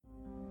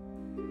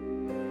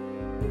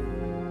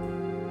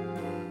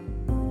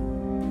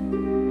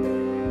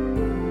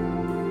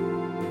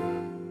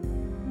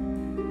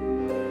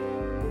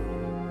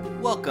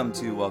Welcome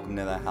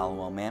to the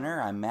Hallowell Manor.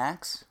 I'm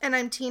Max. And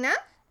I'm Tina.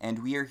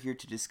 And we are here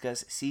to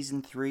discuss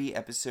Season 3,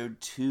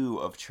 Episode 2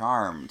 of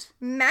Charmed.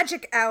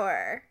 Magic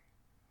Hour.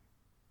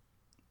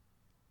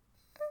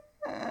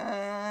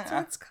 That's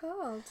what it's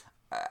called.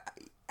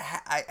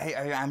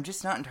 I'm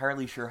just not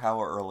entirely sure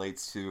how it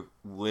relates to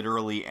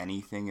literally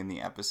anything in the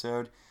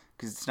episode.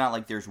 Because it's not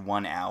like there's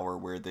 1 hour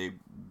where the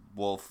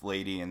wolf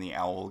lady and the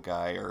owl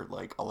guy are,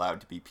 like, allowed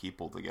to be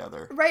people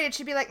together. Right, it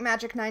should be like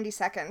Magic 90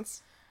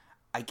 Seconds.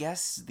 I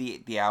guess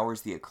the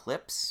hour's the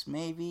eclipse,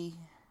 maybe?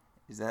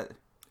 Is that...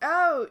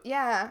 Oh,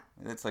 yeah.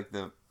 That's like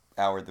the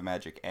hour the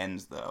magic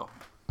ends, though.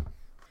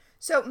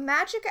 So,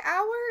 Magic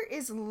Hour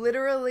is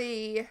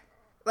literally...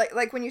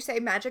 Like when you say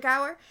Magic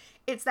Hour,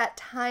 it's that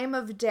time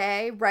of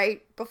day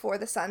right before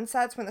the sun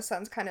sets, when the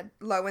sun's kind of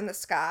low in the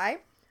sky,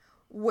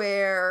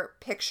 where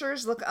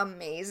pictures look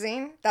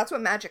amazing. That's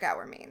what Magic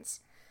Hour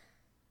means.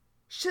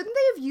 Shouldn't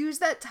they have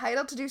used that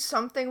title to do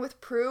something with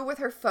Prue with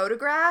her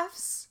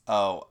photographs?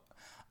 Oh,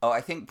 I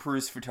think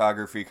Prue's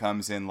photography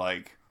comes in,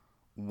 like,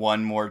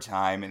 one more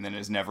time and then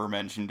is never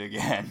mentioned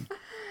again.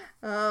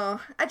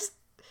 Oh, I just,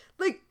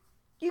 like,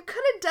 you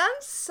could have done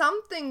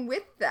something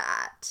with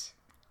that.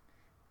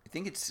 I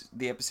think it's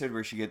the episode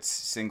where she gets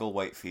single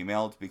white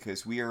femaled,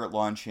 because we are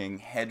launching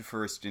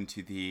headfirst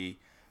into the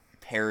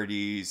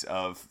parodies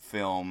of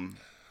film.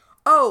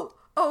 Oh,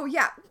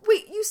 yeah.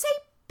 Wait, you say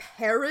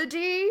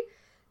parody?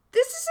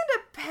 This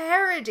isn't a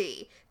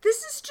parody.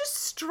 This is just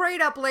straight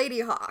up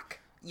Lady Hawk.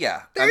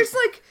 Yeah. There's...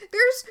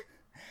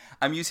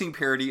 I'm using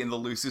parody in the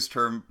loosest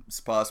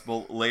terms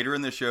possible. Later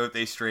in the show,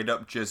 they straight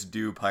up just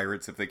do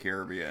Pirates of the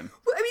Caribbean.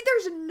 I mean,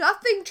 there's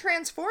nothing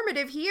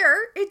transformative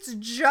here. It's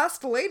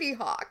just Lady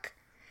Hawk.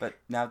 But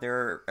now there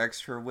are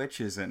extra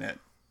witches in it.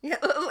 Yeah,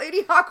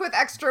 Lady Hawk with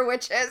extra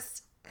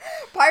witches.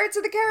 Pirates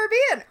of the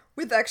Caribbean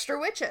with extra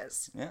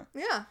witches. Yeah.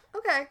 Yeah,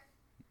 okay.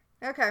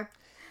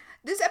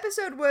 This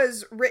episode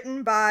was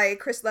written by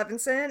Chris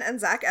Levinson and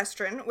Zach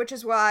Estrin, which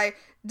is why,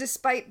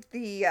 despite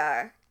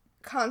the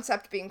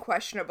concept being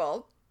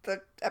questionable,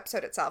 the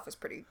episode itself is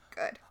pretty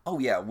good. Oh,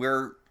 yeah,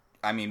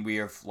 we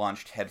have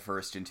launched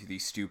headfirst into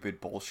these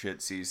stupid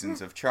bullshit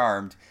seasons of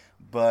Charmed,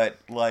 but,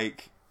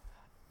 like,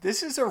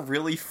 this is a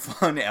really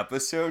fun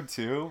episode,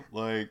 too.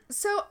 Like,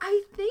 so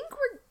I think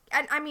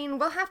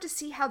we'll have to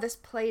see how this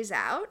plays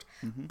out,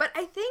 but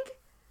I think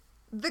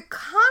the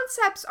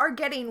concepts are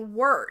getting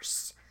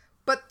worse,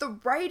 but the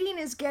writing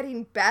is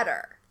getting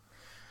better.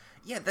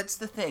 Yeah, that's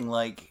the thing,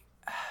 like...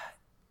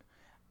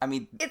 I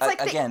mean, it's like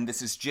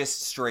this is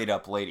just straight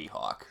up Lady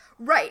Hawk.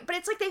 Right, but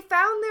it's like they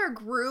found their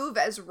groove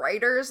as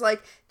writers.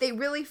 Like, they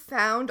really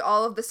found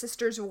all of the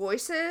sisters'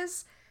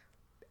 voices.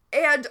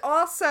 And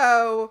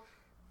also,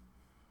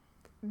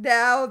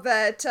 now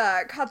that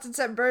Constance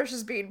and Burge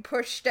is being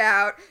pushed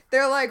out,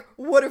 they're like,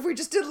 what if we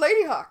just did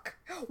Lady Hawk?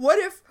 What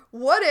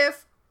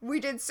if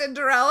we did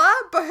Cinderella,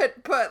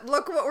 but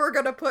look what we're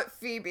gonna put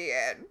Phoebe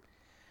in?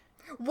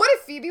 What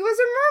if Phoebe was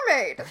a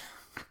mermaid?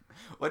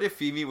 What if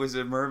Phoebe was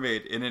a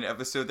mermaid in an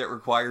episode that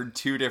required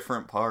 2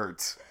 different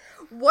parts?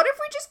 What if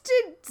we just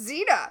did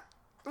Xena?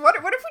 What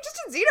if we just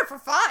did Xena for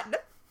fun?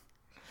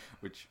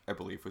 Which I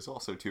believe was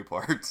also 2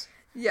 parts.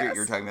 Yes.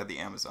 You're talking about the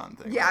Amazon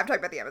thing. Yeah, right? I'm talking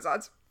about the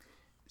Amazons.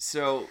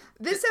 So...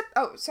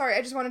 sorry,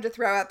 I just wanted to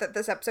throw out that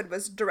this episode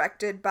was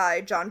directed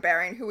by John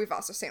Baring, who we've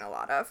also seen a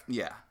lot of.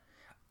 Yeah.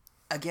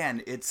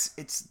 Again,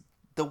 it's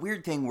the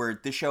weird thing where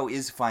the show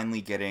is finally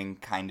getting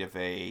kind of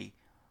a...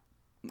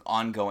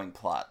 ongoing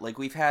plot. Like,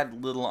 we've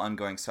had little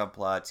ongoing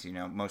subplots,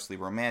 mostly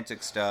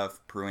romantic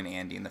stuff. Prue and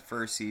Andy in the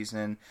first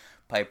season,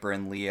 Piper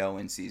and Leo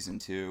in season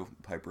 2,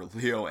 Piper,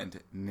 Leo, and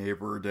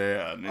Neighbor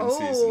Dan in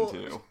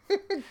season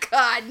 2.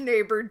 God,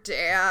 Neighbor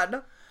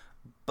Dan.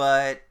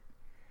 But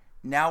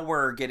now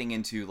we're getting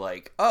into,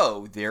 like,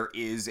 oh, there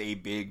is a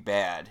big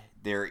bad.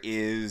 There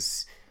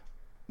is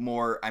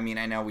more... I mean,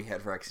 I know we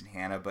had Rex and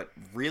Hannah, but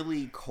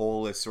really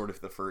Cole is sort of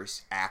the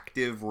first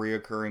active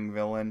reoccurring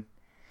villain.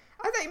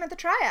 I thought you meant the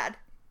Triad.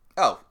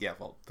 Oh, yeah,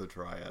 well, the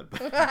Triad.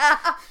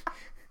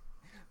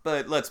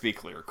 But let's be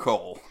clear,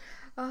 Cole.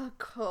 Oh,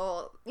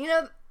 Cole.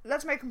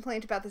 That's my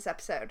complaint about this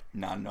episode.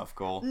 Not enough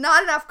Cole.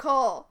 Not enough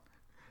Cole.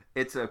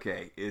 It's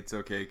okay,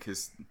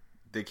 because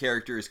the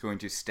character is going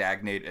to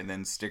stagnate and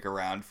then stick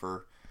around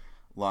for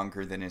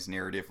longer than is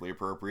narratively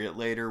appropriate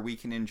later. We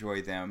can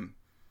enjoy them,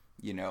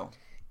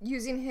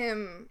 using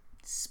him...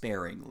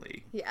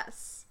 sparingly.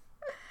 Yes.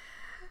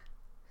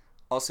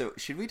 Also,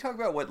 should we talk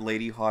about what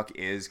Lady Hawk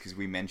is? Because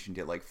we mentioned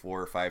it like 4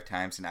 or 5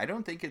 times, and I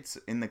don't think it's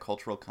in the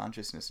cultural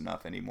consciousness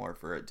enough anymore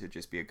for it to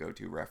just be a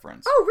go-to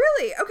reference. Oh,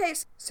 really? Okay,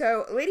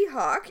 so Lady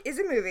Hawk is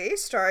a movie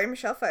starring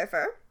Michelle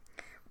Pfeiffer,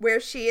 where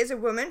she is a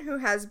woman who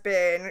has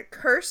been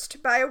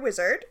cursed by a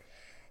wizard,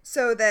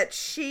 so that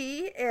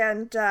she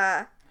and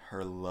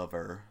her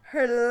lover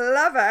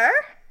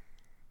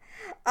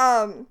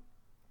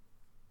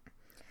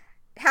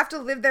have to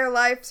live their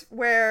lives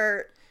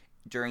where...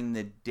 During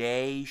the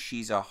day,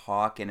 she's a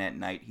hawk, and at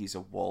night, he's a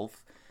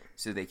wolf.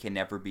 So they can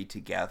never be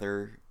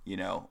together,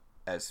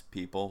 as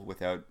people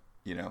without,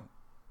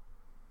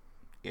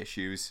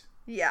 issues.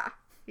 Yeah.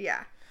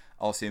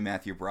 Also,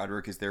 Matthew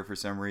Broderick is there for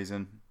some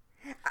reason.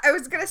 I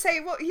was gonna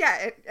say, well,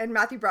 yeah, and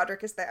Matthew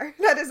Broderick is there.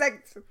 That is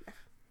like...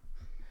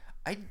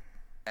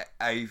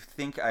 I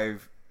think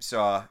I've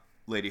saw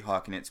Lady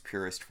Hawk in its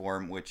purest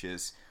form, which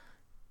is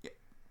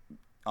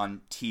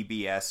on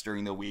TBS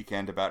during the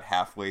weekend about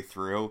halfway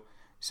through.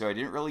 So I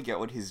didn't really get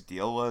what his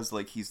deal was.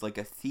 Like, he's like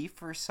a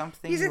thief or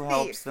something who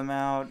helps them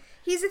out.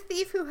 He's a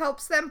thief who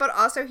helps them, but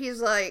also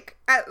he's like...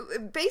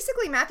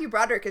 basically, Matthew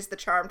Broderick is the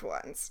charmed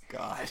ones.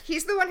 God.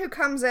 He's the one who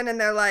comes in and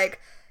they're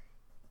like,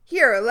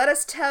 here, let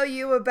us tell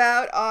you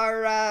about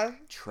our...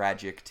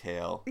 tragic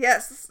tale.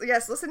 Yes,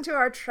 listen to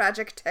our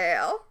tragic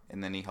tale.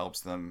 And then he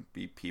helps them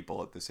be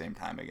people at the same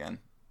time again.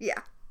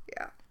 Yeah.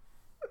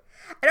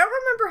 I don't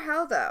remember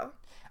how, though.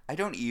 I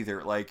don't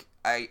either. Like,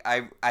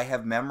 I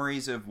have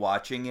memories of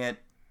watching it,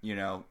 you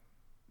know,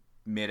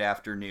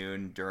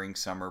 mid-afternoon during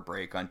summer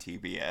break on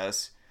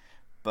TBS,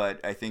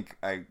 but I think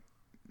I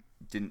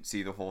didn't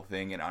see the whole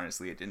thing, and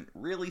honestly, it didn't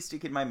really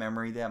stick in my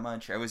memory that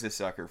much. I was a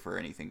sucker for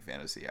anything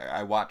fantasy.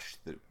 I watched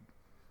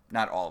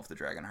not all of the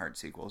Dragonheart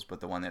sequels,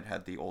 but the one that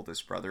had the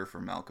oldest brother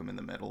from Malcolm in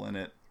the Middle in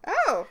it.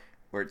 Oh.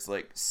 Where it's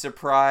like,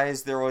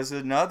 surprise, there was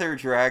another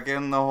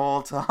dragon the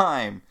whole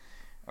time.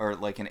 Or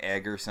like an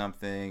egg or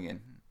something, and,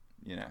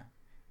 you know,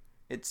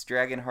 it's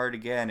Dragonheart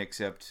again,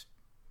 except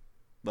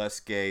less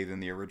gay than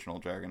the original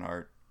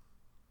Dragonheart.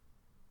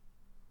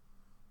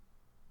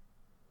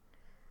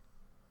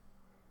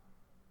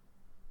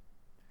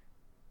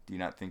 Do you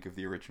not think of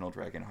the original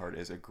Dragonheart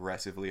as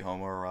aggressively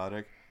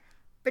homoerotic?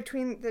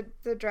 Between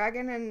the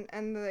dragon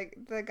and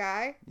the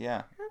guy?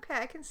 Yeah.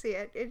 Okay, I can see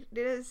it. It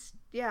is,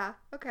 yeah,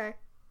 okay.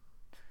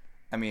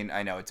 I mean,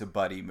 I know it's a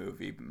buddy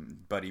movie.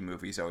 Buddy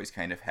movies always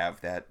kind of have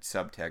that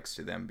subtext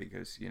to them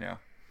because, you know,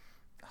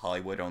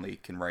 Hollywood only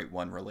can write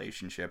one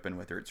relationship, and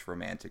whether it's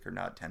romantic or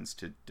not tends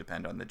to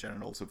depend on the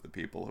genitals of the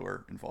people who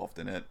are involved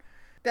in it.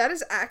 That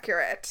is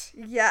accurate.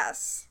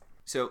 Yes.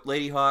 So,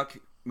 Lady Hawk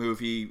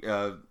movie,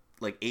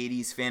 like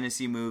 80s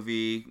fantasy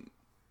movie.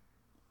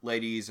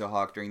 Lady's a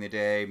hawk during the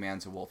day,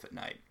 man's a wolf at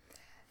night.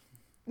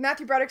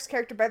 Matthew Broderick's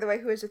character, by the way,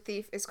 who is a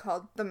thief, is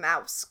called the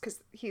Mouse, because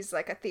he's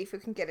like a thief who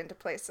can get into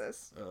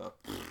places.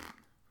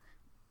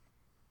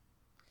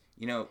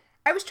 You know...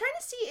 I was trying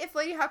to see if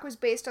Lady Hawk was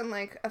based on,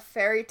 like, a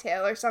fairy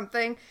tale or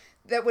something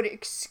that would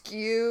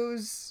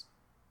excuse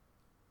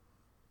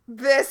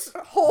this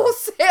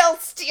wholesale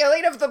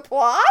stealing of the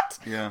plot.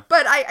 Yeah.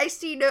 But I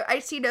see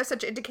no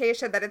such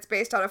indication that it's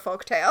based on a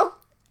folktale.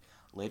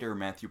 Later,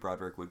 Matthew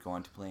Broderick would go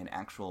on to play an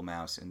actual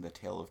mouse in The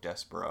Tale of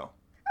Despero.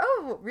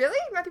 Oh, really?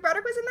 Matthew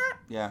Broderick was in that?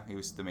 Yeah, he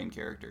was the main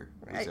character.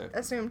 I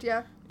assumed,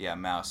 yeah. Yeah,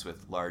 mouse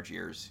with large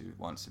ears who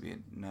wants to be a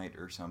knight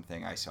or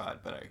something. I saw it,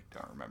 but I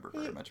don't remember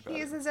very much about it.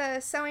 He uses a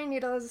sewing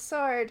needle as a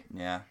sword.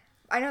 Yeah.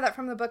 I know that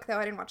from the book, though.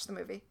 I didn't watch the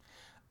movie.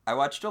 I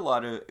watched a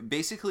lot of...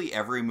 Basically,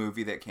 every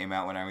movie that came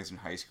out when I was in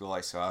high school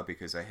I saw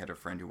because I had a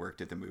friend who worked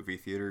at the movie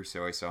theater,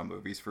 so I saw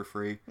movies for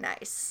free.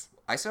 Nice.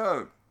 I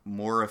saw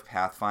more of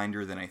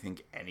Pathfinder than I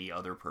think any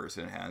other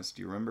person has.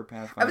 Do you remember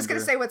Pathfinder? I was going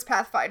to say, what's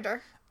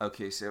Pathfinder?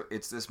 Okay, so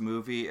it's this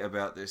movie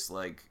about this,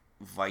 like,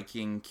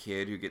 Viking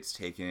kid who gets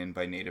taken in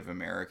by Native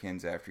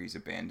Americans after he's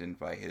abandoned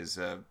by his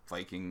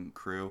Viking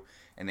crew,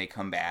 and they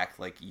come back,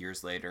 like,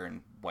 years later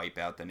and wipe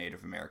out the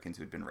Native Americans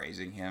who'd been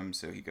raising him,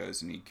 so he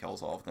goes and he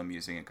kills all of them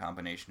using a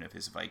combination of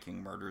his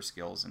Viking murder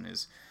skills and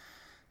his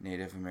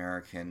Native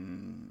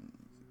American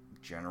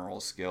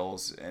general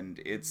skills, and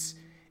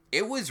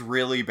it was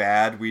really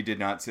bad. We did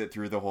not sit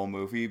through the whole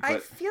movie, but... I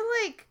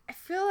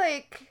feel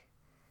like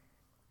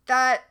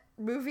that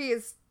movie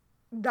is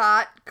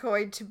not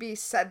going to be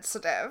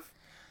sensitive.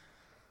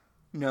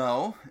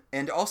 No,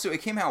 and also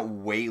it came out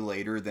way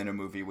later than a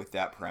movie with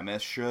that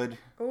premise should.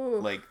 Ooh.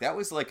 Like, that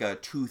was like a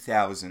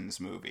 2000s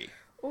movie.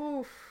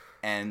 Ooh.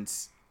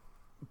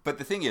 But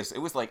the thing is, it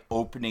was like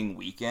opening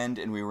weekend,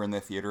 and we were in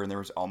the theater, and there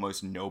was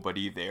almost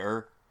nobody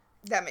there.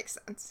 That makes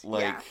sense.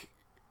 Like... Yeah.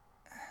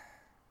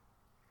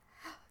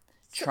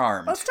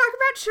 Charmed. Let's talk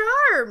about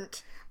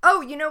Charmed.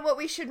 Oh, you know what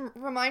we should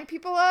remind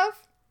people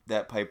of?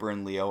 That Piper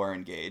and Leo are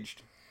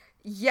engaged.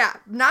 Yeah,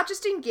 not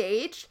just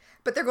engaged,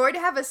 but they're going to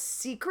have a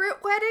secret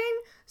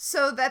wedding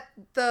so that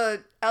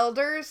the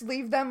elders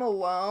leave them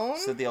alone.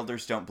 So the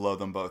elders don't blow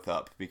them both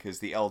up, because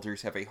the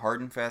elders have a hard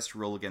and fast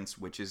rule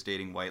against witches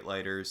dating white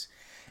lighters.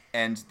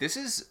 And this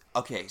is...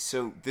 Okay,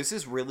 so this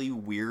is really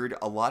weird.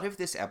 A lot of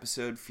this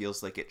episode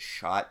feels like it's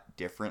shot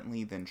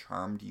differently than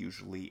Charmed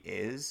usually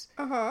is.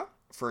 Uh-huh.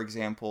 For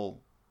example,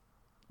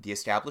 the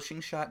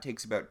establishing shot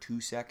takes about 2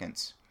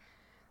 seconds.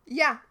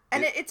 Yeah,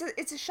 and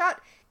it's a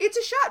shot. It's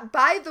a shot,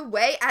 by the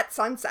way, at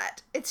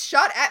sunset. It's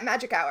shot at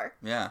magic hour.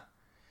 Yeah.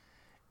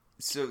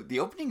 So the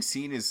opening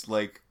scene is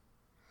like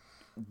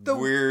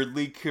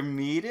weirdly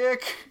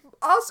comedic.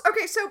 Also,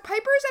 okay, so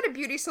Piper's at a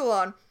beauty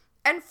salon,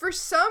 and for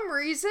some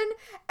reason,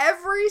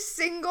 every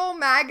single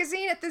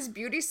magazine at this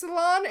beauty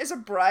salon is a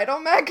bridal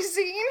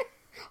magazine.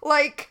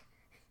 Like,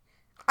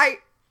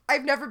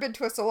 I've never been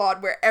to a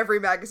salon where every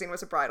magazine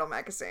was a bridal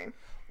magazine.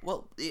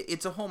 Well,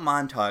 it's a whole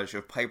montage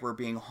of Piper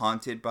being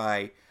haunted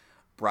by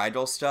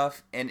bridal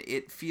stuff, and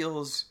it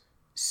feels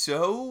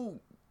so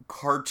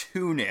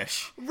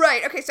cartoonish.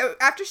 Right, okay, so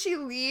after she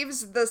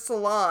leaves the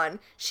salon,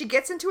 she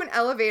gets into an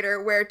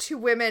elevator where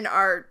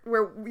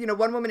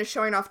one woman is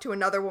showing off to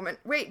another woman.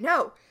 Wait,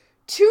 no.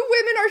 Two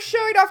women are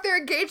showing off their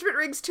engagement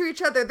rings to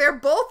each other. They're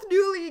both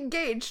newly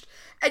engaged.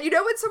 And you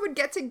know when someone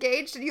gets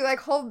engaged and you, like,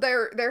 hold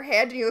their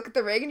hand and you look at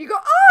the ring and you go,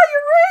 oh,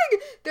 your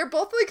ring! They're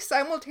both, like,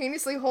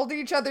 simultaneously holding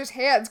each other's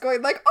hands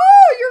going, like,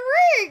 oh, your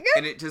ring!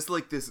 And it just,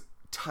 like, this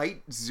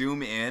tight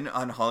zoom in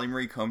on Holly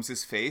Marie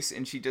Combs' face,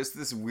 and she does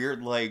this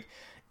weird, like,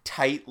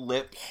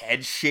 tight-lipped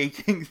head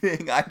shaking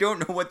thing. I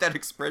don't know what that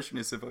expression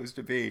is supposed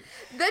to be.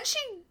 Then she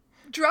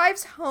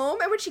drives home,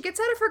 and when she gets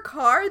out of her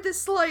car,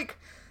 this, like,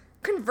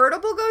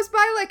 convertible goes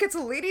by like it's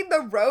leading the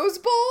Rose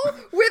Bowl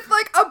with,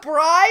 like, a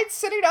bride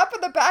sitting up in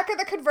the back of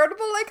the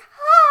convertible like,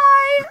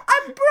 hi,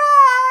 I'm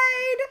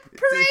bride,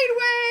 parade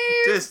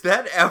wave. Does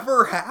that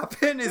ever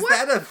happen? Is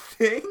that a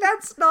thing?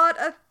 That's not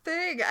a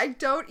thing. I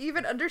don't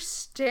even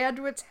understand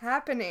what's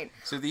happening.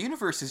 So the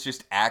universe is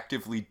just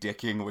actively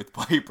dicking with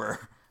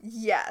Piper.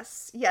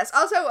 Yes.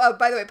 Also,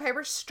 by the way,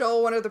 Piper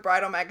stole one of the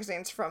bridal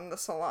magazines from the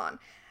salon.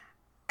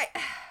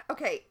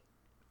 Okay.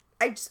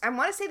 I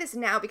want to say this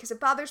now because it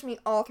bothers me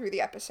all through the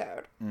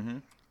episode. Mm-hmm.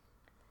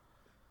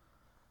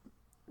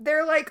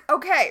 They're like,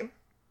 okay,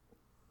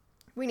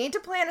 we need to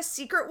plan a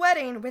secret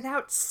wedding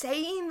without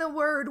saying the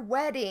word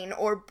wedding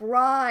or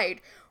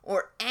bride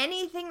or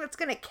anything that's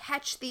going to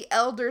catch the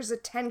elders'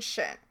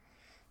 attention.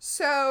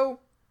 So,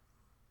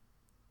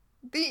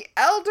 the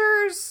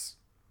elders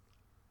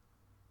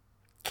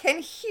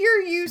can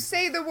hear you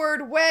say the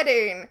word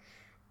wedding,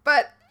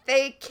 but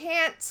they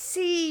can't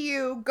see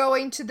you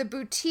going to the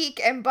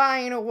boutique and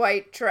buying a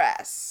white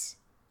dress.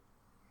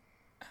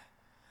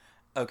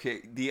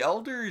 Okay, the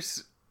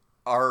elders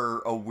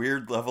are a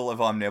weird level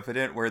of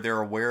omnipotent where they're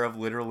aware of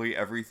literally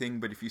everything,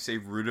 but if you say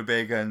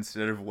rutabaga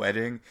instead of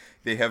wedding,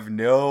 they have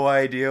no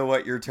idea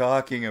what you're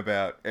talking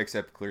about.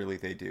 Except clearly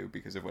they do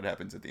because of what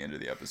happens at the end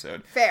of the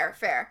episode.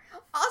 Fair.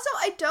 Also,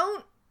 I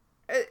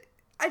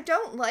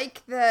don't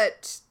like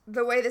that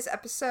the way this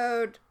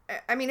episode...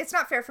 I mean, it's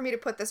not fair for me to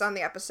put this on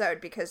the episode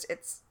because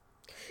it's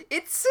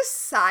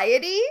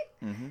society,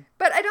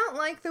 but I don't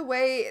like the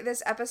way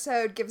this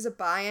episode gives a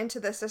buy-in to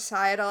the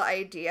societal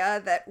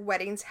idea that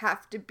weddings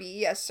have to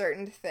be a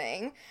certain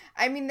thing.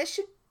 I mean, this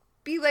should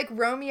be like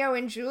Romeo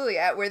and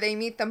Juliet, where they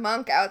meet the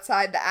monk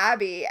outside the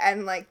abbey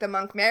and, like, the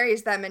monk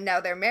marries them and now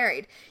they're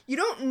married. You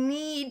don't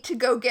need to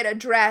go get a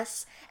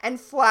dress and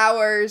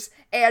flowers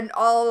and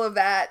all of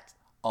that.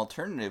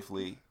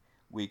 Alternatively,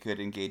 we could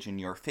engage in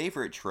your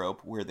favorite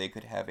trope where they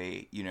could have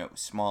a,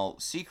 small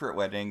secret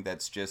wedding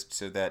that's just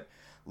so that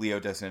Leo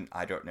doesn't,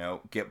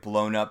 get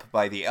blown up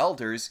by the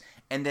elders,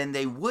 and then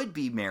they would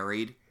be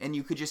married, and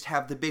you could just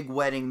have the big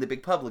wedding, the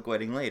big public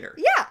wedding later.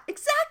 Yeah,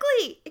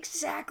 exactly.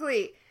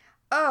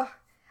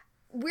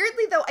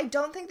 Weirdly, though, I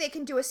don't think they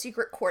can do a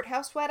secret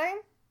courthouse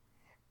wedding,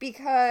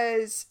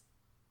 because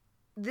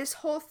this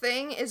whole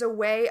thing is a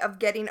way of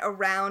getting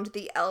around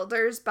the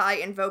elders by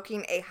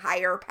invoking a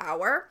higher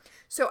power.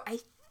 So I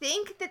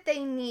think that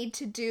they need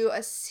to do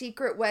a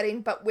secret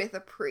wedding, but with a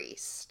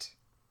priest.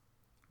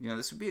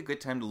 This would be a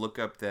good time to look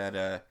up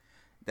that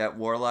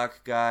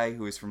warlock guy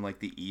who is from, like,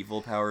 the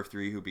evil Power of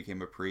Three who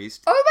became a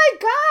priest. Oh my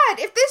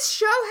god! If this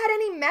show had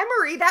any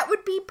memory, that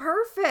would be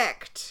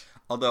perfect!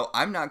 Although,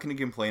 I'm not going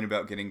to complain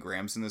about getting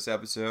Grams in this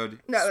episode.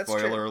 No, that's true.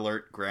 Spoiler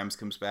alert, Grams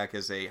comes back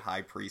as a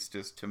high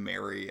priestess to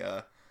marry,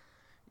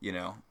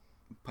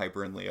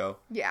 Piper and Leo.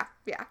 Yeah.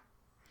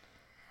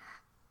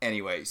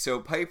 Anyway, so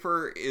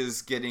Piper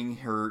is getting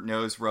her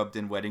nose rubbed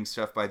in wedding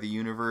stuff by the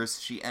universe.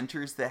 She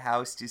enters the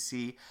house to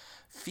see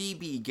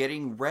Phoebe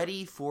getting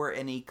ready for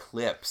an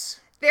eclipse.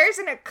 There's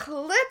an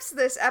eclipse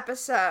this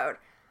episode.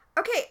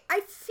 Okay, I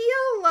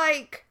feel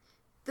like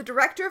the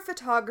director of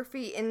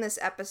photography in this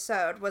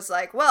episode was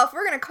like, well, if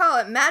we're going to call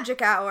it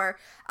Magic Hour,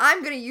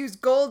 I'm going to use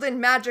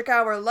golden Magic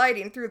Hour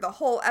lighting through the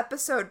whole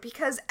episode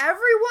because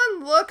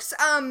everyone looks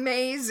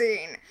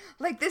amazing.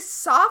 Like, this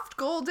soft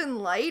golden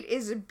light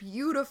is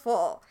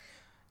beautiful.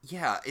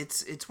 Yeah,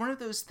 it's one of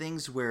those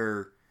things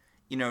where,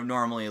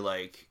 normally,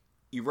 like,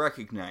 you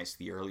recognize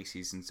the early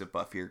seasons of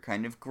Buffy are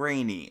kind of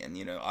grainy, and,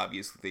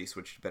 obviously they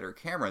switched to better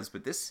cameras,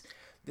 but this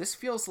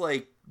feels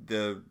like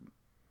the,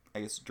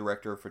 I guess,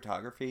 director of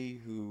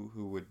photography who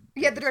would...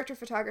 Yeah, the director of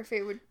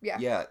photography would, yeah.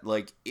 Yeah,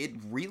 like, it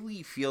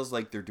really feels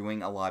like they're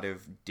doing a lot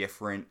of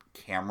different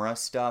camera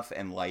stuff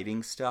and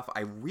lighting stuff. I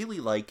really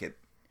like it.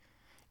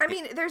 I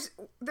mean,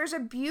 there's a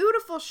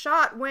beautiful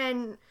shot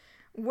when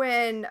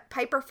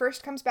Piper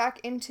first comes back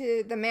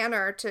into the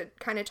manor to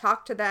kind of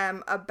talk to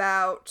them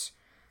about...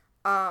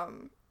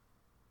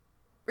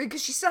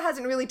 because she still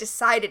hasn't really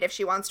decided if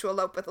she wants to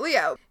elope with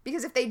Leo.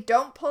 Because if they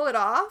don't pull it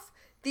off,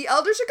 the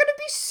elders are going to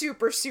be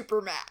super, super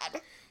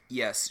mad.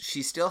 Yes,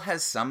 she still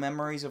has some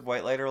memories of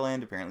White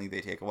Lighterland. Apparently they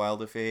take a while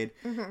to fade.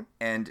 Mm-hmm.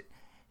 And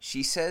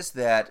she says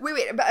that...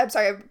 Wait, I'm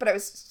sorry, but I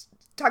was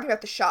talking about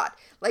the shot.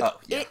 Like,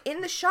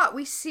 in the shot,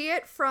 we see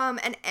it from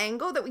an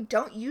angle that we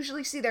don't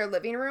usually see their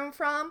living room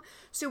from.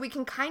 So we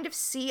can kind of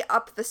see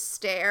up the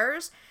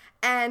stairs.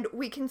 and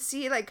we can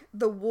see like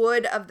the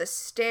wood of the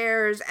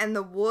stairs and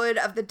the wood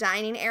of the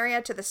dining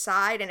area to the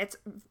side, and it's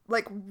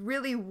like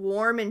really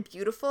warm and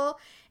beautiful.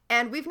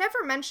 And we've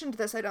never mentioned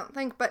this, I don't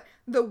think, but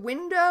the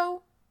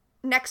window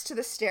next to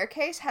the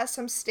staircase has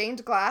some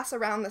stained glass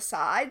around the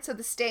side, so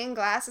the stained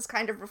glass is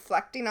kind of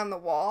reflecting on the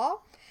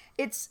wall.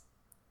 It's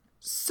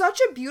such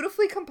a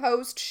beautifully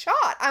composed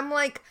shot. I'm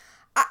like,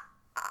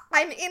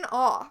 I'm in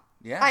awe.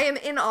 Yeah. I am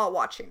in awe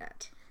watching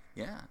it.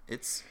 Yeah,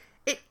 it's...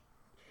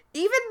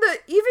 Even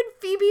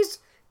Phoebe's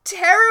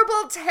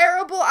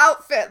terrible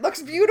outfit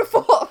looks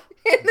beautiful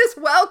in this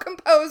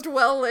well-composed,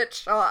 well-lit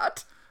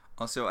shot.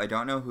 Also, I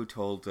don't know who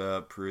told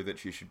Prue that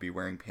she should be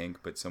wearing pink,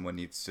 but someone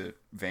needs to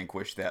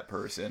vanquish that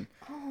person.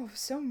 Oh,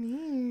 so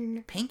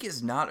mean. Pink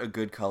is not a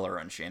good color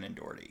on Shannon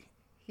Doherty.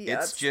 Yeah,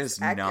 it's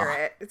just accurate.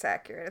 not. It's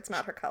accurate. It's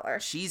not her color.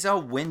 She's a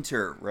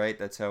winter, right?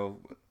 That's how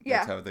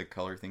the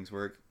color things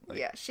work. Like,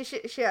 yeah, she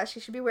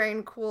should be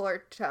wearing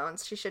cooler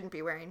tones. She shouldn't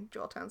be wearing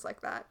jewel tones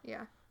like that.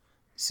 Yeah.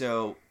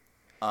 So,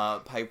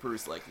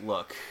 Piper's like,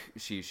 look,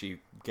 she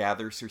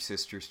gathers her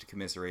sisters to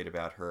commiserate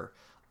about her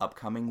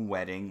upcoming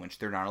wedding, which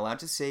they're not allowed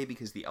to say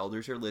because the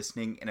elders are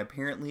listening, and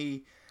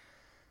apparently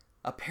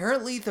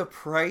the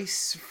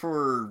price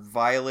for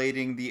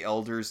violating the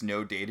elders'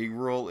 no dating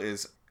rule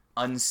is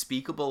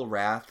unspeakable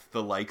wrath,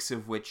 the likes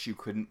of which you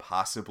couldn't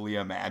possibly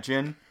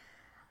imagine.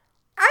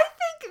 I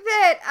think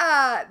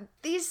that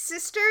these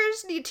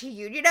sisters need to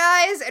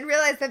unionize and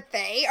realize that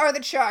they are the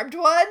charmed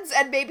ones,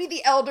 and maybe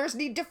the elders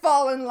need to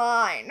fall in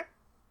line.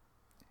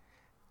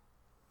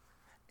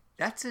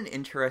 That's an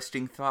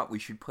interesting thought we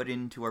should put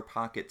into our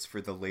pockets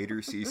for the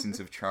later seasons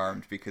of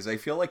Charmed, because I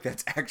feel like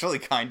that's actually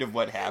kind of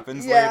what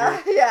happens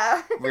later.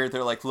 Yeah. Where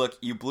they're like, look,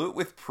 you blew it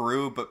with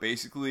Prue, but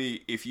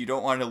basically, if you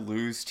don't want to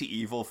lose to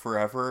evil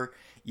forever,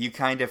 you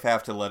kind of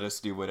have to let us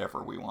do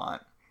whatever we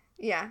want.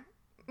 Yeah.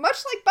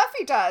 Much like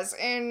Buffy does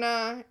in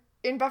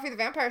Buffy the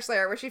Vampire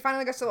Slayer, where she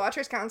finally goes to the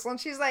Watchers Council and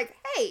she's like,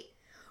 hey,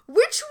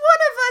 which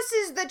one of us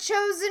is the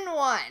chosen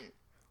one?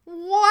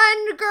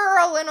 One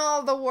girl in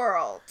all the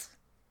world.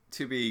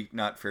 To be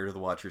not fair to the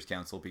Watchers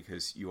Council,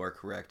 because you are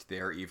correct,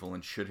 they are evil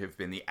and should have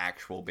been the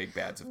actual big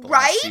bads of the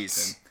last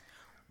season.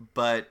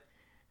 But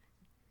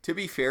to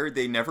be fair,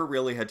 they never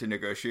really had to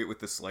negotiate with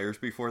the Slayers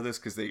before this,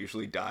 because they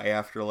usually die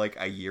after like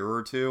a year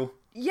or two.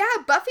 Yeah,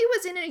 Buffy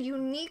was in a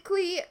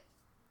uniquely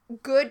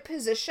good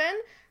position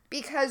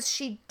because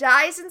she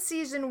dies in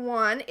season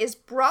 1, is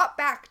brought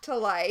back to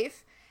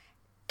life.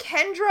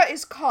 Kendra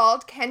is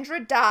called,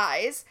 Kendra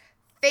dies.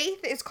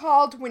 Faith is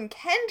called when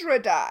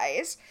Kendra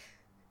dies.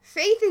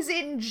 Faith is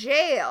in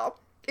jail.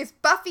 If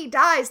Buffy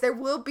dies, there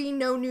will be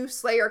no new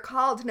Slayer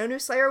called. No new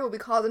Slayer will be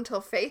called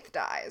until Faith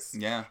dies.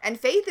 Yeah. And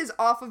Faith is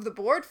off of the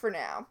board for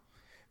now.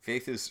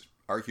 Faith is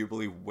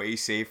arguably way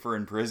safer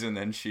in prison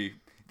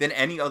than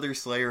any other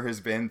Slayer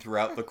has been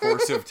throughout the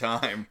course of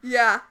time.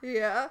 Yeah.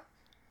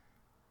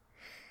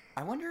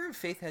 I wonder if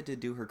Faith had to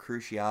do her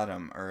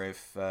cruciatum, or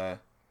if, I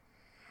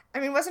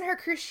mean, wasn't her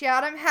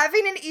cruciatum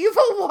having an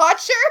evil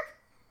watcher?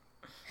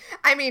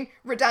 I mean,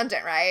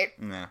 redundant, right?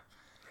 Nah.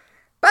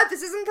 But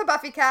this isn't the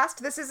Buffy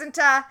cast. This isn't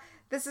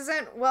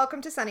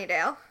Welcome to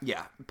Sunnydale.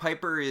 Yeah,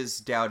 Piper is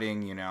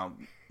doubting,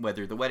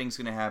 whether the wedding's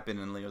gonna happen,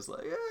 and Leo's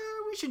like,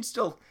 we should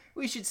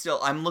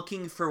still, I'm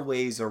looking for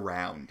ways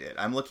around it.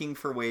 I'm looking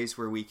for ways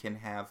where we can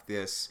have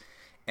this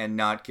and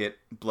not get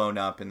blown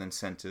up and then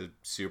sent to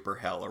super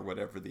hell or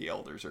whatever the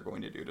elders are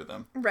going to do to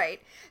them.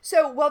 Right.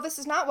 So, this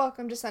is not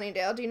Welcome to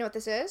Sunnydale. Do you know what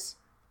this is?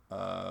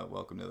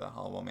 Welcome to the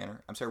Hollowell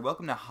Manor. I'm sorry,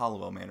 welcome to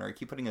Hollowell Manor. I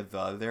keep putting a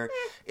the there.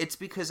 It's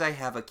because I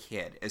have a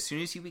kid. As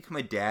soon as you become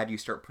a dad, you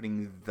start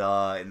putting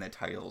the in the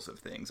titles of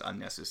things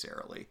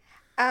unnecessarily.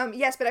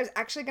 Yes, but I was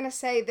actually going to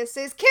say this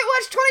is Kit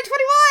Watch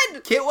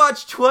 2021! Kit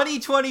Watch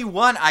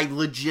 2021! I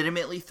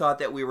legitimately thought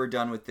that we were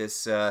done with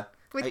this,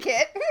 With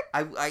Kit?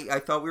 I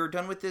thought we were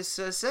done with this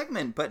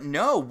segment, but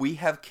no, we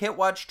have Kit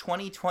Watch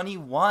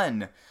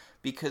 2021,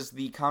 because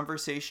the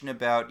conversation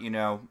about,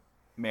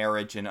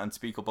 marriage and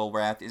unspeakable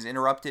wrath is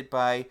interrupted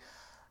by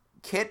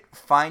Kit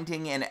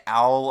finding an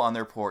owl on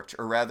their porch,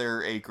 or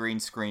rather a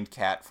green-screened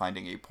cat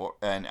finding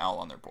an owl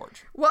on their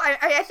porch. Well,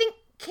 I think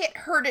Kit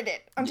herded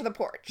it onto the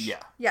porch.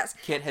 Yeah. Yes.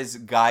 Kit has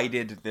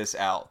guided this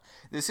owl.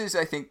 This is,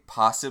 I think,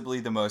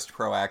 possibly the most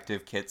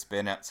proactive Kit's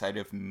been outside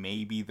of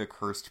maybe the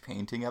Cursed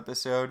Painting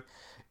episode.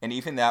 And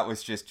even that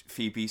was just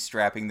Phoebe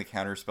strapping the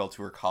counterspell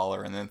to her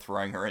collar and then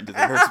throwing her into the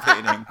Cursed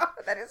Painting.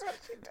 That is what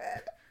she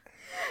did.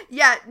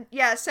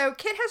 Yeah, so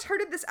Kit has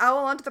herded this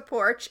owl onto the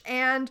porch,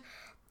 and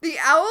the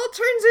owl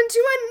turns into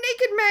a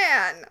naked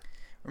man!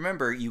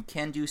 Remember, you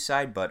can do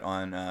side butt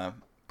on, not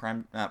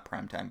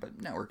primetime,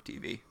 but network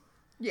TV.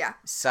 Yeah.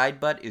 Side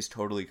butt is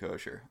totally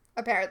kosher.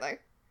 Apparently.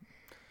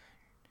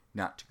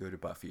 Not to go to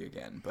Buffy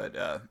again, but,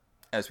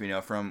 as we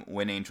know from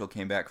When Angel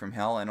Came Back from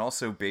Hell, and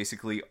also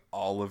basically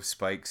all of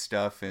Spike's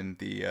stuff in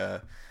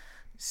the,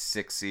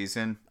 6th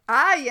season.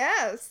 Ah,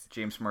 yes.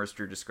 James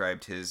Marster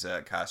described his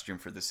costume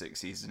for the 6th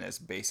season as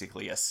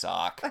basically a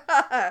sock.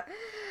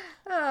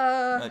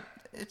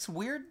 It's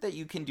weird that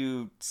you can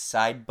do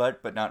side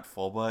butt but not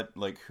full butt.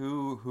 Like,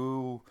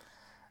 who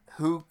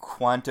Who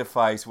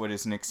quantifies what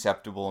is an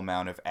acceptable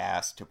amount of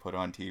ass to put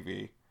on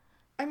TV?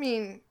 I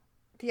mean,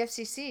 the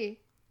FCC,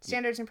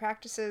 standards and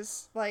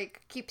practices,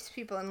 like, keeps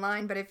people in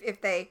line, but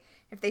if they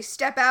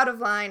step out of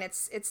line,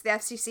 it's the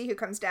FCC who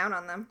comes down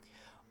on them.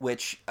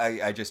 Which,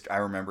 I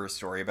remember a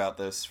story about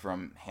this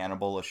from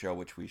Hannibal, a show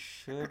which we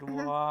should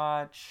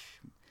watch.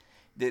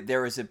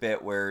 There was a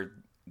bit where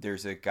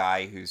there's a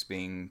guy who's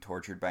being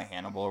tortured by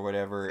Hannibal or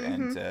whatever,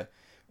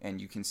 and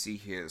you can see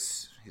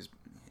his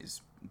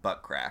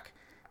butt crack.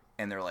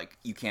 And they're like,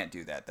 you can't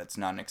do that. That's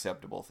not an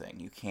acceptable thing.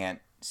 You can't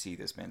see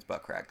this man's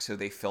butt crack. So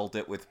they filled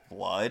it with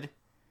blood.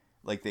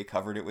 Like, they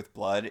covered it with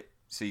blood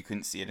so you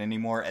couldn't see it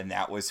anymore, and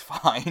that was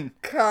fine.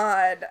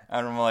 God.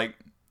 And I'm like,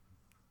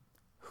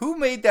 who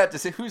made that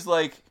decision? Who's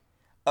like,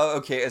 oh,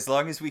 okay, as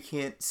long as we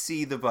can't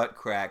see the butt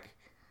crack,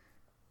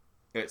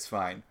 it's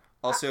fine.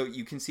 Also,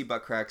 you can see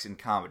butt cracks in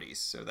comedies,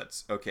 so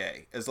that's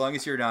okay. As long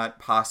as you're not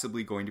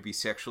possibly going to be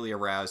sexually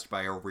aroused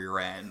by a rear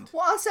end.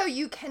 Well, also,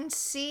 you can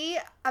see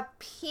a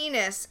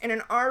penis in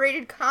an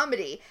R-rated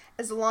comedy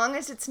as long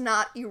as it's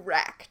not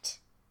erect.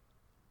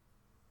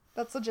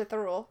 That's legit the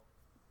rule.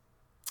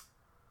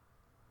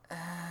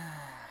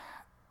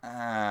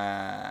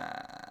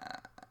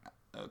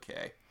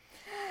 Okay.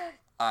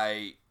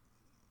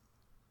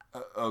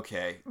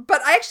 Okay.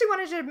 But I actually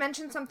wanted to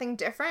mention something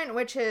different,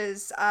 which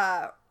is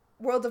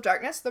World of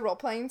Darkness, the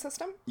role-playing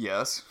system.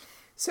 Yes.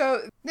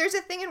 So there's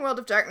a thing in World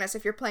of Darkness,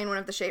 if you're playing one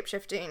of the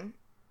shape-shifting,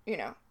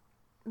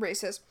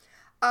 races,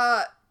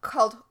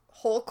 called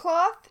Whole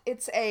Cloth.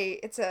 It's a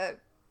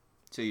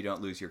So you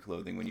don't lose your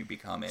clothing when you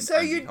become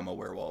become a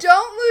werewolf.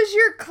 Don't lose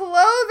your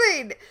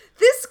clothing!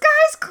 This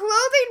guy's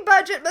clothing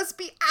budget must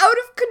be out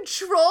of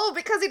control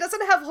because he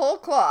doesn't have whole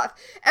cloth.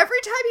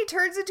 Every time he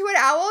turns into an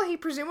owl, he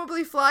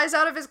presumably flies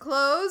out of his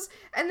clothes,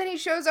 and then he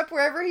shows up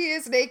wherever he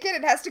is naked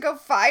and has to go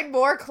find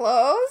more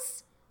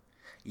clothes.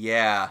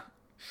 Yeah.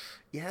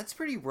 Yeah, that's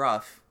pretty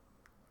rough.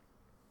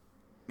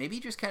 Maybe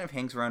he just kind of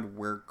hangs around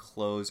where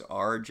clothes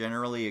are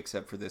generally,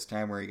 except for this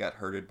time where he got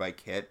herded by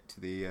Kit to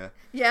the...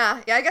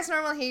 Yeah, I guess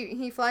normally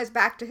he flies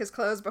back to his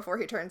clothes before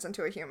he turns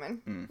into a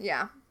human.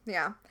 Mm.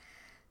 Yeah.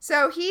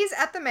 So he's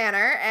at the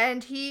manor,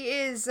 and he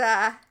is...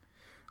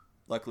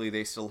 Luckily,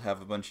 they still have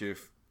a bunch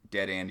of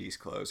dead Andy's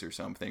clothes or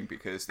something,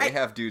 because they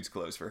have dude's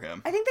clothes for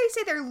him. I think they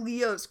say they're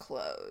Leo's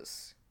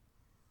clothes.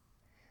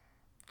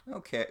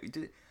 Okay.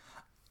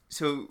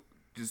 So...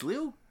 Does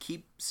Leo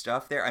keep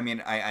stuff there? I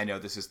mean, I know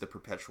this is the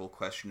perpetual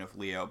question of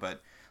Leo,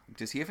 but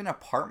does he have an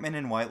apartment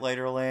in White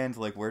Lighterland?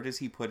 Like, where does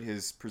he put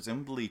his...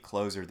 Presumably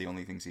clothes are the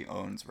only things he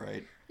owns,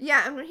 right?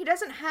 Yeah, I mean, he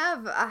doesn't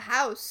have a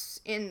house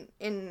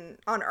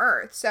on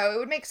Earth, so it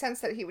would make sense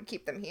that he would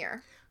keep them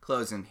here.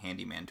 Clothes and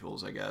handyman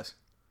tools, I guess.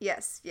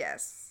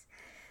 Yes.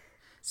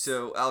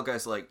 So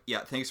Algai's like,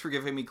 yeah, thanks for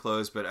giving me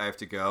clothes, but I have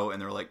to go.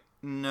 And they're like,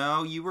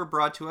 no, you were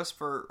brought to us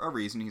for a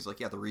reason. He's like,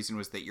 yeah, the reason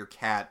was that your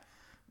cat...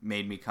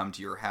 made me come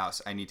to your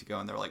house. I need to go.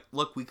 And they're like,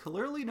 look, we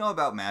clearly know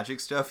about magic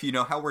stuff. You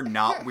know how we're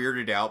not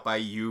weirded out by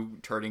you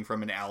turning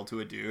from an owl to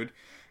a dude?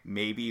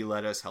 Maybe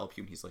let us help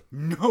you. And he's like,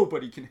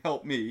 nobody can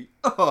help me.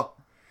 Oh,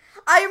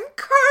 I am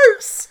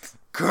cursed.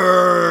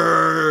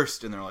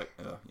 Cursed. And they're like,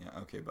 oh, yeah,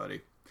 okay,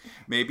 buddy.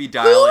 Maybe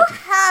dial it. Who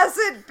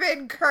hasn't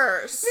been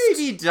cursed?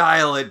 Maybe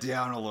dial it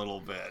down a little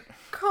bit.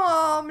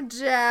 Calm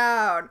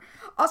down.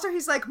 Also,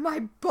 he's like, my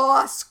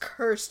boss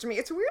cursed me.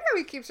 It's weird how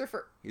he keeps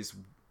referring. His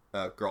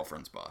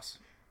girlfriend's boss.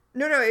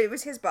 No, it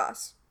was his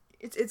boss.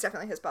 It's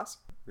definitely his boss.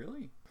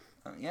 Really?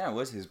 Yeah, it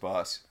was his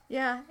boss.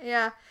 Yeah.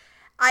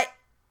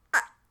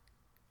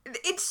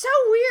 It's so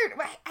weird.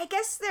 I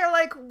guess they're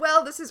like,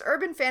 well, this is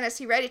urban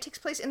fantasy, right? It takes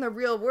place in the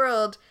real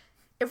world.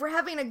 If we're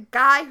having a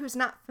guy who's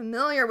not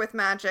familiar with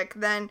magic,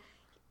 then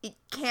he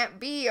can't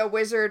be a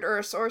wizard or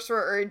a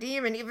sorcerer or a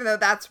demon, even though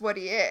that's what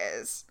he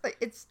is. Like,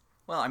 it's...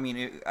 Well, I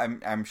mean,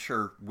 I'm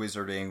sure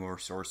wizarding or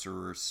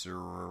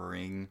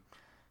sorcerizing.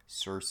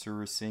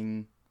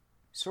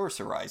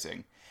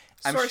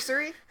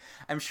 Sorcery?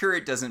 I'm sure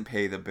it doesn't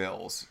pay the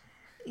bills.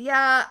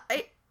 Yeah,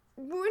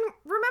 remember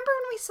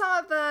when we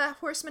saw the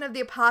Horsemen of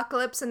the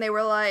Apocalypse and they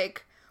were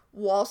like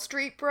Wall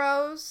Street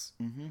bros?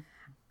 Mm-hmm.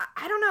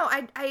 I don't know.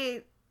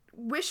 I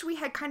wish we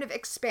had kind of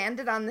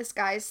expanded on this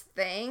guy's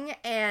thing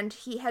and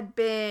he had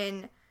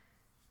been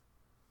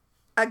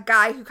a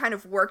guy who kind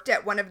of worked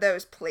at one of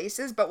those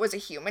places but was a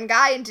human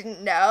guy and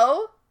didn't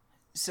know.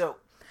 So...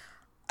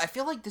 I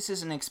feel like this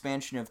is an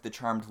expansion of the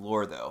Charmed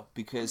lore, though,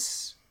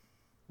 because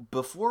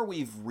before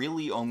we've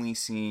really only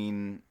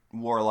seen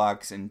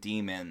warlocks and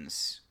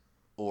demons,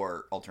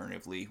 or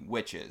alternatively,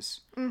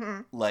 witches. Mm-hmm.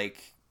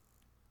 Like,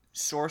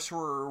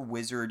 sorcerer,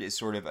 wizard is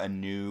sort of a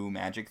new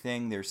magic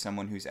thing. There's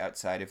someone who's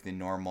outside of the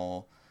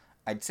normal,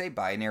 I'd say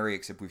binary,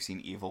 except we've seen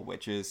evil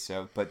witches,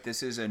 but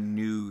this is a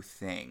new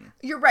thing.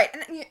 You're right,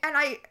 and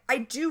I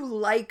do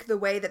like the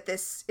way that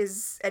this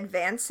is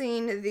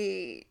advancing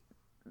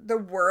the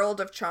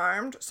world of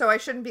Charmed, so I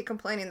shouldn't be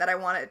complaining that I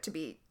want it to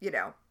be,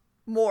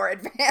 more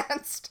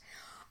advanced.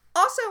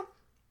 Also,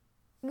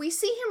 we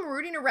see him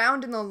rooting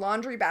around in the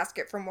laundry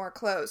basket for more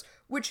clothes,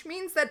 which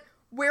means that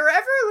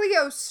wherever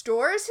Leo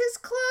stores his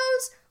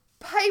clothes,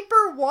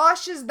 Piper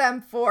washes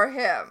them for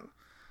him.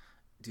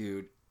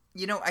 Dude,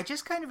 I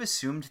just kind of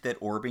assumed that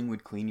orbing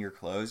would clean your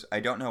clothes. I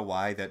don't know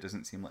why that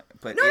doesn't seem like...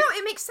 But No,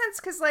 it makes sense,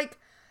 because, like...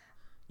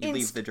 You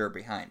leave the dirt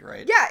behind,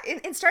 right? Yeah,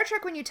 in Star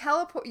Trek, when you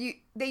teleport...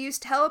 They use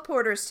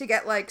teleporters to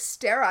get, like,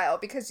 sterile,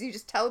 because you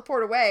just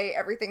teleport away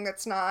everything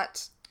that's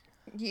not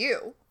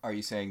you. Are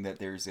you saying that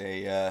there's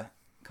a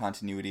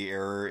continuity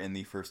error in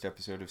the first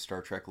episode of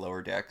Star Trek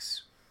Lower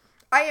Decks?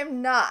 I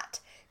am not,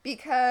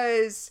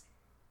 because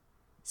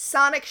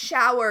sonic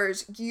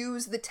showers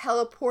use the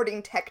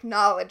teleporting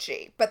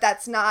technology, but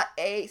that's not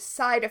a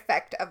side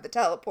effect of the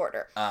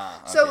teleporter.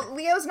 Okay. So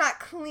Leo's not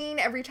clean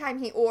every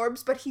time he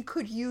orbs, but he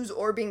could use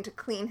orbing to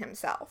clean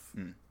himself.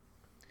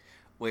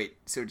 Wait,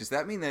 so does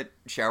that mean that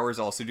showers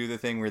also do the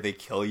thing where they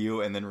kill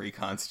you and then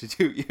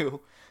reconstitute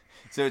you?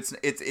 So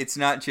it's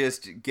not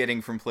just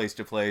getting from place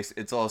to place.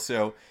 It's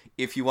also,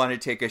 if you want to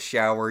take a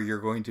shower, you're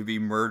going to be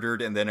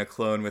murdered, and then a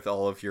clone with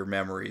all of your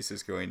memories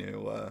is going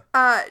to...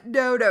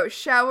 No.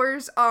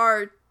 Showers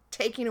are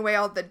taking away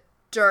all the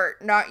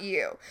dirt, not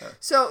you.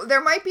 So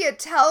there might be a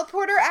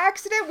teleporter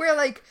accident where,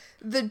 like,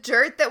 the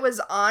dirt that was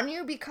on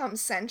you becomes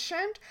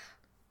sentient.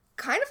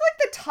 Kind of like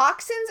the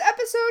toxins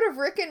episode of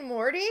Rick and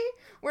Morty,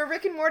 where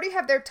Rick and Morty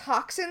have their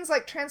toxins,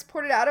 like,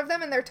 transported out of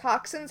them, and their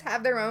toxins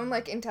have their own,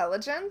 like,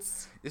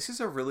 intelligence. This is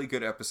a really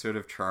good episode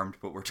of Charmed,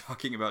 but we're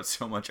talking about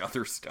so much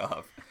other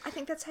stuff. I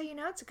think that's how you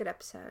know it's a good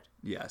episode.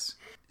 Yes.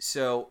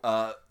 So,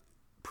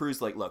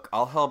 Prue's like, look,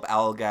 I'll help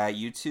Owl Guy.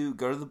 You two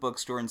go to the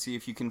bookstore and see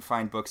if you can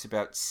find books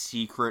about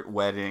secret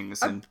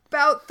weddings. And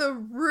about the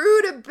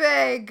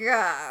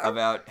rutabaga.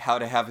 about how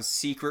to have a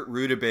secret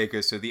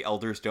rutabaga so the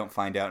elders don't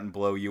find out and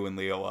blow you and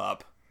Leo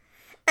up.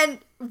 And,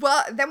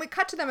 well, then we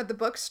cut to them at the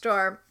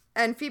bookstore,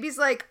 and Phoebe's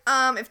like,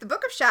 if the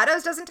Book of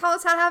Shadows doesn't tell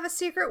us how to have a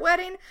secret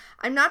wedding,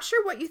 I'm not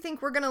sure what you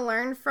think we're going to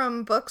learn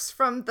from books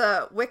from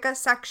the Wicca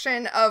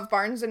section of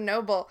Barnes &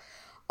 Noble.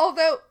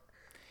 Although...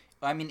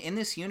 I mean, in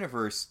this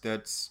universe,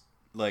 that's,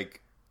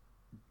 like,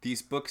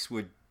 these books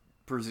would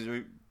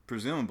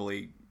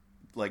presumably,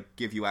 like,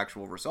 give you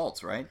actual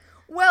results, right?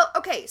 Well,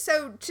 okay,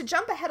 so to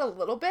jump ahead a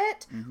little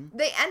bit,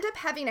 they end up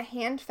having a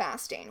hand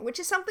fasting, which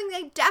is something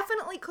they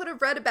definitely could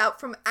have read about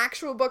from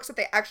actual books that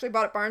they actually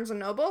bought at Barnes &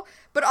 Noble,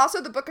 but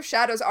also the Book of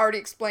Shadows already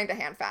explained a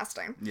hand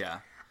fasting. Yeah.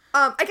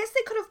 I guess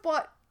they could have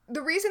bought...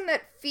 The reason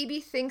that Phoebe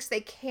thinks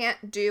they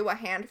can't do a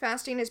hand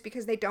fasting is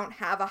because they don't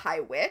have a High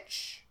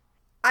Witch.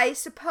 I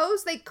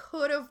suppose they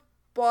could have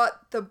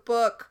bought the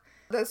book,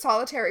 The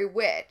Solitary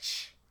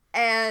Witch,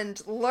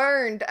 and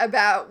learned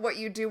about what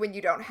you do when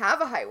you don't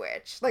have a High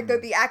Witch. Like,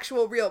 the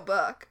actual real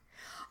book.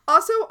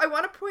 Also, I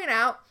want to point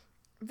out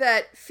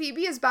that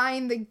Phoebe is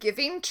buying the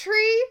Giving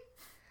Tree.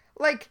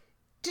 Like,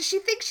 does she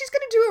think she's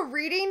going to do a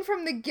reading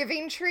from the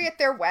Giving Tree at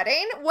their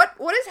wedding?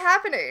 What is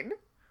happening?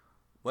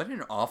 What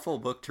an awful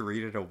book to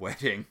read at a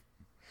wedding.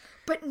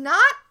 But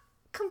not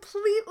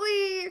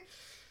completely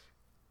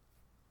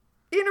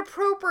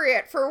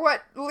inappropriate for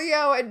what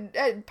Leo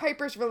and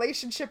Piper's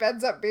relationship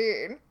ends up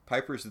being.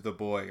 Piper's the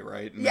boy,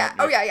 right? Yeah.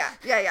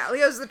 Yeah.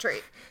 Leo's the tree.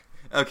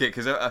 Okay,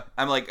 because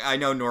I'm like, I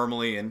know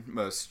normally in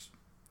most...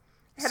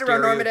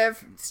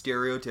 Heteronormative.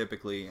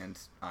 Stereotypically, and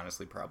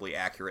honestly probably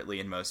accurately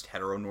in most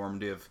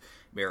heteronormative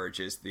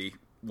marriages, the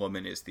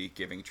woman is the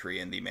giving tree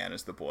and the man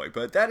is the boy.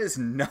 But that is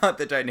not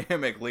the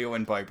dynamic Leo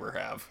and Piper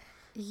have.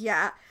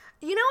 Yeah.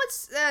 You know,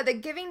 it's the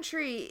Giving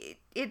Tree,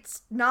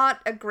 it's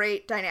not a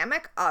great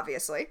dynamic,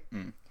 obviously.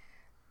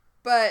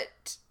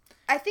 But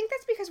I think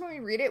that's because when we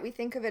read it, we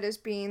think of it as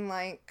being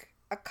like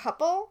a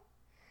couple.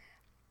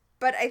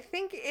 But I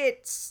think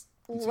it's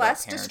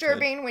less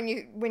disturbing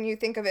when you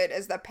think of it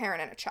as the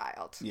parent and a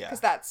child. Yeah.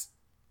 Because that's,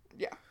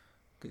 yeah.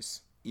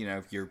 Because,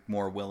 you're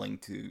more willing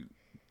to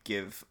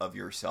give of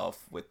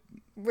yourself with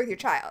your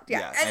child.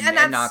 Yeah.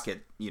 And not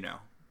get,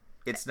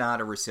 it's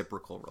not a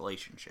reciprocal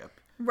relationship.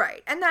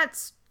 Right. And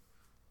that's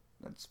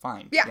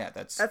fine. Yeah,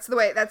 that's the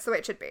way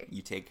it should be.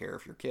 You take care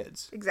of your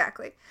kids.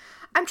 Exactly.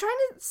 I'm trying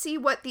to see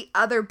what the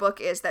other book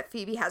is that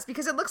Phoebe has,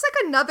 because it looks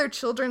like another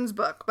children's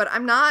book, but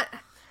I'm not...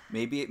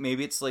 Maybe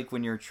it's like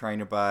when you're trying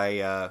to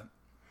buy,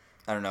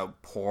 I don't know,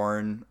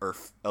 porn or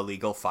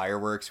illegal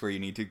fireworks where you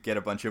need to get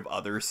a bunch of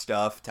other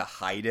stuff to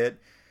hide it.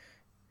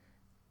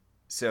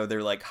 So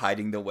they're, like,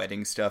 hiding the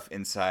wedding stuff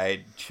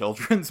inside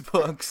children's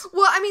books.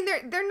 Well, I mean,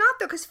 they're not,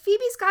 though, because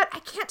Phoebe's got... I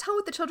can't tell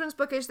what the children's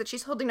book is that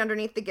she's holding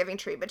underneath the Giving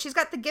Tree, but she's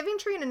got the Giving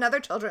Tree and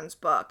another children's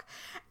book.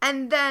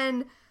 And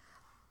then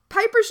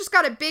Piper's just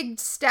got a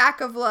big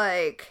stack of,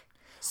 like,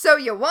 So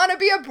You Want to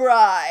Be a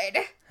Bride.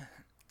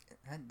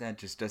 That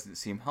just doesn't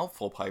seem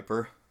helpful,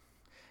 Piper.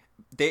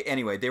 They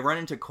run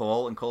into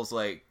Cole, and Cole's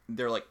like...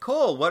 They're like,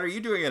 Cole, what are you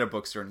doing at a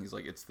bookstore? And he's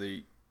like, it's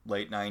the...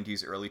 late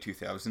 90s, early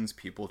 2000s,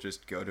 people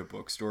just go to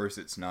bookstores.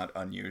 It's not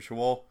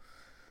unusual.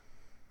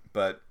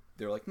 But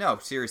they're like, no,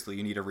 seriously,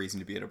 you need a reason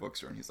to be at a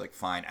bookstore. And he's like,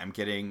 fine, I'm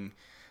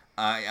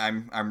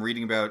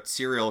reading about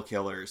serial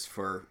killers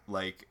for,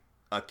 like,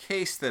 a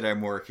case that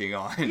I'm working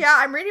on. Yeah,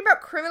 I'm reading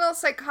about criminal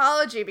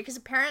psychology because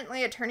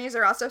apparently attorneys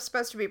are also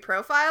supposed to be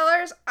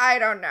profilers. I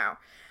don't know.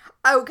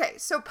 Okay,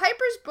 so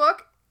Piper's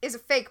book is a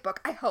fake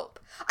book. I hope.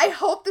 I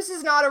hope this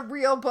is not a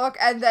real book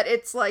and that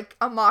it's like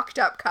a mocked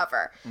up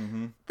cover.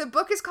 Mm-hmm. The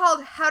book is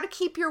called How to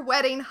Keep Your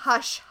Wedding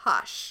Hush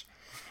Hush.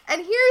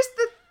 And here's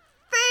the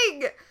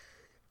thing.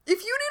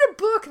 If you need a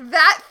book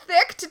that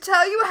thick to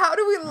tell you how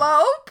to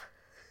elope,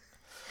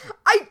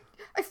 I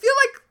feel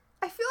like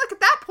at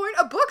that point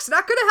a book's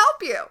not going to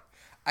help you.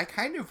 I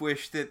kind of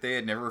wish that they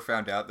had never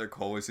found out that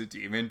Cole was a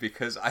demon,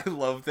 because I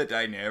love the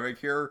dynamic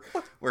here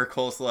where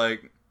Cole's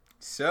like,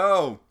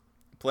 so,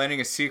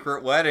 planning a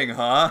secret wedding,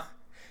 huh?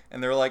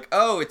 And they're like,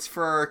 oh, it's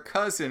for our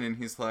cousin. And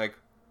he's like,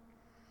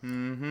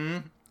 mm-hmm.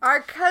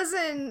 Our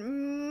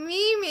cousin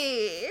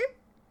Mimi.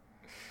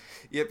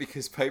 Yeah,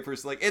 because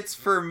Piper's like, it's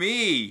for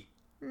me.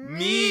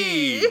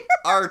 Me.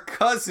 Our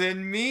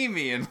cousin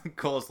Mimi. And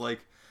Cole's like,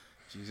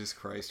 Jesus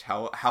Christ,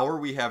 how are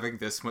we having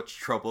this much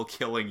trouble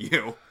killing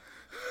you?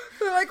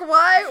 They're like,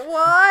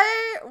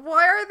 why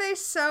are they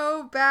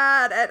so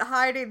bad at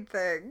hiding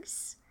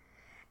things?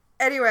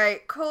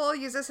 Anyway, Cole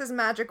uses his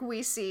magic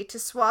we see to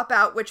swap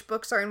out which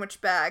books are in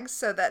which bags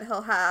so that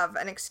he'll have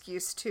an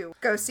excuse to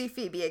go see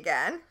Phoebe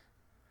again.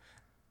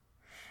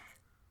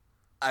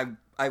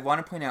 I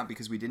want to point out,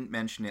 because we didn't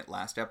mention it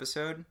last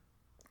episode,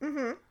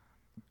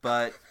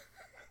 but...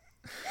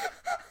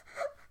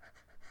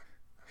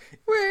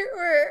 Wait.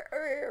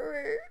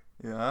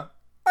 Yeah?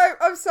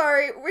 I'm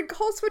sorry. When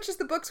Cole switches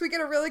the books, we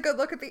get a really good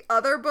look at the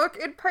other book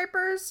in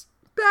Piper's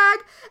bag,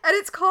 and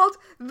it's called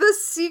The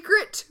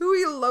Secret to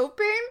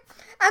Eloping,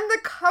 and the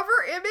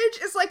cover image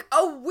is like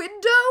a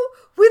window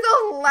with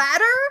a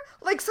ladder,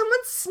 like someone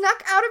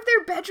snuck out of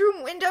their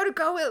bedroom window to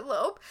go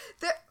elope.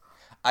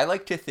 I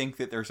like to think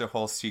that there's a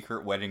whole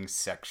secret wedding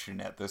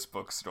section at this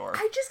bookstore.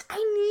 I just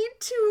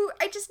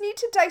need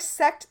to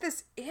dissect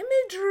this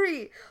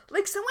imagery.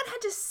 Like, someone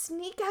had to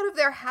sneak out of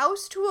their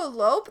house to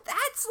elope.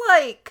 That's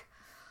like...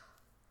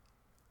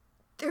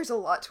 There's a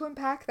lot to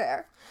unpack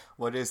there.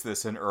 What is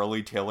this, an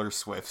early Taylor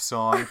Swift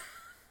song?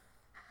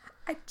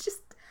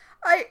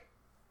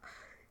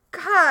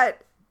 God,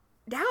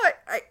 now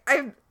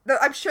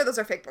I'm sure those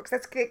are fake books.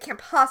 It can't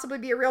possibly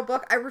be a real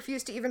book. I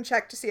refuse to even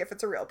check to see if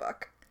it's a real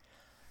book.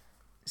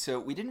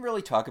 So we didn't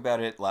really talk about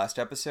it last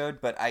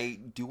episode, but I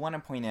do want to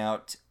point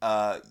out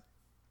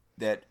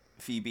that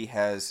Phoebe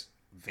has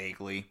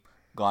vaguely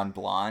gone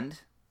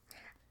blonde.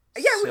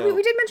 Yeah,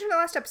 we did mention it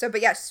last episode,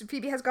 but yes,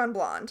 Phoebe has gone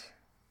blonde.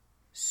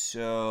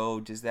 So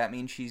does that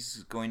mean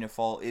she's going to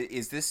fall?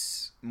 Is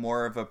this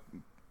more of a,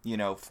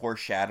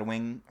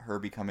 foreshadowing her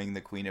becoming the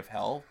Queen of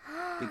Hell?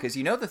 Because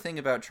you know the thing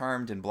about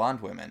charmed and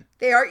blonde women.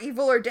 They are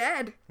evil or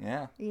dead.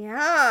 Yeah.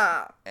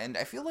 Yeah. And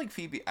I feel like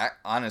Phoebe,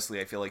 honestly,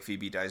 I feel like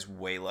Phoebe dies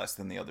way less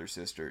than the other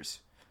sisters.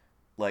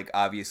 Like,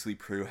 obviously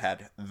Prue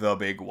had the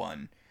big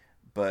one,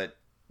 but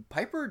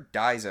Piper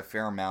dies a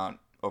fair amount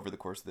over the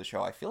course of the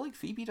show. I feel like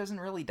Phoebe doesn't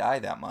really die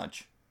that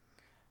much.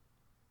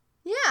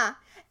 Yeah.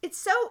 It's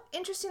so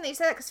interesting that you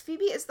say that, because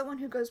Phoebe is the one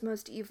who goes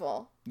most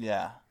evil.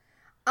 Yeah.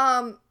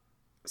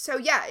 So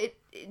yeah, it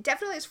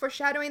definitely is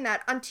foreshadowing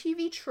that. On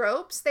TV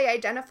tropes, they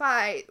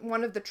identify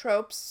one of the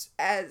tropes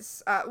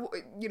as,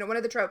 one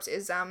of the tropes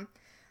is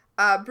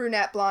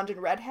brunette, blonde,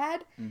 and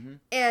redhead. Mm-hmm.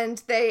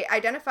 And they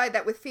identified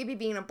that with Phoebe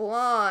being a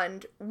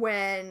blonde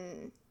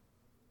when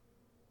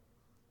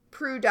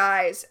Prue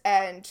dies,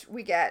 and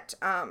we get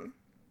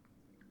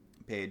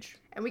Paige.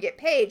 And we get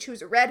Paige,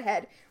 who's a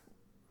redhead.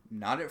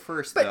 Not at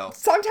first, but though.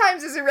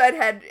 Sometimes is a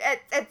redhead.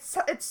 At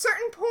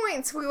certain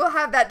points, we will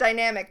have that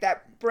dynamic,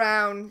 that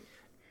brown...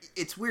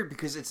 It's weird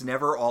because it's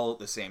never all at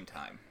the same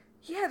time.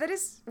 Yeah, that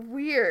is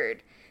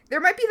weird.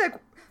 There might be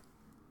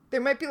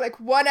like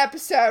one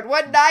episode,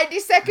 one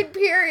 90-second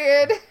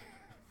period.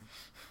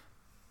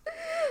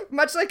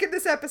 Much like in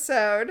this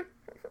episode.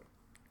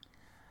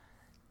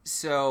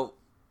 So,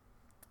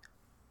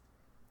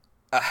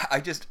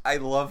 I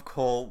love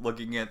Cole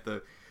looking at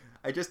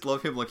I just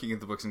love him looking at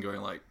the books and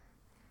going like,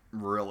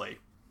 really?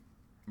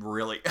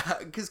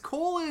 Because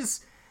Cole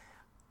is,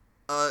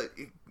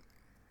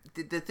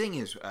 the thing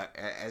is,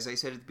 as I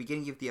said at the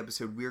beginning of the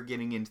episode, we're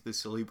getting into the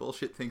silly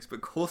bullshit things, but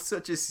Cole's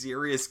such a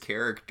serious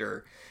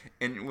character,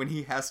 and when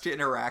he has to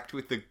interact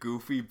with the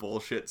goofy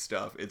bullshit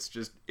stuff, it's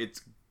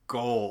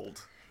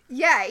gold.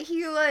 Yeah,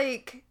 he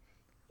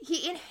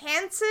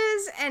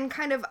enhances and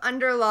kind of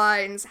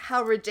underlines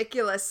how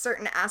ridiculous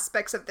certain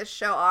aspects of this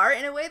show are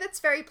in a way that's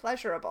very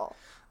pleasurable.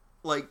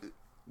 Like,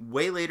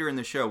 way later in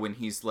the show when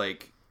he's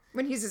like...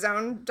 When he's his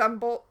own dumb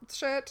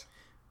bullshit?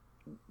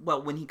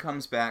 Well, when he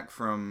comes back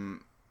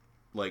from...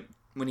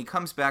 when he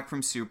comes back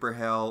from Super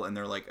Hell and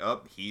they're like,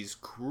 oh, he's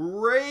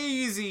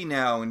crazy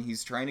now and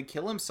he's trying to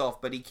kill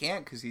himself, but he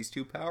can't because he's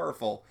too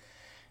powerful.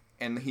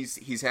 And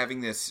he's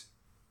having this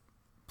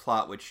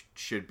plot which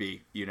should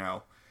be,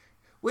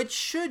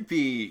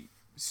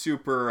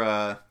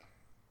 super,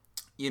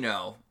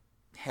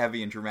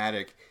 heavy and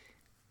dramatic.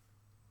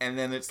 And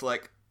then it's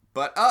like,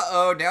 but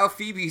now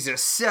Phoebe's a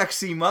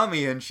sexy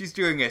mummy and she's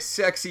doing a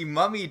sexy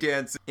mummy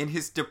dance in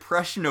his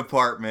depression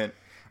apartment.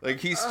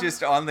 Like, he's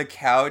just on the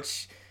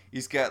couch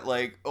He's got,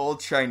 like,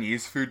 old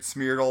Chinese food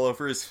smeared all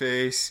over his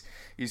face.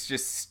 He's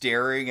just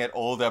staring at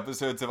old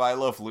episodes of I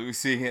Love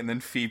Lucy, and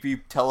then Phoebe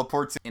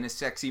teleports in a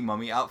sexy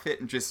mummy outfit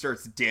and just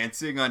starts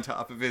dancing on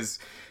top of his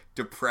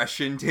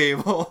depression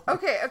table.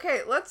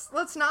 Okay,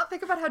 let's not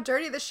think about how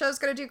dirty this show's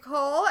gonna do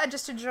Cole, and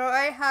just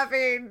enjoy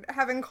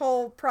having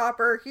Cole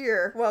proper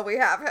here while we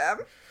have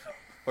him.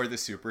 Or the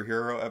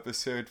superhero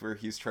episode where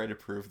he's trying to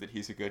prove that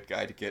he's a good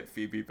guy to get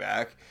Phoebe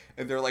back.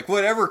 And they're like,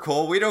 whatever,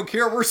 Cole, we don't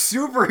care, we're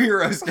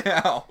superheroes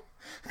now.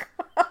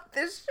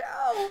 This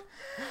show.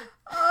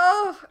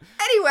 Oh.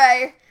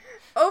 Anyway,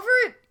 over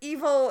at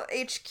Evil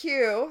HQ,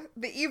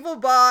 the evil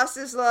boss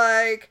is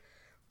like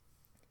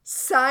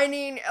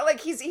signing, like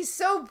he's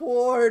so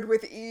bored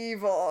with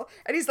evil.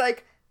 And he's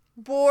like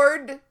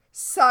bored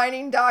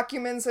signing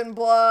documents in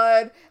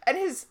blood. And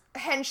his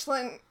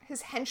henchling,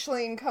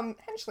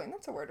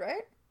 that's a word,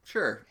 right?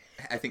 Sure.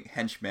 I think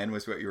henchman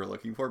was what you were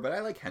looking for, but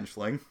I like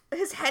henchling.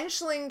 His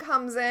henchling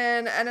comes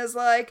in and is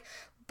like,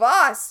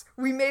 boss,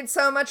 we made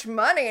so much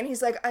money. And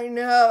he's like, I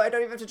know, I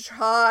don't even have to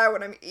try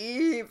when I'm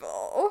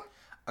evil.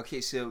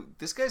 Okay, so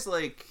this guy's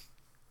like,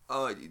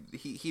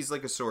 he's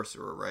like a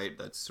sorcerer, right?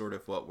 That's sort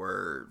of what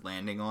we're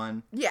landing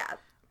on. Yeah.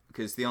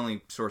 Because the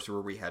only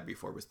sorcerer we had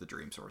before was the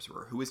Dream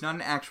Sorcerer, who was not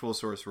an actual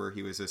sorcerer.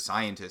 He was a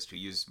scientist who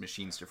used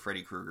machines to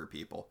Freddy Krueger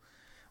people.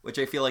 Which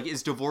I feel like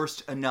is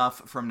divorced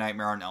enough from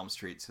Nightmare on Elm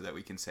Street so that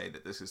we can say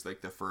that this is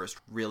like the first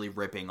really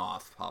ripping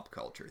off pop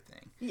culture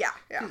thing. Yeah.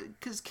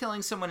 Because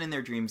killing someone in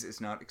their dreams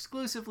is not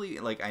exclusively,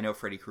 like, I know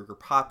Freddy Krueger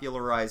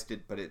popularized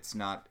it, but it's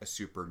not a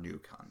super new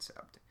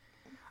concept.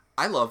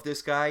 I love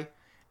this guy.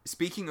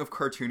 Speaking of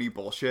cartoony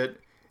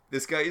bullshit,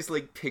 this guy is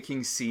like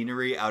picking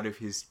scenery out of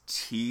his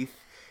teeth.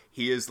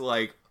 He is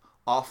like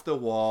off the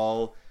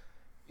wall,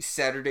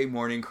 Saturday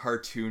morning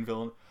cartoon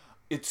villain.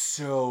 It's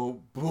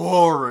so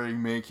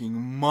boring making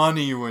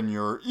money when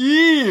you're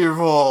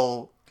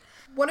evil.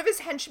 One of his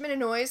henchmen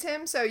annoys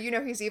him, so you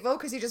know he's evil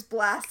because he just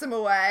blasts him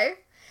away.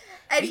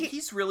 And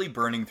he's really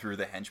burning through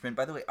the henchmen.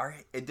 By the way,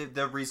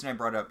 the reason I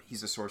brought up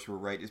he's a sorcerer,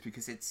 right, is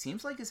because it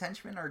seems like his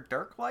henchmen are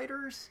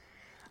Darklighters.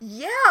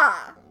 Yeah.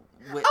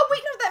 Oh, wait,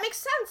 no, that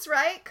makes sense,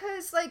 right?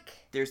 Because,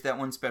 like... There's that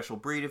one special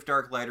breed of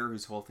Darklighter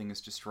whose whole thing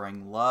is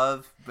destroying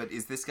love. But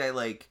is this guy,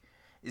 like...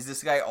 Is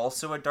this guy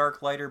also a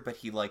Darklighter, but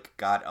he, like,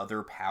 got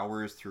other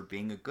powers through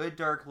being a good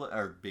Darklighter,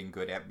 or being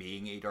good at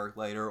being a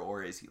Darklighter,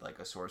 or is he, like,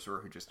 a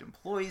sorcerer who just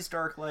employs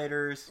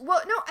Darklighters? Well,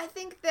 no, I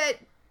think that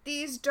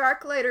these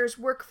Darklighters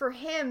work for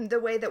him the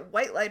way that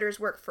Whitelighters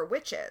work for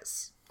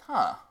witches.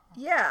 Huh.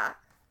 Yeah.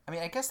 I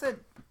mean, I guess that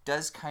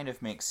does kind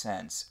of make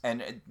sense.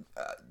 And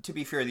to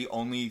be fair, the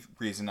only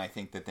reason I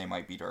think that they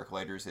might be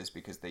Darklighters is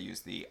because they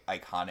use the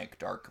iconic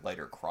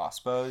Darklighter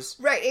crossbows.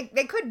 Right,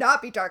 they could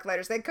not be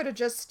Darklighters. They could have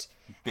just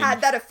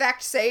had that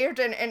effect saved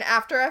in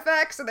After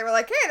Effects, and they were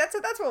like, hey,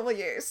 that's what we'll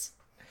use.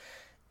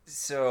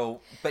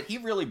 So, but he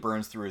really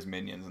burns through his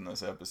minions in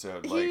this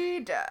episode. Like, he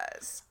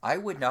does. I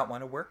would not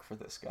want to work for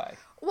this guy.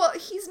 Well,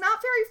 he's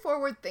not very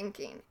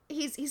forward-thinking.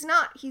 He's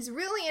not. He's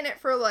really in it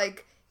for,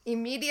 like,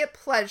 immediate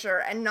pleasure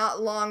and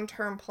not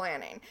long-term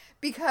planning.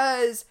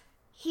 Because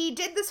he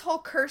did this whole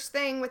curse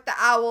thing with the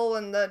owl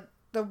and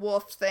the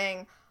wolf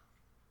thing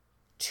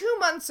 2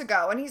 months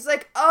ago, and he's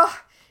like, ugh,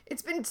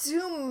 it's been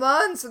 2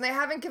 months and they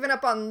haven't given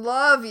up on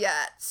love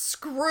yet.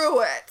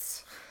 Screw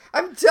it.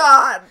 I'm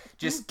done.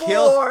 Just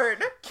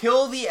bored.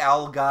 Kill the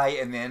owl guy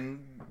and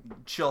then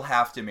she'll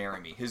have to marry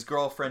me. His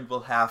girlfriend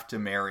will have to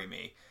marry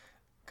me.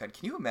 God,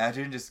 can you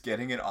imagine just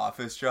getting an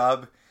office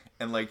job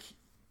and, like,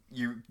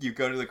 you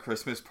go to the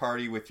Christmas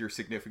party with your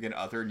significant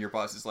other and your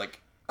boss is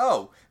like,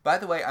 oh, by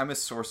the way, I'm a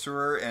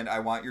sorcerer and I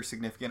want your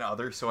significant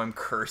other, so I'm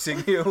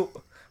cursing you.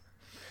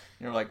 And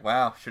you're like,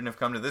 wow, shouldn't have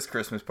come to this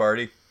Christmas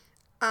party.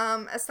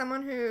 As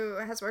someone who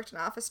has worked an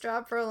office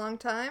job for a long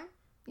time,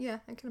 yeah,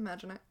 I can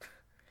imagine it.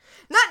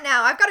 Not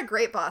now, I've got a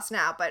great boss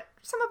now, but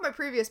some of my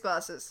previous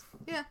bosses,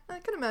 yeah, I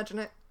can imagine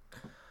it.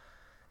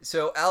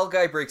 So Owl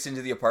Guy breaks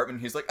into the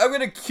apartment, he's like, I'm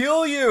gonna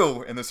kill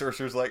you! And the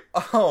sorcerer's like,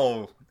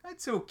 oh,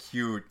 that's so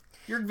cute.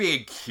 You're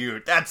being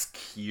cute. That's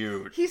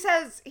cute. He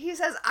says,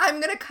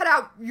 I'm gonna cut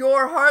out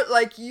your heart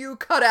like you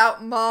cut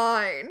out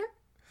mine.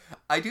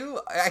 I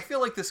feel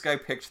like this guy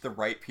picked the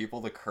right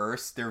people to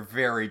curse. They're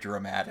very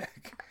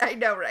dramatic. I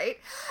know, right?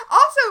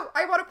 Also,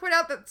 I want to point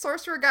out that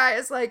Sorcerer Guy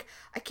is like,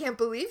 I can't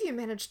believe you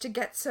managed to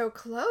get so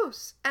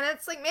close. And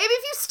it's like, maybe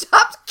if you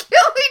stopped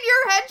killing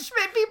your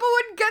henchmen, people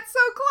wouldn't get so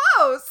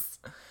close.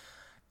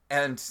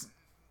 And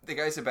the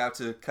guy's about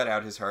to cut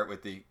out his heart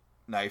with the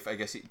knife, I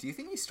guess. Do you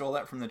think he stole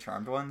that from the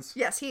Charmed Ones?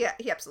 Yes, he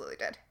absolutely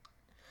did.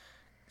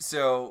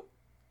 So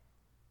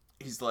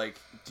he's like,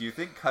 do you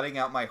think cutting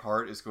out my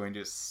heart is going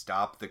to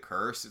stop the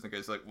curse? And the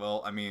guy's like,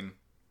 well, I mean...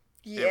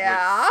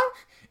 Yeah?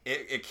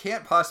 It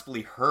can't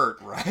possibly hurt,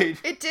 right?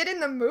 It did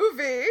in the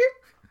movie.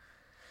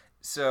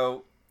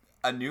 So,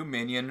 a new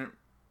minion...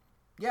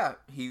 Yeah,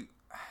 he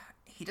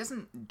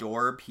doesn't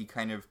dorb, he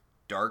kind of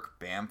dark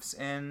bamfs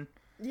in.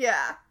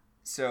 Yeah.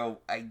 So,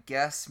 I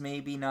guess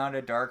maybe not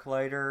a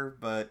Darklighter,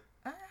 but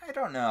I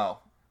don't know.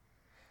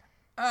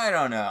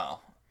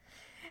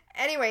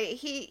 Anyway,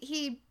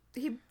 he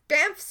he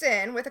bamfs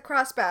in with a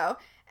crossbow,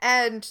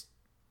 and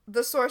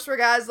the sorcerer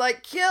guy's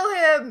like, kill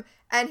him!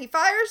 And he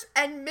fires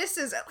and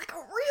misses at like a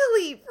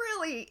really,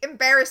 really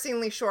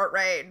embarrassingly short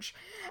range.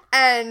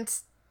 And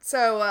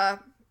so,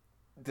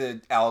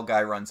 the owl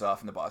guy runs off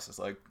and the boss is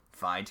like,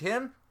 find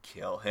him,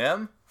 kill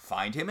him,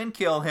 find him and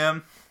kill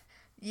him.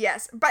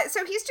 yes. But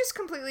so he's just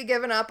completely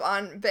given up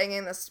on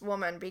banging this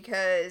woman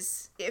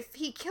because if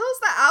he kills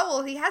the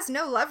owl, he has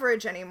no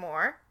leverage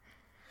anymore.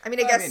 I mean,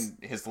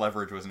 his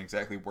leverage wasn't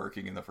exactly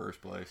working in the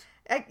first place.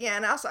 Yeah,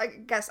 and also I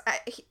guess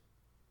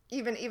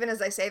even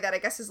as I say that, I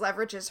guess his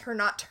leverage is her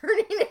not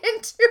turning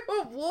into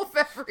a wolf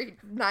every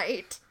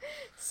night.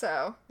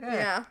 So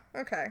yeah,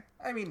 okay.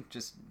 I mean,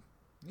 just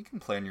you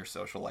can plan your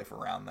social life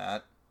around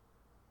that.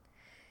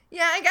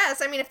 Yeah, I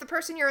guess. I mean, if the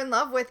person you're in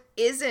love with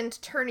isn't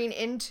turning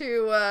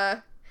into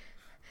an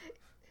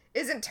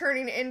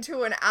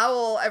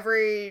owl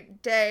every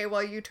day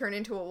while you turn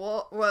into a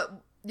wolf,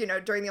 well, you know,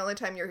 during the only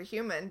time you're a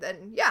human,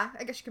 then yeah,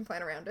 I guess you can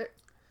plan around it.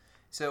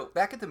 So,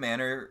 back at the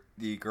manor,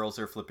 the girls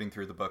are flipping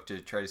through the book to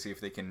try to see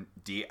if they can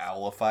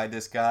de-owlify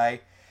this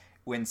guy,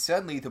 when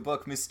suddenly the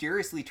book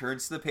mysteriously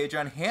turns to the page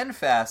on hand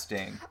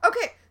fasting.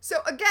 Okay,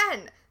 so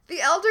again, the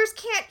elders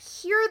can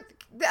hear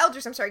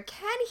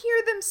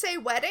them say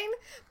wedding,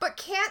 but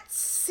can't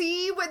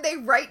see when they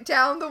write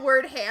down the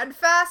word hand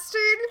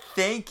fasting.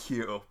 Thank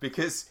you,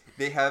 because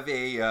they have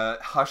a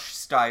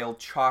Hush-style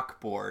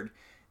chalkboard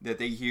that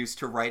they use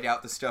to write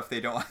out the stuff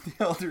they don't want the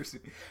elders.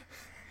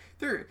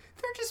 They're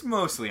just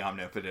mostly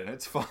omnipotent.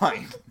 It's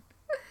fine.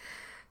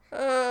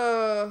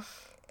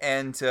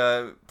 And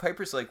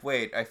Piper's like,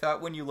 wait, I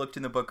thought when you looked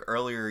in the book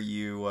earlier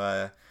you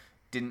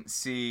didn't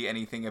see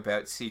anything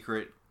about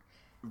secret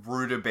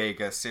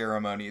rutabaga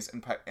ceremonies.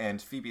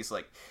 And Phoebe's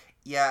like,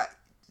 yeah,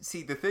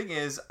 see, the thing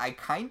is, I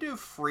kind of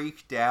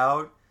freaked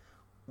out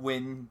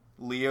when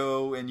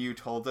Leo and you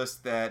told us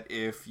that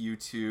if you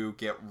two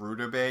get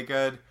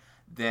rutabaga,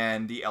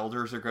 then the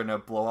elders are going to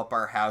blow up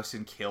our house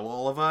and kill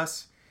all of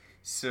us.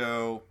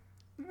 So,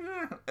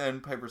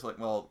 and Piper's like,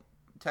 well,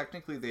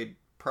 technically they'd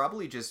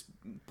probably just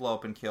blow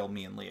up and kill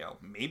me and Leo.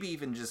 Maybe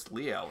even just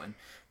Leo. And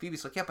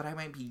Phoebe's like, yeah, but I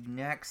might be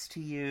next to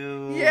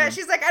you. Yeah,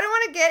 she's like, I don't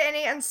want to get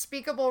any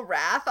unspeakable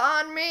wrath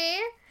on me.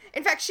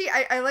 In fact, she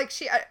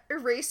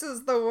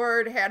erases the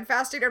word hand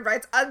fasting and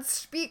writes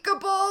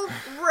unspeakable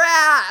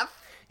wrath.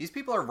 These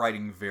people are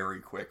writing very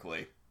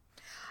quickly.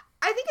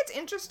 I think it's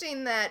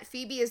interesting that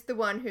Phoebe is the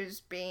one who's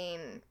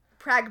being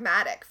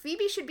pragmatic.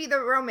 Phoebe should be the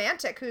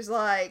romantic who's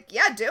like,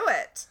 yeah, do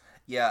it.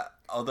 Yeah,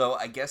 although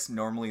I guess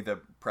normally the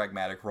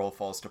pragmatic role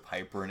falls to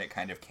Piper and it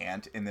kind of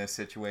can't in this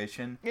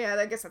situation. Yeah,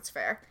 I guess that's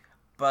fair.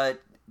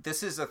 But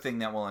this is a thing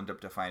that will end up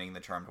defining the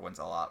Charmed Ones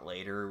a lot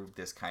later,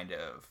 this kind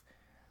of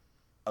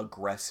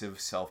aggressive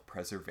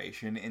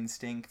self-preservation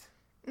instinct.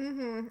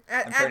 Mm-hmm.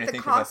 At the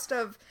cost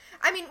of...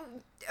 I mean,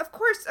 of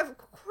course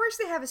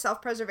they have a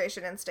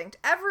self-preservation instinct.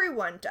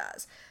 Everyone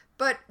does.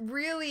 But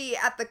really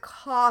at the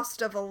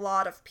cost of a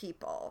lot of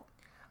people.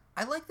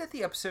 I like that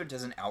the episode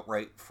doesn't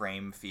outright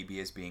frame Phoebe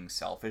as being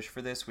selfish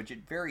for this, which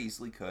it very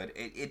easily could.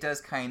 It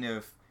does kind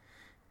of,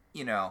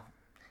 you know,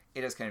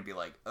 it does kind of be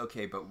like,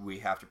 okay, but we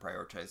have to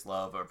prioritize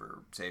love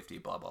over safety,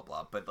 blah, blah,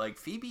 blah. But, like,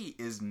 Phoebe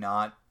is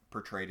not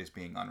portrayed as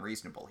being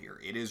unreasonable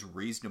here. It is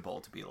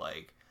reasonable to be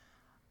like,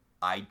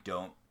 I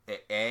don't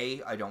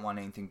want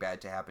anything bad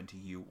to happen to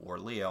you or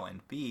Leo, and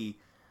B,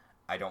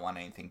 I don't want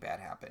anything bad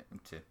happen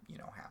to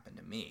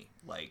me.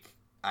 Like,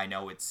 I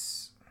know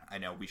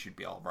we should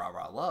be all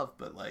rah-rah love,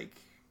 but, like,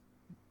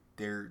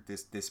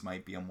 this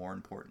might be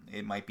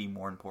it might be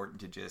more important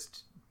to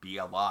just be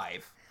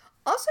alive.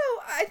 Also,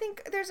 I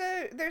think there's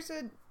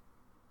a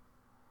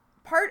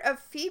part of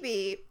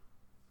Phoebe,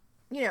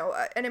 you know,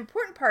 an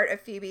important part of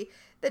Phoebe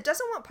that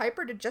doesn't want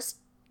Piper to just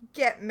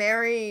get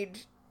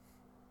married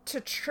to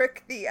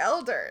trick the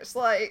elders,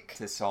 like...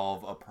 to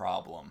solve a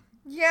problem.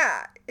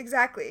 Yeah,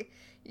 exactly.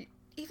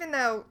 Even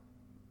though,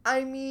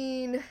 I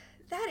mean,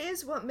 that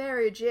is what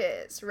marriage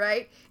is,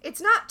 right?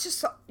 It's not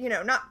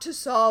to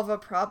solve a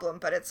problem,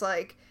 but it's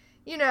like,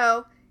 you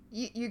know,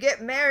 you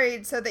get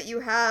married so that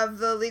you have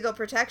the legal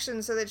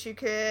protection so that you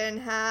can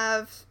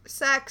have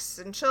sex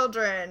and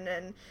children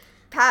and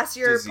pass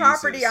your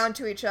property on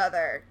to each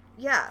other.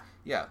 Yeah.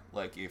 Yeah,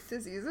 like if...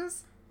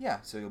 Diseases? Yeah,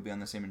 so you'll be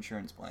on the same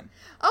insurance plan.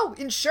 Oh,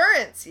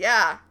 insurance,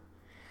 yeah.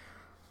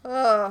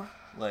 Oh.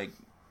 Like,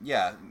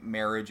 yeah,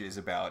 marriage is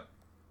about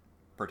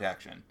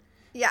protection.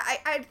 Yeah,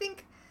 I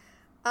think,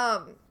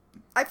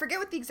 I forget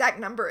what the exact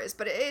number is,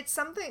 but it's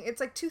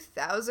like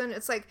 2,000.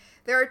 It's like,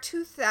 there are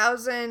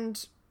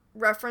 2,000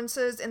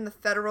 references in the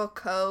federal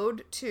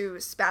code to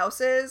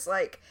spouses,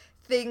 like,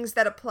 things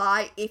that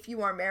apply if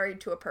you are married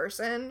to a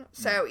person.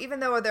 So even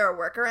though there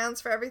are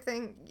workarounds for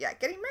everything, yeah,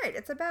 getting married,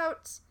 it's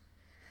about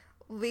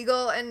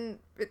legal and,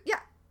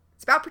 yeah,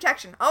 it's about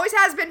protection. Always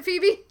has been,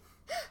 Phoebe.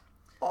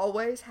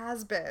 Always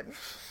has been.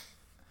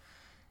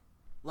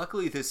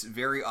 Luckily, this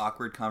very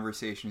awkward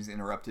conversation is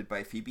interrupted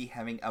by Phoebe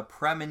having a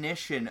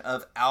premonition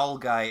of Owl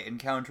Guy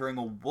encountering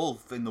a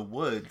wolf in the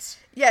woods.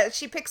 Yeah,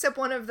 she picks up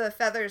one of the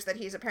feathers that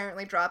he's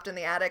apparently dropped in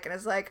the attic and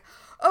is like,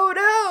 oh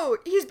no,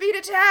 he's being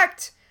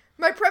attacked!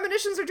 My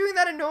premonitions are doing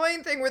that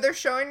annoying thing where they're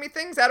showing me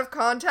things out of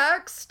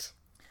context.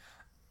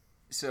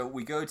 So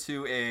we go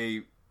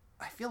to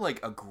I feel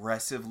like,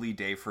 aggressively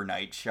day for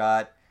night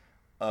shot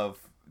of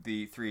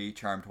the three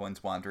charmed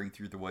ones wandering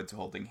through the woods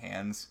holding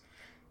hands.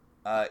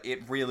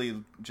 It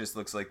really just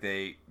looks like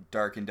they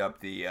darkened up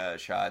the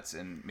shots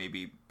and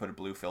maybe put a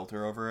blue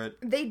filter over it.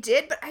 They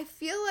did, but I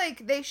feel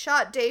like they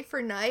shot day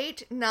for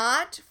night,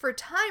 not for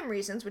time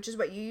reasons, which is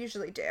what you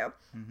usually do,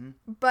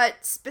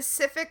 but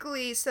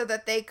specifically so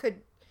that they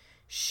could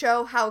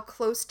show how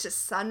close to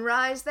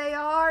sunrise they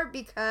are,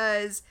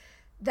 because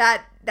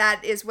that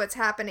is what's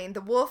happening.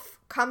 The wolf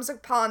comes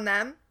upon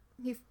them.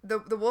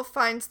 The wolf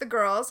finds the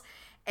girls.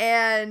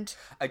 And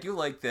I do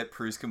like that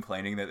Prue's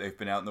complaining that they've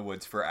been out in the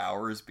woods for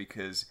hours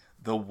because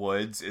the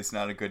woods is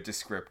not a good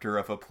descriptor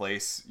of a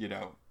place,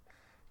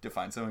 to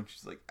find someone.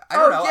 She's like, I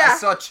don't know. Yeah.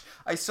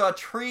 I saw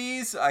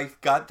trees. I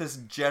got this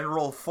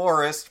general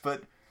forest,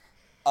 but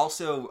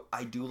also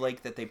I do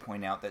like that they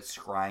point out that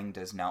scrying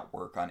does not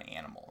work on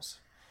animals.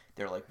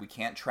 They're like, we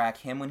can't track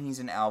him when he's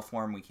in owl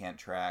form. We can't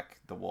track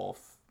the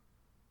wolf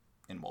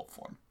in wolf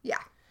form. Yeah.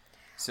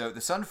 So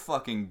the sun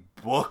fucking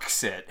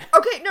books it.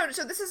 Okay, no,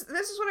 so this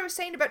is what I was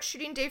saying about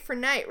shooting day for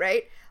night,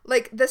 right?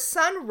 Like, the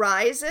sun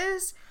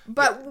rises,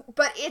 but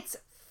it's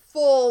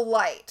full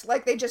light.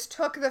 Like, they just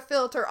took the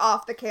filter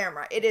off the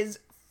camera. It is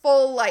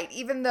full light,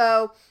 even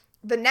though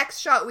the next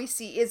shot we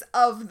see is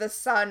of the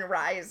sun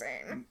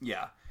rising.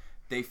 Yeah.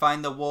 They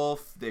find the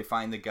wolf, they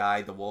find the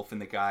guy, the wolf and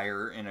the guy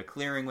are in a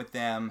clearing with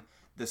them.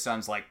 The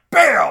sun's like,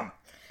 BAM!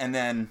 And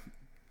then,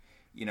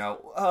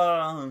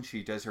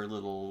 she does her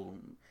little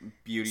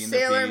Beauty and the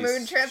Beast. Sailor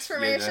Moon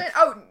transformation?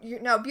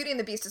 No, Beauty and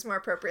the Beast is more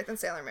appropriate than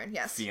Sailor Moon,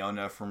 yes.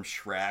 Fiona from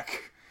Shrek.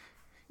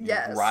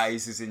 Yes.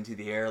 Rises into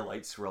the air,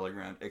 light swirling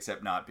around,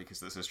 except not because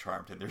this is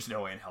Charmed and there's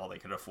no way in hell they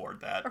could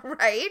afford that.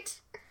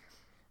 Right?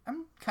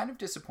 I'm kind of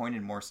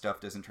disappointed more stuff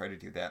doesn't try to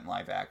do that in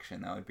live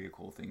action. That would be a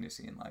cool thing to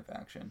see in live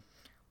action.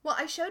 Well,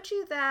 I showed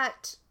you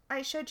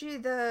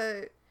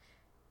the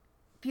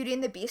Beauty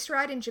and the Beast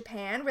ride in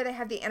Japan where they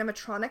have the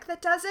animatronic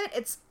that does it.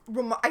 It's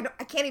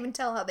I can't even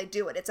tell how they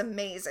do it. It's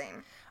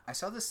amazing. I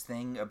saw this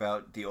thing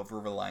about the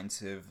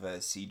over-reliance of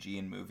CG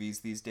in movies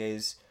these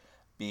days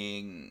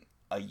being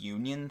a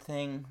union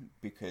thing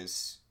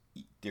because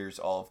there's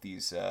all of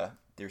these,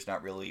 there's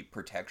not really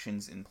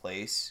protections in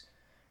place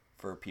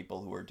for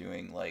people who are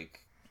doing,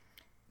 like,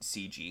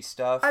 CG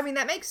stuff. I mean,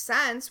 that makes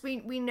sense.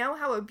 We know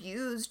how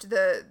abused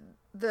the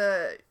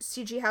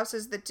CG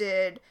houses that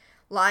did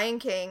Lion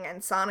King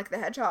and Sonic the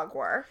Hedgehog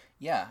were.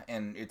 Yeah,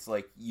 and it's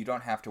like, you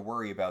don't have to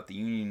worry about the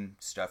union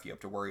stuff you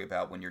have to worry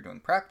about when you're doing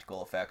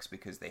practical effects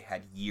because they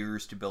had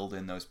years to build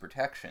in those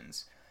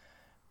protections,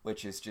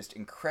 which is just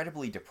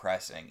incredibly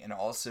depressing. And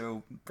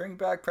also, bring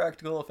back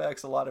practical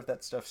effects, a lot of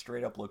that stuff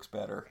straight up looks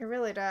better. It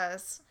really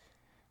does.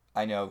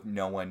 I know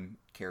no one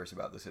cares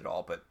about this at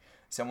all, but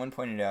someone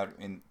pointed out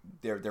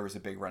there was a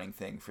big running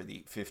thing for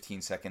the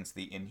 15 seconds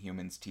the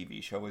Inhumans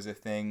TV show was a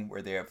thing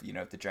where they have,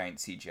 the giant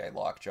CGI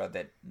lockjaw,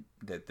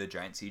 the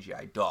giant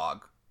CGI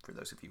dog, for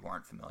those of you who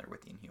aren't familiar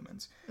with the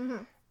Inhumans,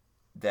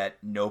 that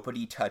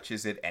nobody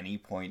touches at any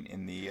point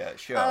in the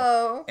show.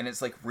 Oh. And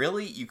it's like,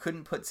 really? You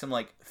couldn't put some,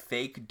 like,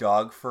 fake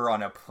dog fur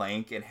on a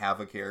plank and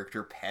have a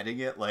character petting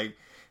it? Like,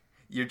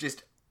 you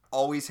just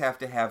always have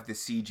to have the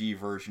CG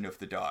version of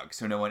the dog,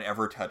 so no one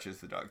ever touches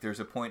the dog. There's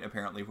a point,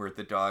 apparently, where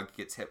the dog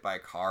gets hit by a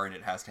car and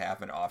it has to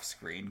happen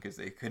off-screen because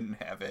they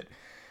couldn't have it.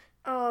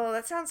 Oh,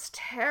 that sounds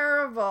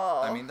terrible.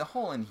 I mean, the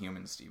whole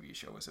Inhumans TV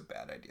show was a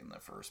bad idea in the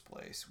first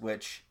place,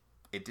 which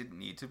it didn't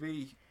need to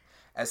be.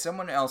 As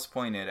someone else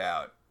pointed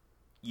out,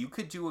 you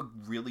could do a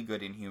really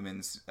good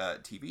Inhumans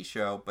TV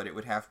show, but it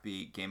would have to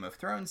be Game of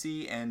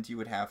Thronesy, and you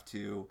would have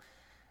to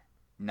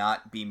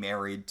not be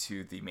married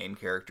to the main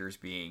characters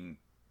being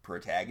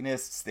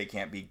protagonists. They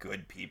can't be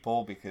good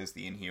people because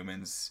the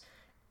Inhumans,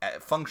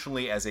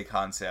 functionally as a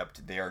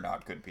concept, they are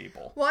not good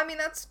people. Well, I mean,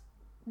 that's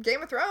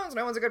Game of Thrones.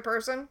 No one's a good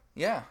person.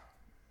 Yeah.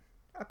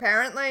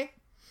 Apparently.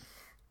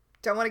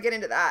 Don't want to get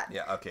into that.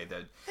 Yeah, okay,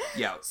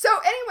 yeah. So,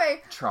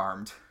 anyway.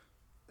 Charmed.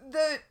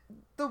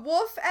 The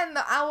wolf and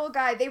the owl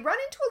guy, they run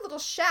into a little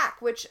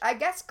shack, which I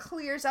guess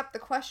clears up the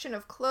question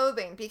of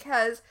clothing,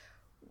 because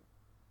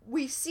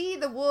we see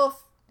the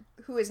wolf,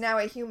 who is now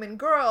a human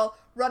girl,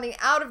 running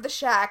out of the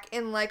shack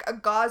in, like, a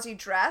gauzy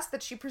dress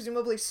that she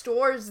presumably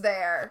stores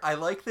there. I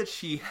like that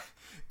she's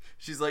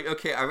like,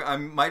 okay, I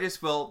might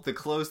as well, the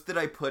clothes that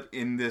I put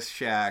in this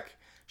shack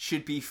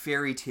should be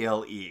fairy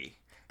tale-y.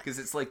 Because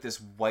it's like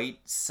this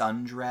white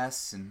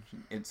sundress, and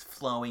it's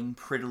flowing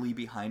prettily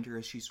behind her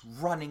as she's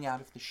running out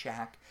of the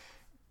shack.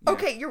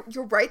 Okay,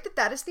 you're right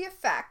that is the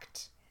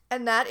effect,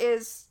 and that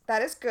is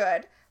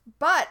good.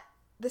 But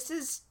this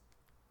is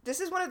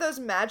one of those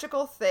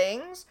magical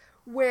things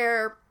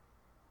where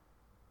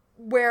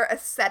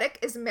aesthetic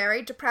is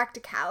married to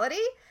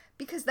practicality,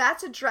 because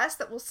that's a dress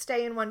that will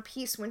stay in one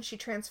piece when she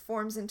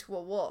transforms into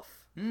a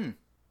wolf.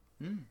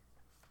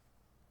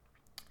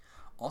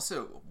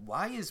 Also,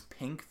 why is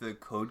pink the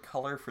code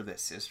color for the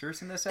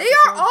sisters in this They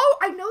episode? are all,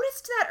 I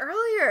noticed that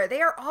earlier. They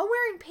are all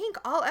wearing pink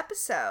all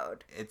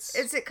episode. Is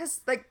it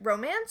because, like,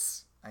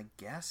 romance? I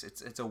guess.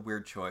 It's a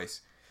weird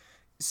choice.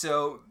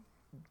 So,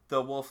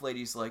 the wolf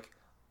lady's like,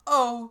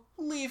 oh,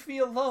 leave me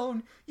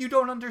alone. You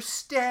don't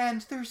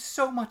understand. There's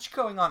so much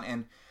going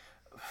on.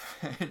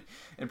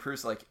 And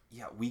Prue's like,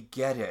 yeah, we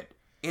get it.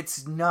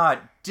 It's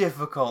not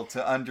difficult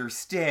to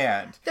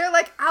understand. They're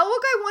like, Owl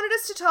Guy wanted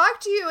us to talk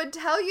to you and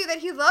tell you that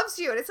he loves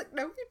you. And it's like,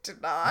 no, he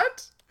did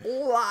not.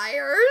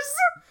 Liars.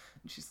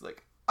 And she's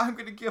like, I'm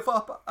going to give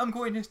up. I'm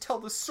going to tell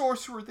the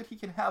sorcerer that he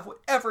can have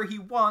whatever he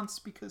wants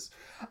because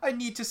I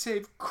need to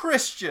save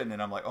Christian.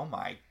 And I'm like, oh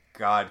my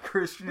God,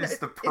 Christian is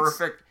the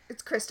perfect...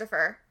 It's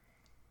Christopher.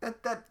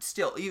 That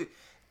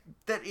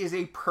is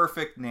a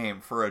perfect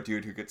name for a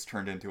dude who gets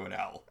turned into an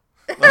owl.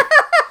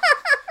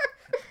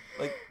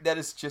 Like, that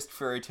is just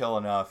fairy tale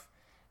enough.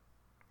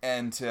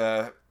 And,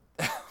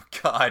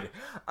 God,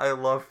 I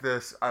love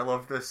this. I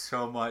love this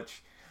so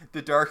much.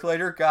 The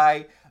Darklighter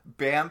guy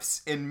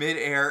bamfs in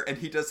midair, and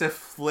he does a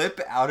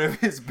flip out of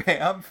his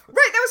bamf.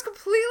 Right, that was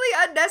completely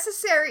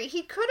unnecessary.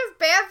 He could have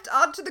bamfed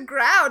onto the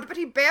ground, but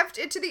he bamfed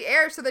into the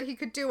air so that he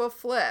could do a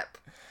flip.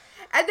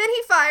 And then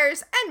he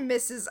fires and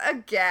misses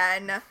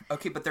again.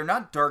 Okay, but they're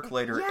not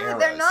Darklighter arrows. Yeah,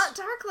 they're not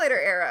Darklighter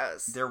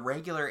arrows. They're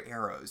regular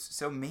arrows.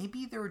 So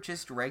maybe they're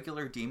just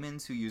regular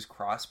demons who use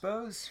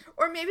crossbows?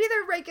 Or maybe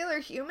they're regular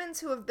humans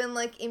who have been,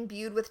 like,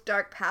 imbued with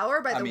dark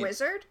power by the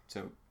wizard.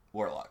 So,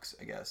 warlocks,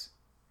 I guess.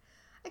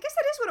 I guess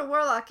that is what a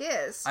warlock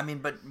is. I mean,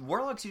 but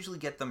warlocks usually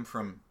get them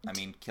from,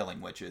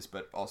 killing witches,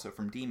 but also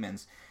from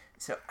demons.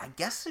 So I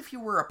guess if you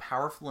were a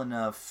powerful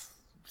enough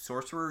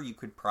sorcerer, you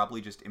could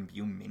probably just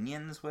imbue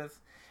minions with...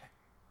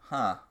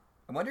 Huh.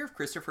 I wonder if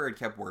Christopher had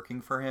kept working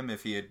for him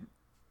if he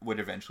would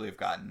eventually have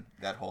gotten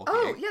that whole gig.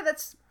 Oh, yeah,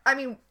 that's... I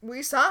mean,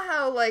 we saw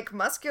how, like,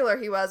 muscular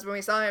he was when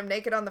we saw him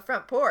naked on the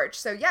front porch.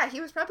 So, yeah, he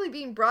was probably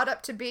being brought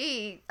up to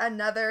be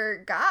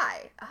another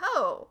guy.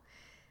 Oh.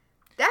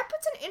 That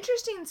puts an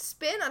interesting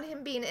spin on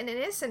him being an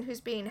innocent who's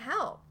being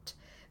helped.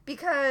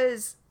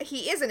 Because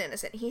he is an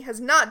innocent. He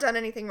has not done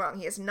anything wrong.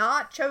 He has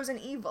not chosen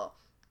evil.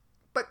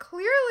 But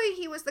clearly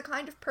he was the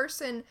kind of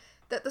person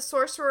that the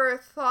sorcerer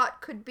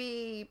thought could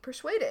be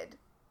persuaded.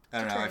 I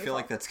don't know, I feel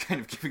like that's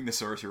kind of giving the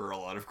sorcerer a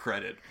lot of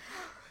credit.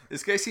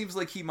 This guy seems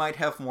like he might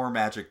have more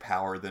magic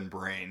power than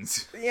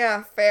brains.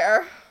 Yeah,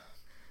 fair.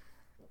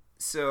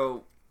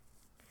 So,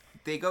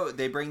 they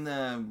bring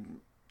the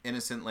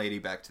innocent lady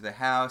back to the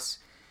house.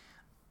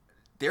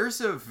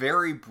 There's a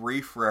very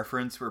brief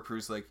reference where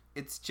Prue's like,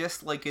 it's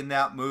just like in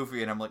that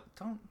movie, and I'm like,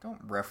 don't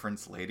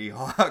reference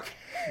Ladyhawke.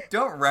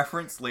 Don't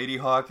reference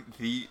Ladyhawke,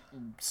 the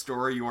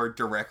story you are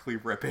directly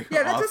ripping off.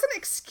 Yeah, that doesn't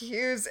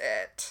excuse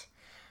it.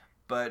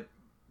 But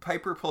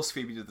Piper pulls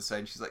Phoebe to the side,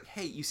 and she's like,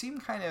 hey, you seem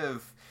kind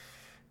of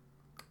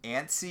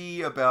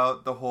antsy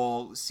about the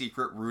whole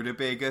secret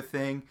rutabaga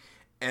thing,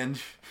 and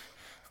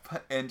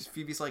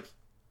Phoebe's like,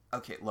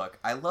 okay, look,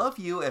 I love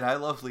you and I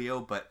love Leo,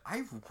 but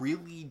I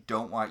really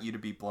don't want you to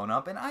be blown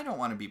up, and I don't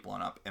want to be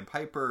blown up. And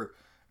Piper,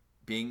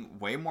 being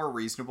way more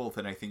reasonable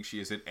than I think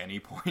she is at any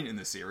point in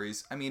the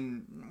series. I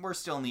mean, we're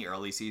still in the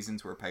early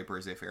seasons where Piper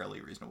is a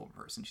fairly reasonable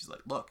person. She's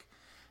like, look,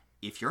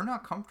 if you're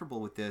not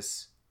comfortable with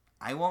this,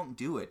 I won't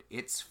do it.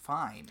 It's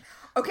fine.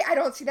 Okay, I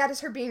don't see that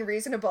as her being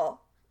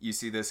reasonable. You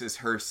see this as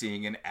her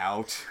seeing an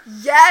out?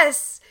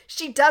 Yes!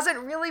 She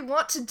doesn't really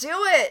want to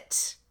do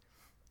it!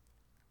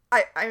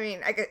 I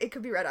mean, it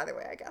could be read either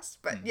way, I guess.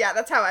 But yeah,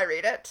 that's how I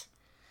read it.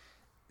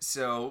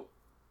 So,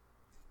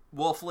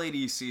 Wolf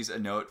Lady sees a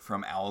note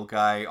from Owl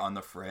Guy on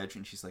the fridge,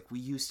 and she's like, we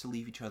used to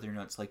leave each other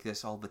notes like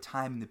this all the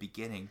time in the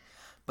beginning.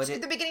 But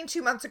the beginning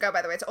 2 months ago,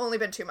 by the way. It's only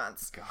been 2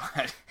 months.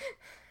 God.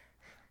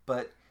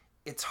 But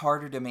it's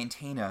harder to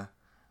maintain a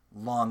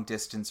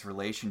long-distance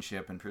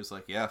relationship. And Prue's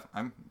like, yeah,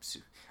 I'm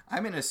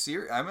in a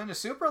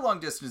super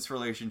long-distance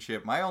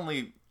relationship. My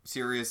only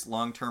serious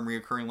long-term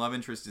reoccurring love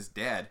interest is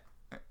dead.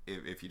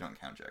 If you don't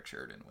count Jack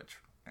Sheridan, which,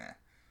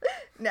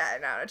 No,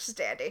 it's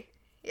just Andy.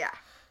 Yeah.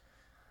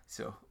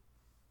 So,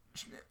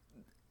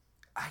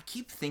 I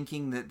keep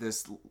thinking that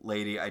this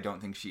lady, I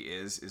don't think she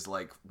is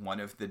like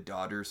one of the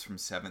daughters from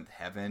Seventh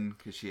Heaven,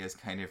 because she has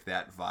kind of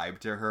that vibe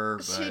to her.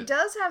 But she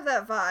does have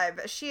that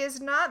vibe. She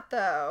is not,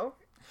 though.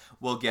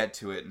 We'll get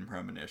to it in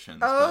Premonitions.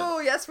 Oh,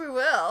 yes, we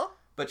will.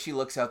 But she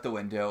looks out the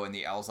window, and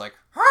the owl's like,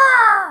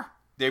 "Arr!"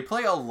 They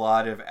play a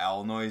lot of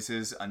owl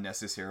noises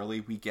unnecessarily.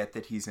 We get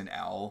that he's an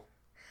owl.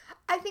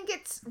 I think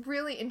it's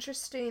really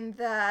interesting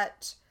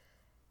that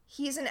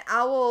he's an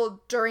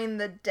owl during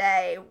the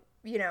day,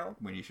 you know.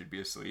 When he should be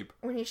asleep.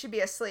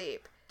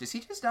 Does he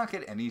just not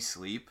get any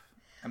sleep?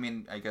 I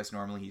mean, I guess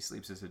normally he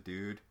sleeps as a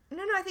dude.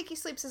 No, I think he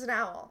sleeps as an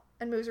owl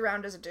and moves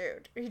around as a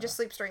dude. He just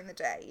sleeps during the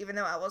day, even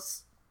though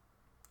owls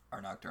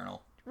are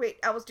nocturnal. Wait,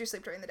 owls do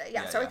sleep during the day.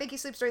 Yeah, yeah. I think he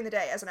sleeps during the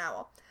day as an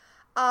owl.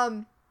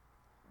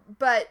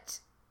 But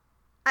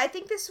I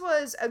think this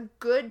was a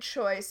good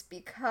choice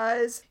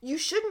because you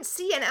shouldn't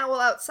see an owl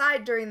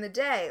outside during the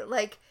day.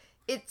 Like,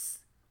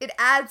 it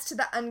adds to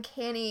the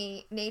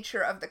uncanny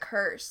nature of the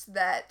curse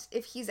that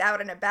if he's out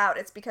and about,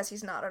 it's because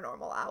he's not a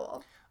normal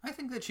owl. I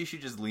think that she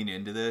should just lean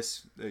into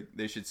this.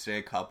 They should stay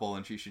a couple,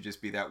 and she should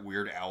just be that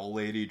weird owl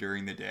lady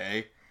during the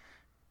day.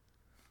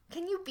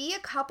 Can you be a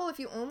couple if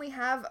you only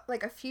have,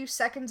 like, a few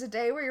seconds a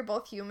day where you're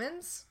both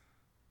humans?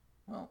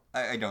 Well,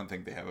 I don't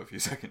think they have a few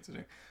seconds a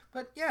day.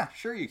 But yeah,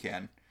 sure you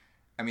can.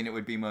 I mean, it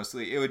would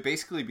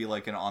basically be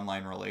like an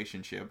online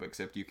relationship,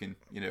 except you can,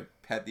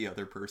 pet the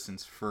other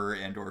person's fur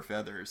and or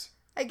feathers.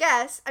 I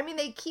guess. I mean,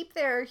 they keep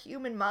their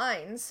human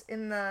minds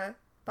in the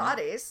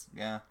bodies.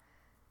 Yeah.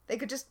 They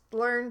could just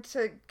learn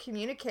to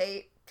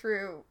communicate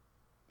through...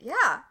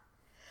 Yeah.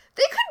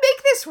 They could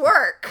make this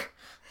work.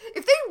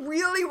 If they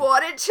really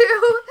wanted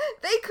to,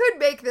 they could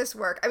make this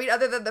work. I mean,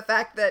 other than the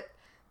fact that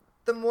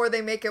the more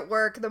they make it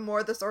work, the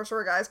more the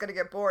sorcerer guy's going to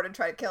get bored and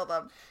try to kill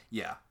them.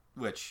 Yeah,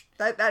 which...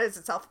 That is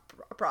itself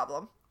a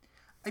problem.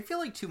 I feel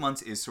like 2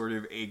 months is sort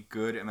of a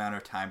good amount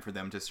of time for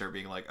them to start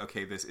being like,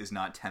 okay, this is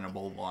not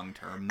tenable long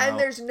term now. And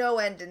there's no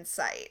end in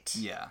sight.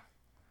 Yeah.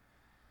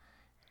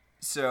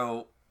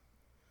 So,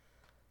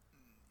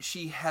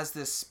 she has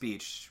this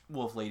speech.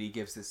 Wolf Lady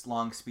gives this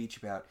long speech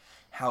about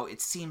how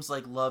it seems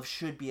like love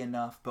should be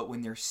enough, but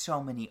when there's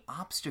so many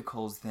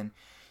obstacles, then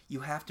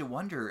you have to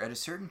wonder, at a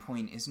certain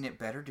point, isn't it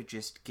better to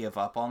just give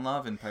up on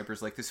love? And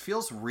Piper's like, this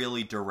feels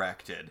really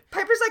directed.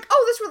 Piper's like,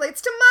 oh, this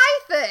relates to my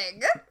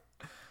thing!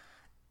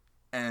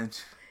 And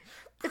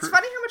it's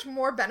funny how much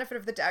more benefit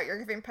of the doubt you're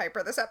giving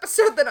Piper this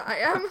episode than I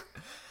am.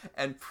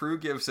 And Prue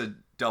gives a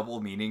double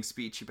meaning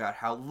speech about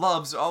how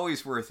love's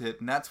always worth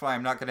it, and that's why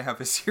I'm not going to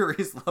have a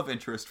serious love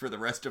interest for the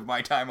rest of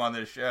my time on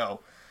this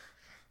show.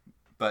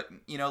 But,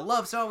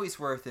 love's always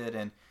worth it,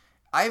 and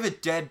I have a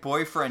dead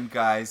boyfriend,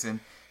 guys, and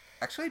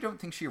actually I don't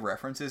think she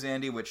references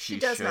Andy, which she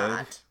does should.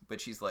 Not.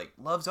 But she's like,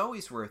 love's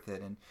always worth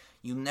it, and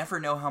you never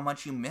know how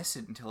much you miss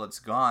it until it's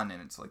gone,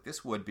 and it's like,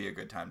 this would be a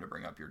good time to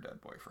bring up your dead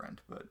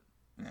boyfriend, but...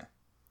 Yeah.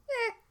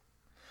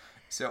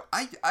 So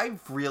I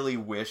really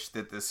wish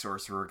that this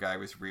sorcerer guy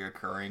was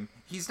reoccurring.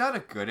 He's not a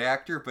good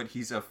actor, but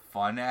he's a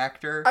fun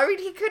actor. I mean,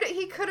 he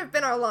could have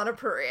been our Lana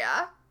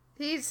Parrilla.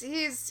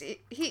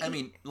 I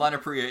mean, Lana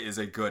Parrilla is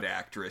a good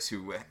actress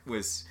who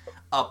was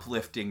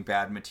uplifting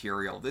bad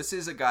material. This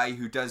is a guy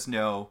who does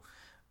know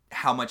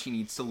how much he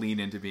needs to lean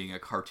into being a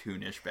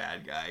cartoonish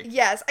bad guy.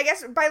 Yes, I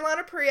guess by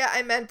Lana Parrilla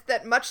I meant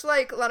that much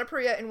like Lana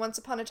Parrilla in Once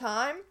Upon a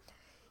Time,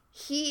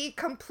 he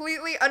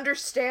completely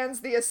understands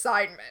the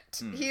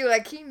assignment.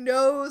 He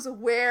knows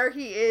where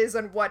he is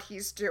and what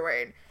he's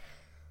doing.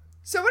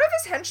 So what if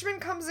his henchman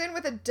comes in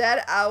with a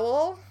dead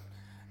owl?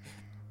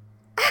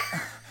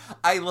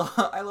 I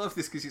love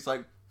this because he's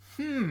like,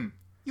 you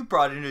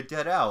brought in a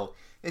dead owl.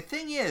 The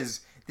thing is,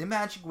 the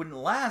magic wouldn't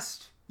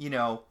last,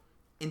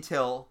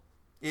 until...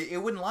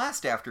 It wouldn't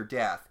last after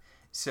death.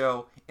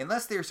 So,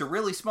 unless there's a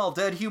really small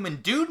dead human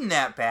dude in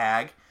that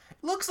bag,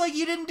 it looks like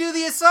you didn't do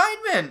the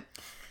assignment.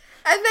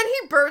 And then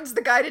he burns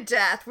the guy to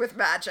death with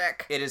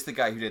magic. It is the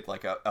guy who did,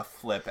 a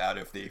flip out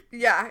of the...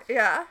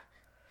 Yeah.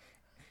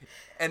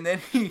 And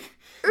then he...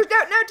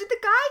 Now, did the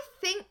guy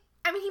think...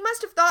 I mean, he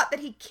must have thought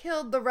that he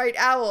killed the right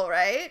owl,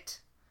 right?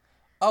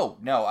 Oh,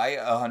 no, I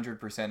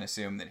 100%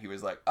 assume that he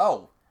was like,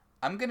 oh,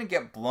 I'm gonna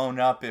get blown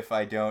up if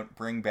I don't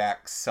bring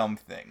back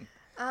something.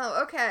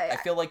 Oh, okay. I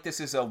feel like this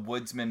is a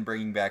woodsman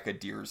bringing back a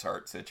deer's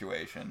heart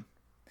situation.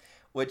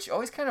 Which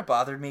always kind of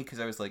bothered me, because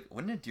I was like,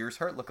 wouldn't a deer's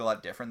heart look a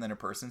lot different than a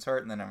person's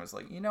heart? And then I was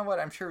like, you know what?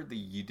 I'm sure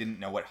you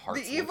didn't know what hearts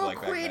look like.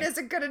 The evil queen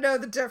isn't going to know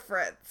the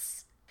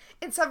difference.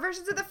 In some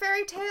versions of the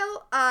fairy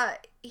tale,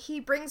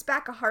 he brings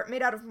back a heart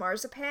made out of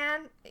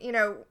marzipan.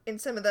 In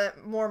some of the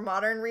more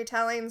modern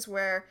retellings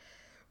where,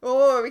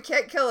 oh, we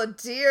can't kill a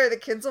deer, the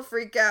kids will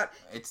freak out.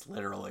 It's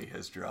literally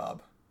his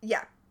job.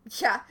 Yeah.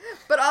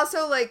 But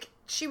also,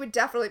 she would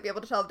definitely be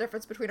able to tell the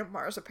difference between a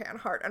marzipan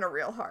heart and a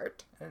real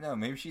heart. I don't know.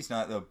 Maybe she's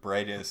not the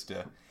brightest.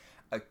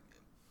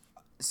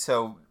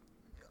 So,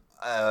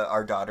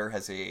 our daughter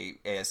has a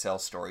ASL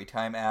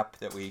Storytime app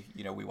that we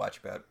watch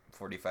about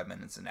 45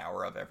 minutes an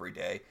hour of every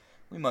day.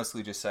 We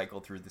mostly just cycle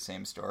through the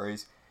same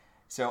stories.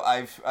 So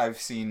I've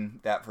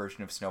seen that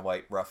version of Snow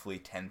White roughly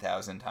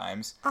 10,000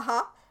 times.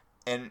 Uh-huh.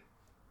 And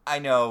I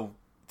know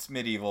it's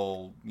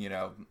medieval,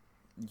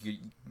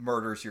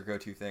 murder's your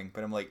go-to thing,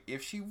 but I'm like,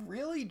 if she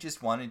really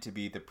just wanted to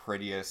be the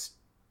prettiest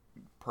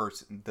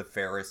person, the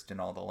fairest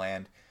in all the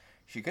land,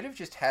 she could have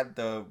just had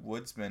the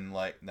woodsman,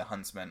 the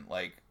huntsman,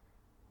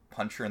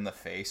 punch her in the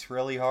face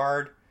really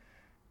hard.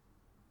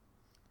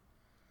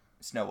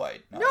 Snow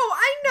White. No,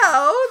 I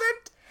know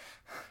that.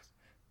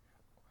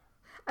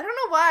 I don't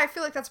know why I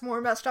feel like that's more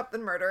messed up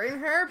than murdering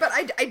her, but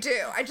I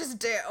do. I just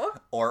do.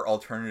 Or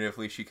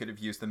alternatively, she could have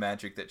used the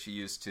magic that she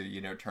used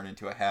to, turn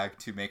into a hag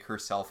to make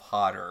herself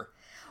hotter.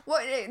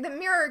 Well, the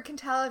mirror can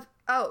tell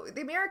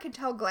the mirror can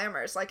tell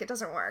glamours. It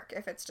doesn't work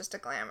if it's just a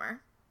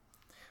glamour.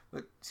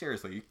 But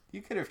seriously,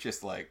 you could have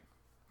just,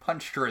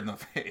 punched her in the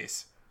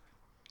face.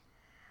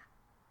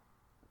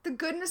 The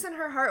goodness in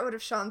her heart would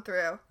have shone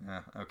through.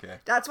 Yeah, okay.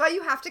 That's why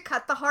you have to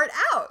cut the heart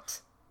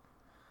out.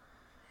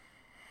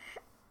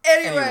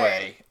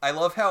 Anyway, I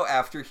love how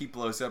after he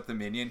blows up the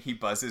minion, he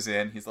buzzes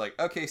in. He's like,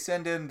 okay,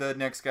 send in the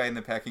next guy in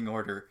the pecking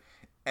order.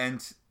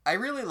 And I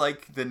really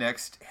like the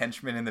next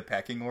henchman in the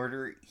pecking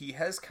order. He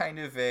has kind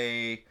of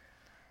a...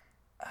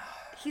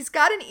 He's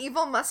got an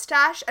evil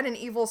mustache and an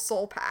evil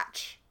soul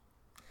patch.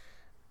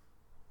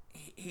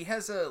 He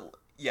has a...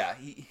 Yeah,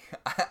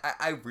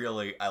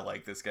 I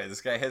like this guy.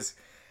 This guy has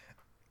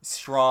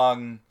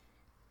strong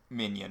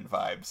minion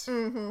vibes.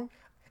 Mm-hmm.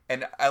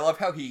 And I love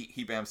how he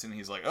bamps in and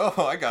he's like,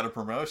 oh, I got a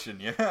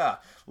promotion. Yeah,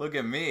 look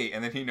at me.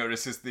 And then he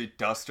notices the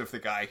dust of the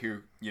guy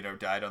who,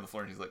 died on the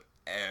floor. And he's like,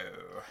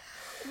 oh.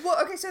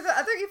 Well, okay, so the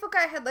other evil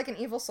guy had, like, an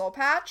evil soul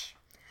patch,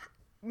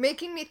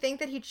 making me think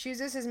that he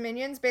chooses his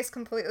minions based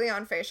completely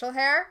on facial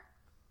hair.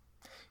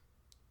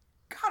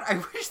 God,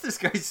 I wish this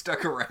guy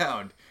stuck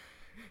around.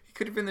 He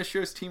could have been the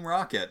show's Team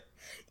Rocket.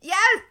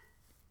 Yes!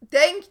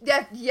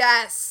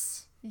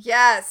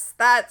 Yes,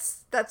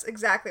 that's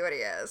exactly what he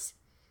is.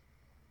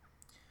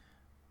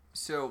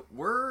 So,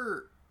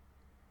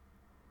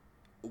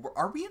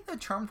 are we in the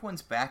Charmed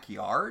One's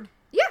backyard?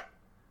 Yeah.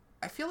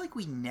 I feel like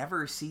we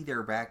never see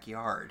their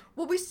backyard.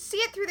 Well, we see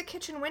it through the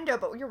kitchen window,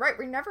 but you're right,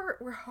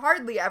 we're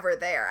hardly ever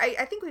there.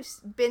 I think we've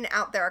been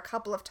out there a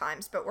couple of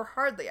times, but we're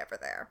hardly ever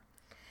there.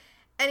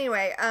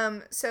 Anyway,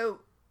 so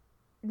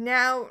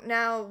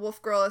now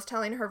Wolf Girl is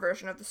telling her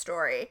version of the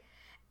story,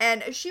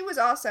 and she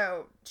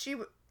also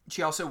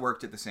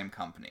worked at the same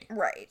company.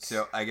 Right.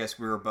 So I guess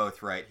we were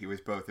both right. He was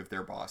both of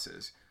their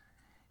bosses.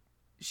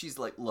 She's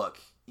like, look,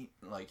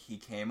 he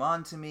came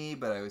on to me,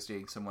 but I was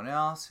dating someone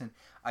else, and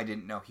I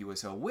didn't know he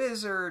was a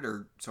wizard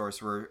or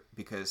sorcerer,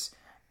 because,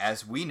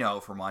 as we know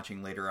from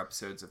watching later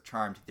episodes of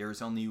Charmed, there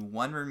is only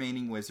one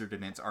remaining wizard,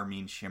 and it's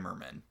Armin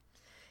Shimmerman.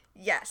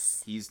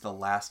 Yes. He's the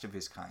last of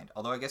his kind.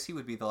 Although I guess he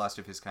would be the last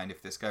of his kind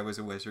if this guy was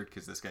a wizard,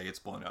 because this guy gets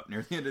blown up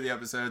near the end of the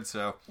episode,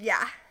 so...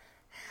 Yeah.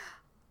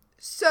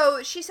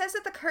 So, she says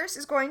that the curse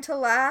is going to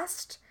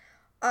last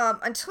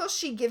until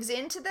she gives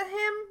in to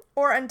him,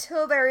 or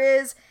until there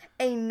is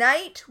a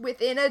night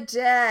within a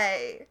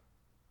day.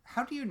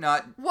 How do you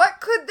not...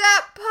 What could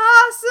that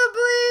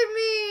possibly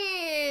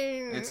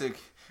mean?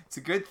 It's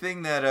a good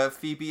thing that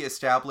Phoebe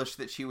established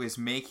that she was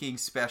making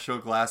special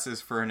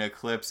glasses for an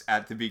eclipse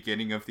at the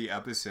beginning of the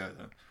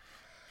episode.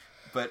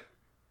 But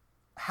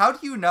how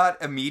do you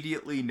not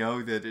immediately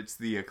know that it's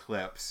the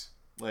eclipse?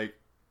 Like,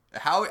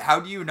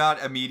 how do you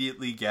not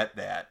immediately get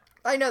that?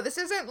 I know, this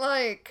isn't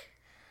like...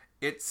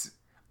 It's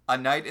a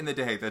night in the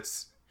day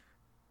that's...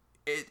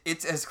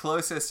 It's as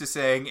close as to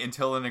saying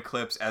until an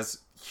eclipse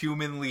as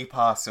humanly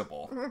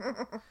possible.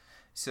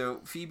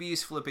 So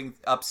Phoebe's flipping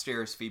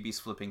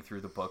through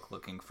the book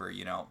looking for,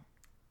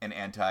 an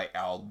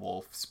anti-owl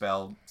wolf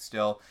spell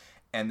still.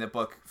 And the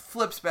book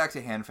flips back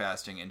to hand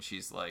fasting and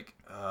she's like,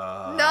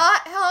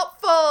 not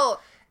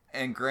helpful!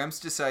 And Grams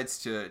decides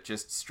to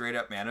just straight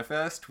up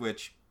manifest,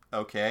 which,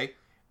 okay.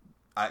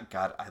 I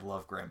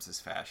love Grams'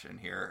 fashion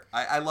here.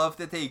 I love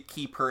that they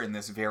keep her in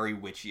this very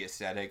witchy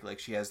aesthetic. Like,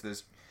 she has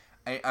this...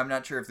 I'm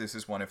not sure if this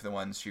is one of the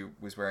ones she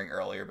was wearing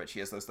earlier, but she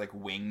has those, like,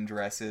 wing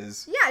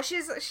dresses. Yeah,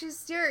 she's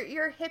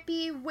your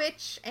hippie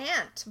witch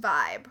aunt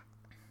vibe.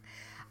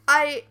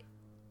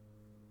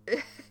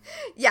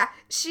 Yeah,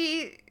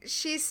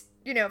 she's,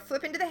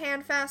 flipping to the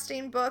hand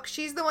fasting book.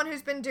 She's the one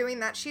who's been doing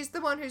that. She's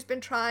the one who's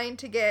been trying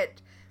to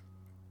get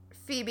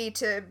Phoebe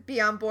to be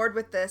on board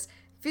with this.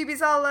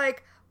 Phoebe's all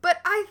like, but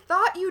I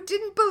thought you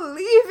didn't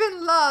believe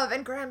in love.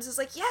 And Grams is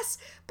like, yes,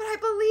 but I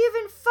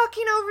believe in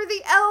fucking over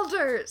the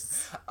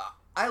elders.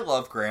 I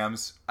love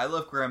Grams. I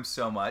love Grams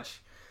so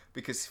much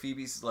because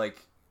Phoebe's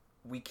like,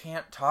 we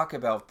can't talk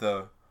about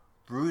the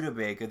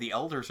rutabaga. The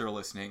elders are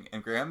listening.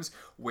 And Grams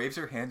waves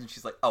her hand and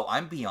she's like, oh,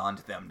 I'm beyond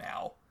them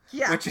now.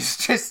 Yeah. Which is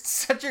just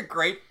such a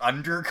great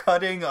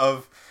undercutting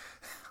of...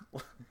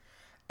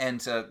 And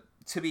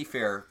to be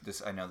fair,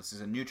 I know this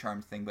is a New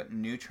Charmed thing, but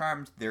New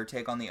Charmed, their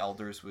take on the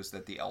elders was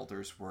that the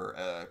elders were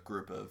a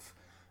group of,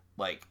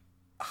 like,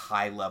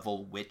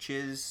 high-level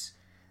witches,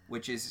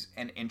 which is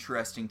an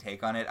interesting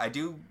take on it. I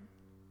do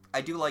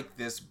like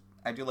this.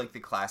 I do like the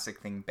classic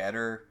thing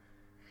better,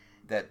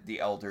 that the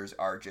elders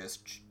are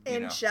just,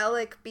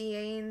 angelic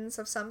beings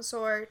of some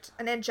sort.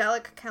 An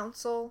angelic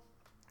council.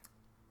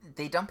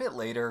 They dump it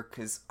later,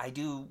 because I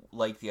do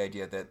like the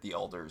idea that the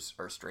elders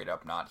are straight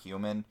up not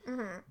human,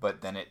 but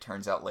then it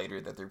turns out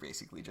later that they're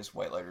basically just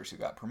whitelighters who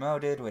got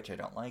promoted, which I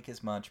don't like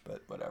as much,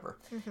 but whatever.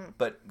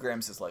 But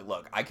Grams is like,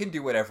 look, I can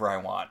do whatever I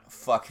want.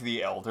 Fuck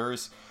the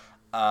elders.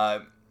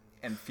 And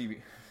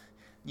Phoebe,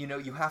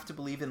 you have to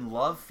believe in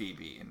love,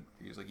 Phoebe. And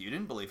Phoebe's like, you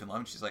didn't believe in love?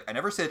 And she's like, I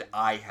never said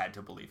I had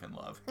to believe in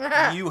love.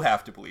 You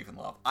have to believe in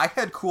love. I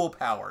had cool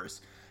powers,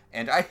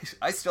 and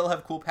I still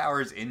have cool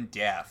powers in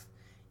death.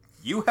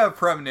 You have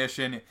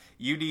premonition.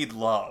 You need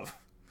love.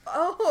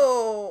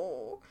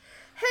 Oh.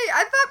 Hey,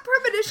 I thought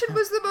premonition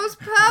was the most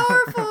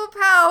powerful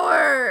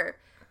power.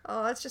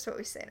 Oh, that's just what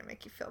we say to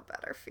make you feel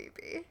better,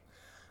 Phoebe.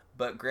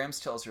 But Grams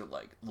tells her,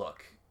 like,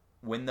 look,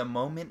 when the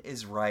moment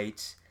is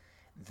right,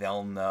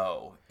 they'll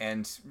know.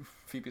 And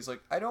Phoebe's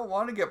like, I don't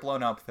want to get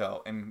blown up,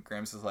 though. And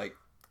Grams is like,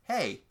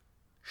 hey,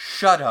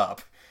 shut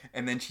up.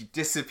 And then she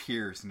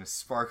disappears in a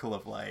sparkle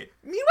of light.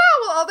 Meanwhile,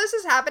 while all this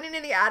is happening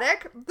in the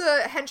attic,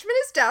 the henchman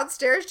is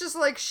downstairs just,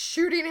 like,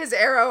 shooting his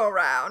arrow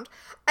around.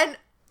 And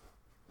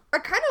I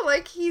kind of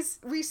like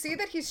we see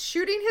that he's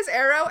shooting his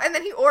arrow, and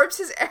then he orbs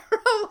his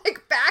arrow,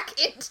 like, back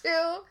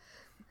into...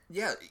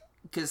 Yeah,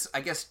 because I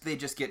guess they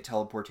just get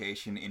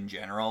teleportation in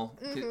general.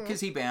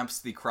 Because he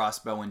bamps the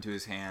crossbow into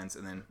his hands,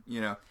 and then,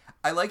 you know...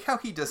 I like how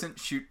he doesn't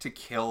shoot to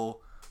kill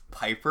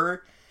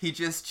Piper. He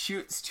just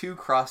shoots 2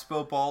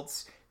 crossbow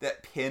bolts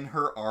that pin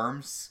her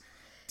arms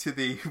to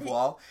the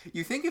wall.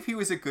 You think if he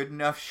was a good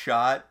enough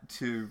shot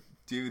to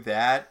do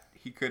that,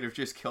 he could have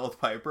just killed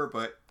Piper,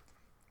 but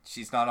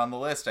she's not on the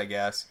list, I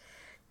guess.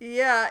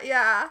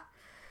 Yeah.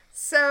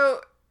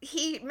 So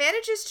he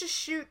manages to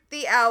shoot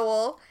the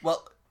owl.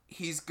 Well,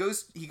 he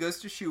goes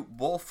to shoot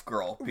Wolf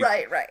Girl.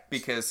 Right.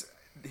 Because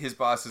his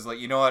boss is like,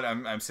 you know what,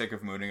 I'm sick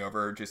of mooning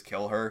over her, just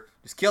kill her.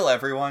 Just kill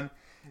everyone.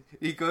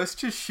 He goes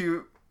to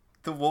shoot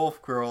the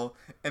Wolf Girl,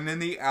 and then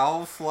the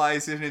owl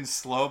flies in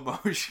slow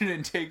motion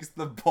and takes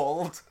the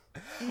bolt.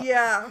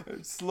 Yeah.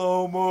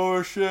 Slow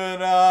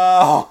motion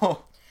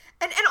owl.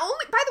 And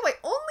only, by the way,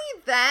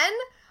 only then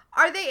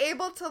are they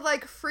able to,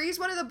 like, freeze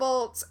one of the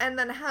bolts and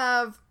then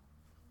have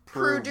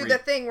Prue do the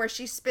thing where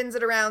she spins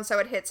it around so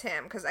it hits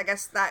him, because I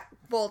guess that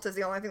bolt is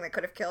the only thing that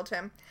could have killed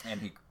him.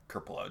 And he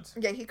kerplodes.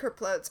 Yeah, he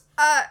kerplodes.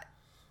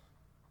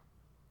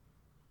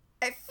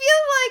 I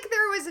feel like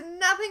there was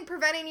nothing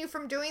preventing you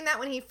from doing that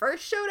when he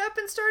first showed up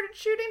and started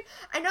shooting.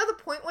 I know the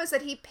point was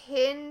that he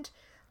pinned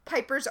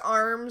Piper's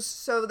arms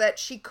so that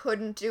she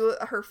couldn't do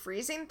her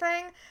freezing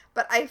thing,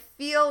 but I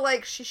feel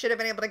like she should have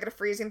been able to get a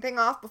freezing thing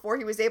off before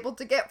he was able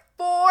to get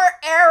 4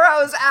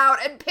 arrows out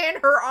and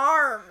pin her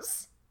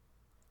arms.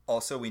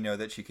 Also, we know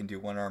that she can do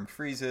one-armed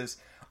freezes.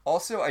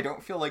 Also, I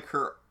don't feel like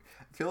I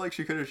feel like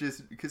she could have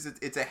just... Because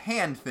it's a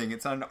hand thing,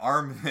 it's not an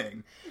arm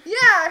thing.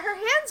 Yeah, her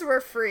hands were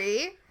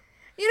free.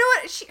 You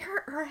know what?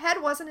 Her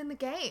head wasn't in the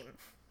game.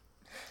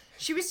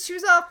 She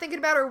was all thinking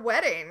about her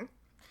wedding.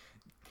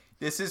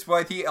 This is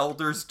why the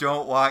elders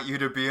don't want you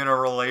to be in a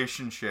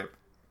relationship.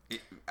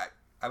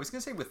 I was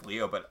going to say with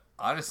Leo, but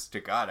honest to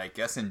God, I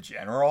guess in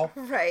general.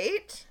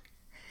 Right?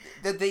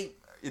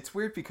 It's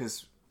weird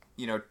because,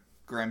 you know,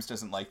 Grams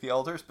doesn't like the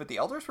elders, but the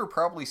elders were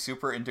probably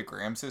super into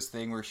Grams'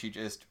 thing where she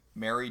just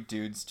married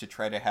dudes to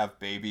try to have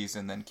babies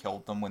and then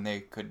killed them when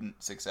they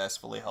couldn't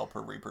successfully help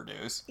her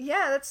reproduce.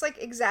 Yeah, that's like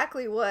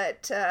exactly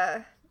what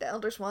the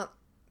elders want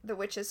the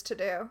witches to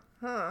do.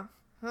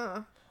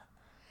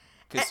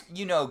 Because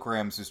you know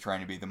Grams was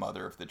trying to be the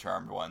mother of the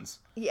charmed ones.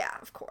 Yeah,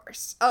 of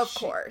course. Of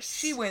course.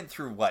 She went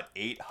through,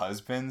 8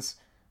 husbands?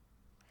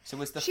 So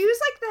was She was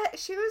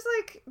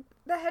like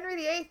the Henry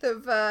VIII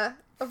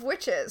of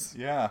witches.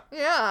 Yeah.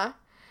 Yeah.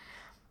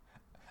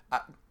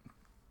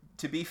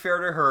 To be fair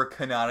to her,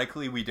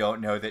 canonically, we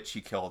don't know that she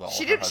killed all her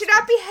husbands. She did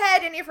not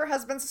behead any of her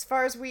husbands as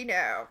far as we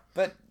know.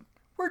 But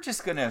we're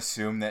just going to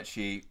assume that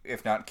she,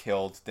 if not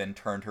killed, then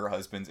turned her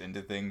husbands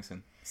into things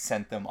and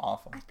sent them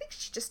off. I think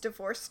she just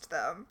divorced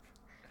them.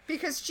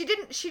 Because she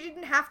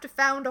didn't have to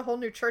found a whole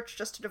new church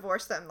just to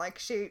divorce them. Like,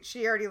 she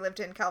already lived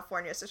in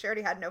California, so she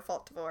already had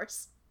no-fault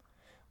divorce.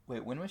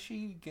 Wait, when was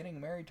she getting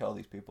married to all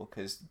these people?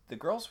 Because the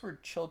girls were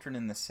children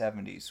in the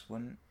 70s.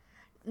 When...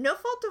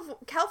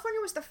 California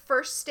was the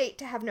first state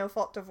to have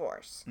no-fault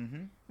divorce.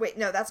 Mm-hmm. Wait,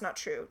 no, that's not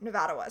true.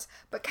 Nevada was.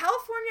 But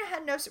California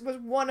was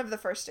one of the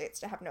first states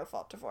to have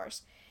no-fault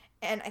divorce.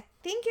 And I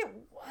think it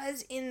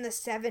was in the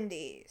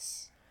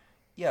 70s.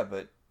 Yeah,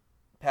 but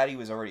Patty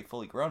was already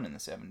fully grown in the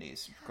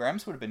 70s.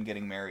 Grams would have been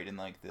getting married in,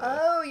 the...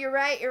 Oh, you're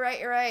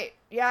right.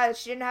 Yeah,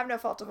 she didn't have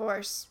no-fault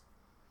divorce.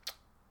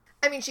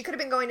 I mean, she could have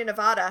been going to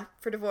Nevada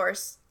for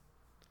divorce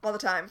all the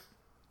time.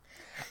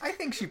 I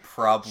think she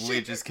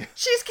probably She's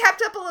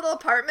kept up a little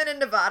apartment in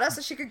Nevada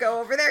so she could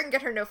go over there and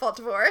get her no-fault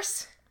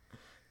divorce.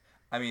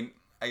 I mean,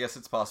 I guess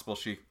it's possible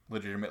she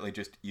legitimately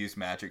just used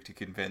magic to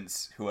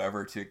convince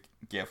whoever to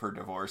give her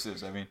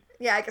divorces. I mean...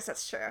 Yeah, I guess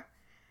that's true.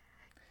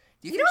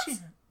 Do you think she...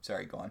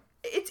 Sorry, go on.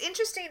 It's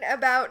interesting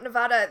about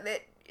Nevada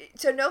that...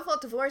 So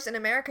no-fault divorce in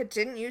America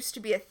didn't used to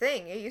be a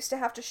thing. You used to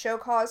have to show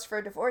cause for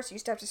a divorce. You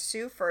used to have to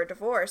sue for a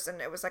divorce, and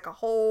it was like a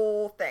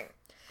whole thing.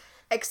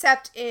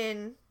 Except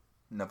in...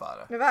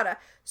 Nevada.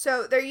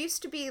 So there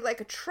used to be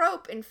like a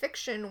trope in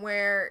fiction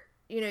where,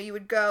 you know, you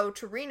would go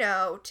to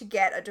Reno to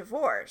get a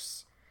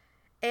divorce.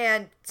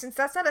 And since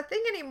that's not a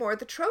thing anymore,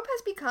 the trope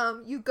has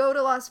become you go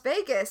to Las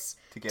Vegas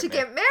to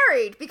get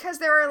married because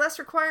there are less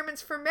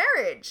requirements for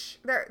marriage.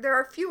 There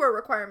are fewer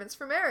requirements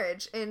for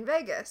marriage in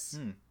Vegas.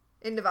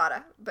 In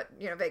Nevada. But,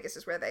 you know, Vegas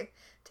is where they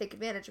take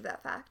advantage of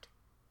that fact.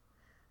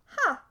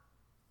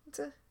 It's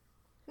a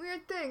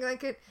weird thing.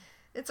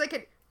 It's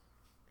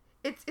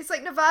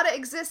like Nevada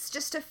exists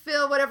just to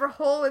fill whatever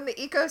hole in the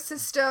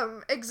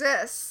ecosystem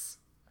exists.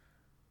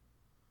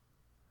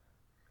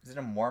 Is it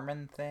a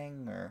Mormon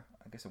thing? Or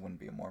I guess it wouldn't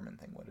be a Mormon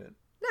thing, would it?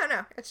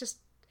 No.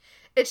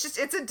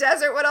 It's a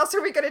desert. What else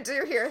are we going to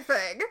do here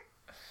thing.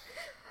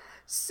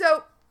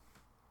 So,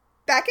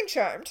 back in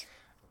Charmed.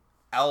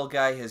 Owl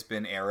Guy has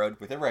been arrowed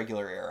with a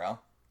regular arrow.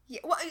 Yeah,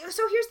 well,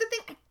 so here's the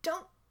thing. I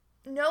don't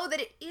know that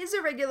it is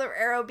a regular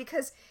arrow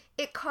because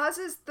it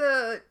causes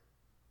the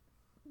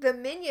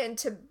minion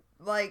to,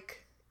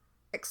 like,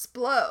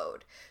 explode.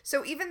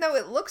 So even though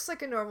it looks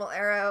like a normal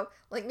arrow,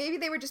 like, maybe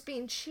they were just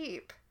being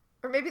cheap.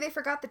 Or maybe they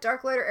forgot that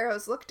Dark Lighter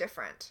arrows look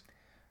different.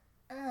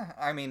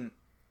 I mean,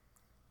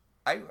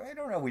 I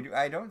don't know.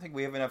 I don't think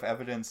we have enough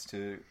evidence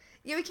to...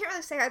 Yeah, we can't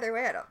really say either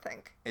way, I don't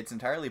think. It's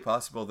entirely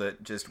possible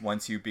that just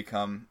once you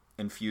become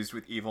infused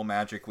with evil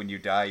magic, when you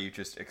die, you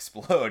just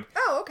explode.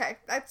 Oh, okay.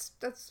 That's...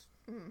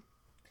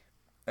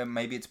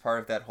 Maybe it's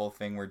part of that whole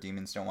thing where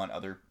demons don't want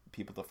other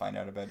people to find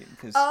out about it.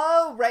 Cause,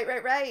 oh,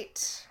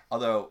 right.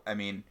 Although, I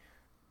mean,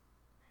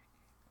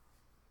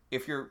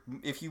 if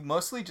you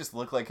mostly just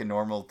look like a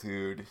normal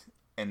dude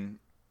and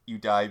you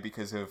die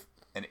because of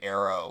an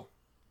arrow,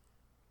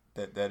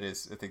 that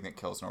is a thing that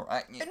kills normal.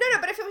 No,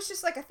 but if it was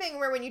just like a thing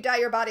where when you die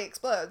your body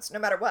explodes, no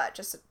matter what,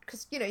 just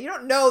because, you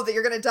don't know that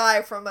you're going to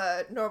die from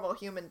a normal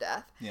human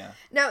death. Yeah.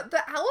 Now, the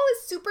owl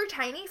is super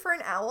tiny for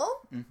an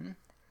owl. Mm-hmm.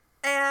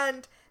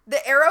 And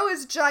the arrow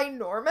is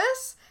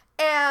ginormous,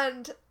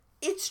 and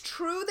it's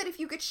true that if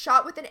you get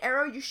shot with an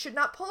arrow, you should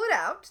not pull it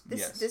out.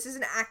 This is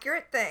an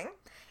accurate thing.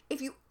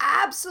 If you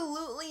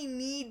absolutely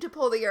need to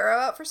pull the arrow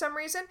out for some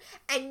reason,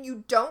 and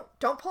you don't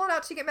pull it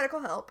out till you get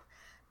medical help.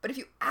 But if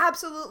you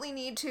absolutely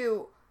need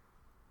to,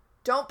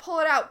 don't pull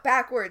it out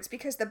backwards,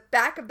 because the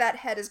back of that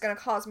head is going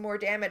to cause more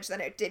damage than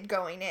it did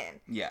going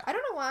in. Yeah. I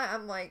don't know why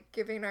I'm, like,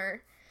 giving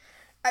her...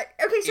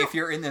 okay, so... If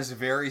you're in this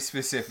very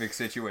specific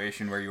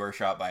situation where you are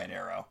shot by an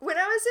arrow. When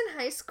I was in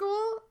high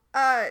school,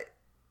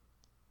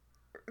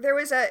 there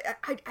was I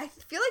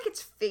feel like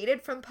it's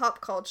faded from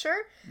pop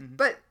culture,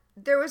 but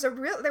there was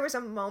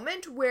a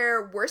moment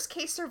where Worst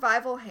Case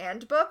Survival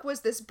Handbook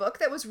was this book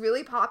that was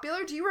really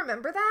popular. Do you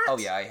remember that? Oh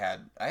yeah, I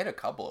had a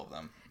couple of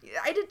them.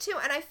 I did too,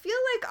 and I feel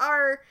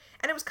like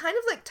and it was kind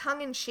of like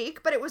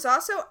tongue-in-cheek, but it was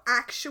also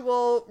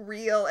actual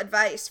real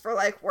advice for,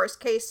 like, worst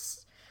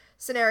case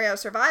scenario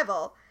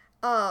survival.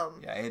 Yeah,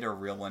 I had a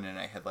real one, and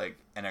I had, like,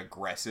 an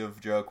aggressive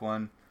joke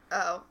one.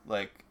 Oh.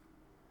 Like,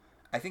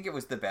 I think it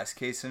was the best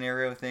case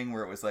scenario thing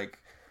where it was like,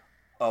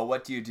 oh,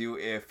 what do you do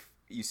if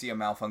you see a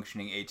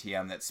malfunctioning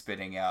ATM that's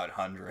spitting out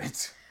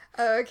hundreds?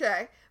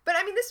 Okay. But,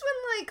 I mean, this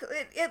one,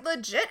 like, it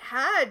legit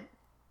had,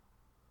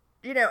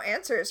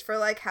 answers for,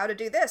 like, how to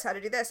do this.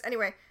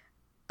 Anyway,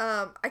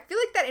 I feel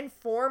like that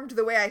informed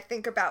the way I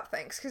think about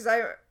things, because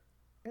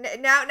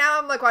now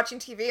I'm, like, watching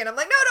TV, and I'm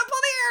like, no, don't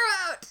pull the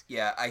arrow out!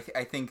 Yeah,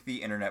 I think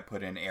the internet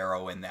put an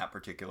arrow in that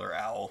particular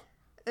owl.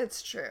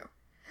 It's true.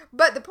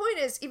 But the point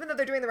is, even though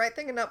they're doing the right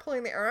thing and not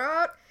pulling the arrow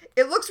out,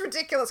 it looks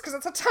ridiculous because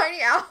it's a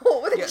tiny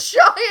owl with a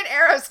giant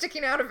arrow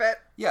sticking out of it.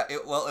 Yeah,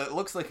 it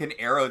looks like an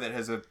arrow that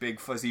has a big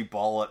fuzzy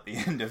ball at the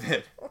end of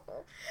it.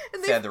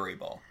 And feathery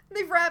ball.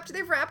 They've wrapped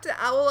the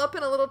owl up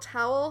in a little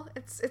towel.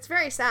 It's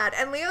very sad.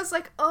 And Leo's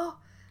like, oh,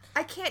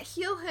 I can't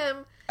heal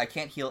him. I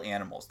can't heal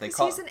animals.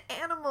 He's an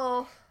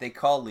animal. They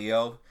call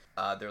Leo.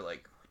 They're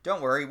like,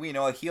 don't worry, we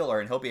know a healer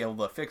and he'll be able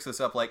to fix this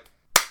up. Like,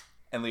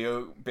 and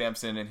Leo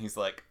bamps in and he's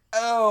like,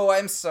 oh,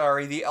 I'm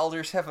sorry. The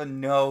elders have a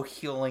no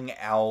healing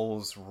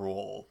owls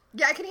rule.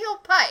 Yeah, I can heal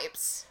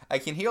pipes. I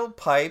can heal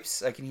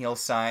pipes. I can heal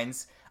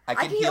signs. I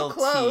can heal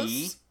clothes.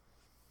 tea.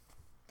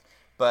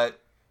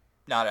 But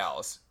not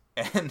owls.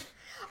 And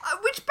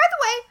which, by the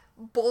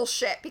way,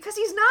 bullshit. Because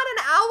he's not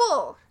an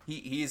owl.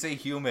 He's a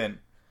human.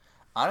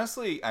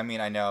 Honestly, I mean,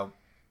 I know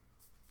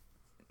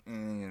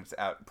it's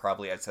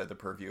probably outside the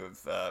purview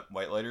of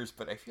White Lighters,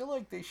 but I feel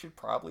like they should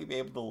probably be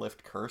able to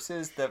lift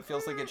curses. That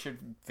feels like it should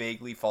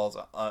vaguely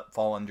fall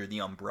under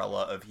the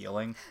umbrella of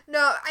healing.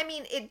 No, I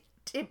mean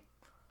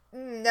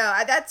no,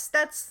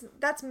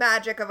 that's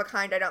magic of a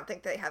kind I don't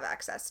think they have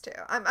access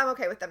to. I'm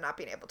okay with them not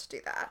being able to do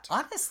that.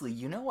 Honestly,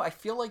 I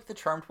feel like the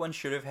Charmed One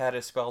should have had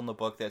a spell in the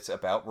book that's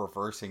about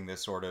reversing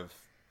this sort of...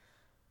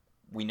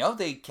 We know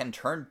they can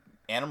turn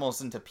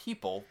animals into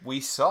people.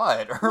 We saw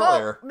it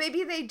earlier. Well,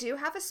 maybe they do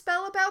have a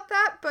spell about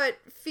that, but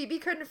Phoebe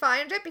couldn't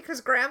find it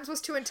because Grams was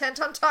too intent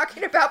on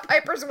talking about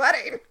Piper's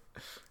wedding.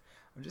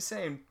 I'm just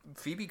saying,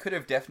 Phoebe could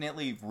have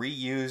definitely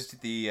reused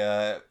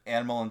the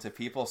animal into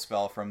people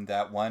spell from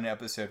that one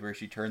episode where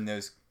she turned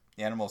those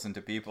animals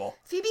into people.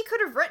 Phoebe could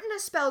have written a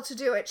spell to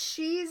do it.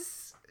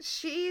 She's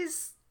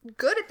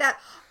good at that.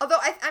 Although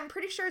I'm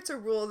pretty sure it's a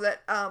rule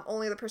that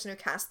only the person who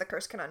casts the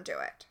curse can undo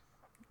it.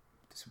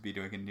 This would be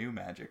doing a new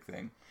magic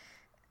thing.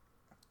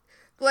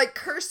 Like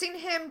cursing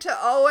him to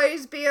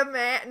always be a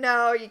man.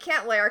 No, you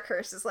can't layer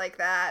curses like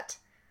that.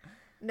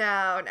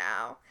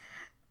 No.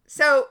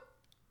 So...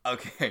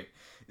 Okay,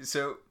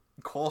 so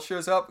Cole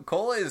shows up.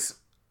 Cole is...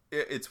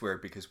 It's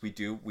weird because we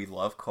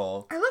love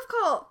Cole. I love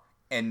Cole.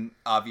 And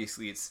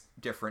obviously it's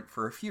different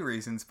for a few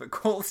reasons, but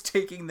Cole's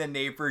taking the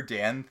neighbor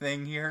Dan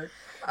thing here.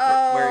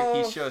 Oh. Where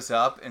he shows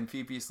up and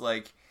Phoebe's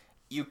like,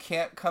 you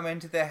can't come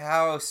into the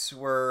house.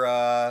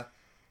 We're,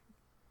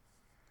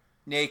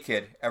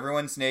 naked.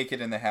 Everyone's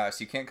naked in the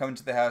house. You can't come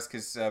into the house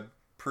because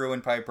Prue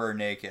and Piper are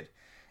naked.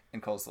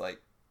 And Cole's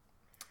like,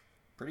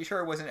 Pretty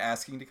sure I wasn't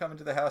asking to come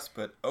into the house,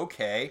 but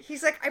okay.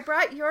 He's like, I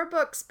brought your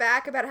books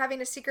back about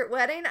having a secret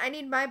wedding. I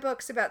need my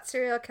books about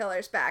serial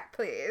killers back,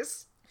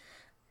 please.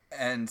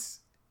 And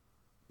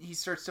he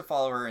starts to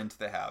follow her into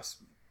the house.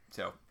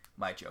 So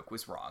my joke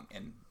was wrong.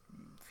 And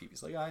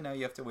Phoebe's like, I know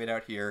you have to wait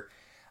out here.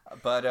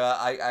 But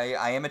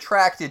I am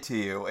attracted to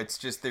you. It's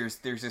just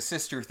there's a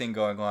sister thing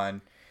going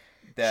on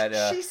that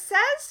she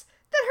says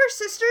that her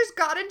sisters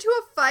got into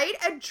a fight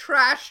and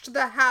trashed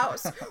the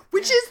house,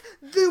 which is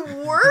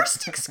the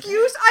worst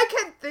excuse I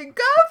can think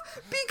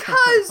of,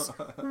 because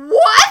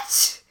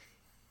what?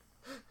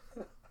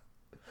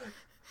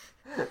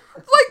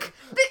 Like,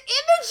 the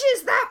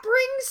images that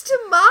brings to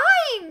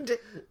mind,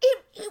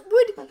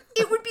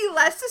 it would be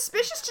less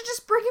suspicious to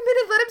just bring him in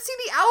and let him see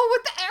the owl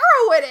with the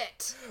arrow in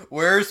it.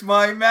 Where's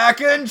my mac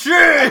and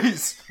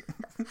cheese?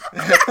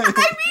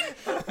 I mean,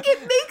 it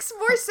makes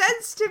more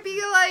sense to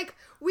be like,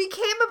 we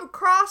came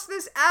across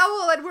this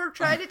owl and we're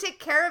trying to take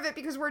care of it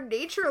because we're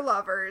nature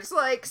lovers.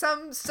 Like,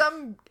 some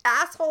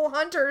asshole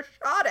hunter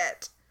shot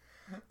it.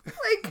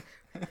 Like,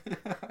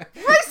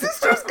 my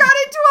sisters got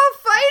into a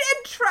fight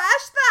and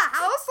trashed the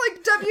house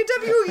like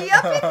WWE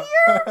up in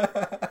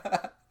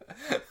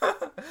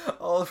here?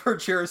 All of her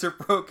chairs are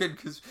broken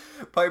because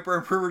Piper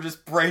and Prue were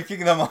just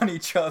breaking them on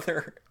each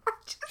other.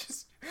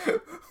 Just,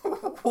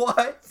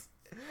 what?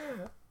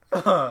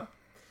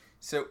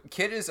 So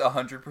Kit is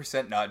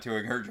 100% not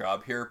doing her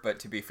job here, but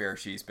to be fair,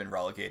 she's been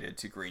relegated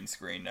to green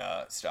screen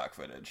stock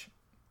footage.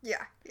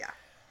 Yeah.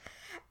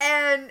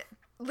 And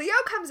Leo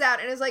comes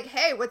out and is like,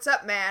 hey, what's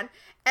up, man?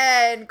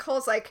 And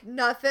Cole's like,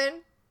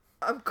 nothing.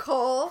 I'm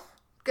Cole.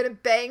 Gonna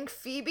bang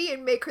Phoebe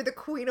and make her the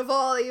queen of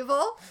all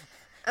evil.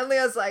 And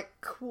Leo's like,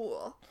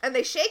 cool. And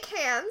they shake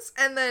hands,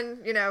 and then,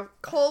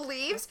 Cole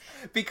leaves.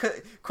 Because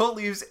Cole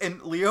leaves,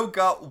 and Leo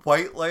got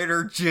white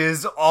lighter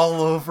jizz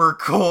all over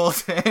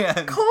Cole's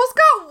hand. Cole's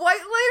got white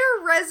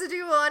lighter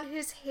residue on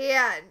his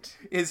hand.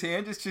 His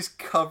hand is just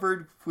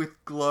covered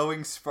with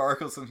glowing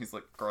sparkles, and he's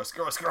like, gross,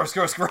 gross, gross,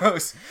 gross,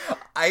 gross.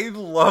 I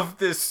love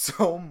this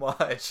so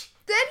much.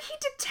 Then he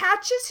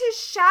detaches his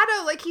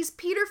shadow like he's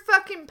Peter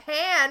fucking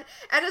Pan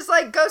and is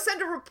like, go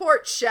send a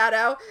report,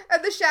 Shadow.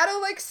 And the shadow,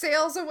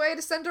 sails away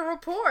to send a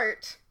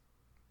report.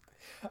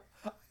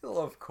 I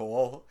love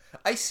Cole.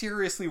 I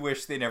seriously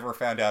wish they never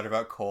found out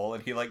about Cole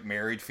and he,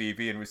 married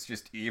Phoebe and was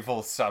just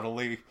evil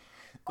subtly.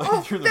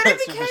 Then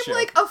it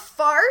became, a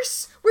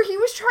farce where he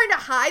was trying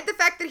to hide the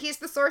fact that he's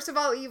the source of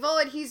all evil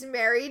and he's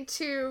married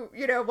to,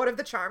 one of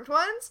the charmed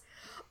ones.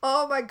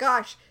 Oh my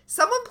gosh.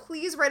 Someone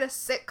please write a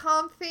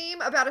sitcom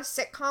theme about a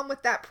sitcom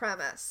with that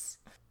premise.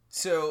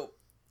 So,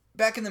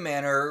 back in the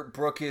manor,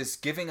 Brooke is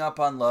giving up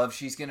on love.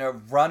 She's gonna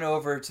run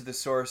over to the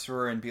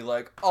sorcerer and be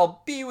like,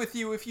 I'll be with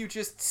you if you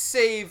just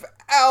save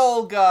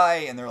Owl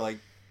Guy. And they're like,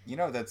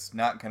 that's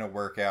not gonna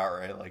work out,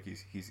 right?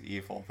 He's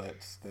evil.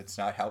 That's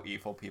not how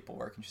evil people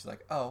work. And she's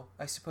like, oh,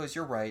 I suppose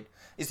you're right.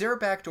 Is there a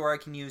back door I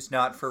can use,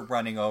 not for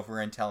running over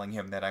and telling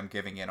him that I'm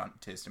giving in on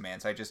to his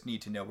demands? I just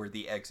need to know where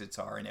the exits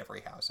are in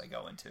every house I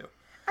go into.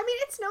 I mean,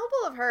 it's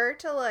noble of her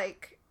to,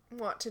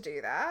 want to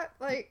do that.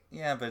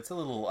 Yeah, but it's a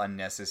little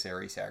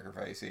unnecessary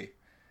sacrificey.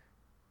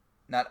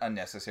 Not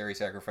unnecessary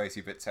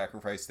sacrificey, but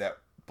sacrifice that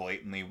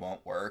blatantly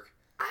won't work.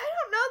 I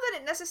don't know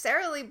that it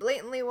necessarily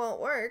blatantly won't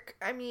work.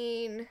 I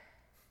mean,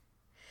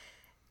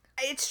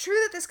 it's true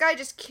that this guy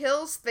just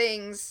kills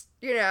things,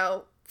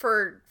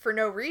 for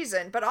no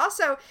reason. But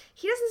also,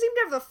 he doesn't seem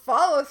to have the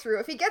follow through.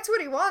 If he gets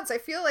what he wants, I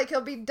feel like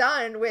he'll be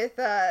done with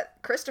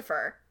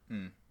Christopher.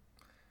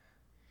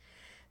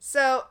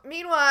 So,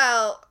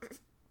 meanwhile,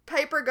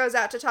 Piper goes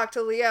out to talk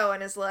to Leo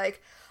and is like,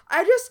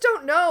 I just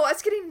don't know.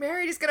 Us getting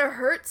married is going to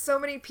hurt so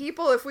many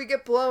people if we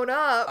get blown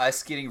up.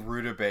 Us getting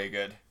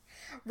rutabaga.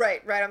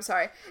 Right, I'm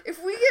sorry.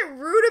 If we get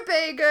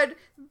rutabaga,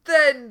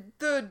 then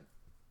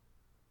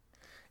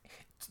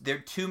there are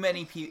too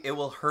many people. It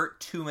will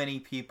hurt too many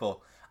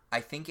people. I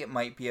think it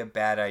might be a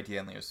bad idea.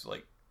 And Leo's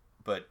like,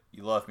 but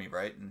you love me,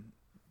 right? And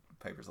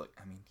Piper's like,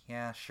 I mean,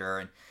 yeah, sure.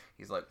 And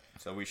he's like,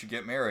 so we should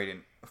get married.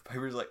 And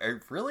Piper's like, I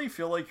really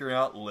feel like you're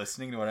not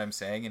listening to what I'm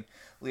saying. And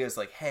Leo's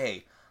like,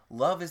 hey,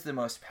 love is the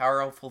most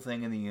powerful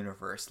thing in the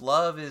universe.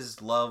 Love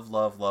is love,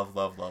 love, love,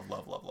 love, love,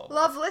 love, love, love.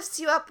 Love lifts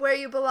you up where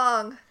you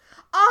belong.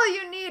 All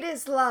you need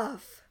is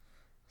love.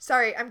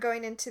 Sorry, I'm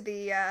going into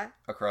the,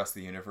 Across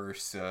the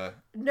universe,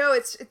 No,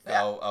 it's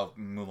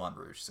Moulin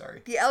Rouge,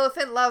 sorry. The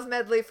Elephant Love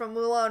Medley from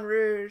Moulin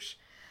Rouge.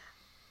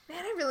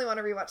 Man, I really want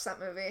to rewatch that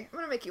movie. I'm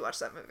gonna make you watch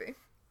that movie.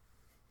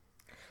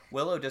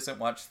 Willow doesn't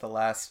watch the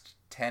last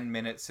 10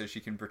 minutes so she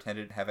can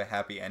pretend to have a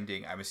happy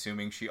ending. I'm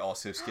assuming she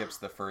also skips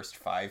the first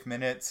 5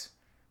 minutes.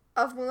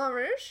 Of Moulin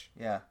Rouge?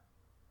 Yeah.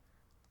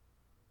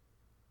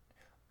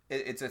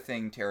 It's a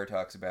thing Tara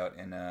talks about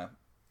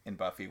in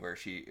Buffy, where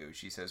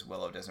she says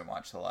Willow doesn't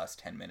watch the last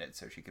 10 minutes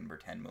so she can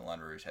pretend Moulin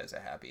Rouge has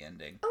a happy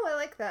ending. Oh, I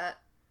like that.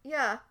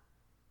 Yeah.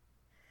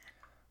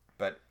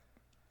 But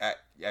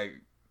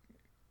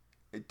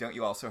don't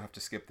you also have to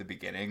skip the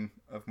beginning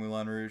of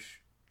Moulin Rouge?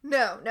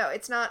 No,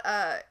 it's not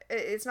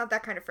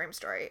that kind of frame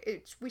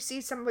story. We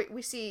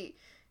see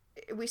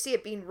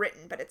it being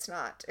written, but it's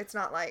not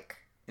like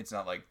It's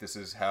not like this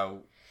is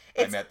how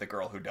I It's- met the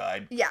girl who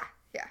died. Yeah.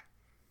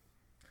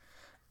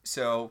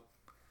 So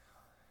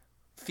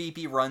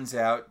Phoebe runs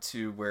out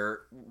to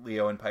where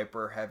Leo and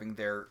Piper are having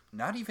their,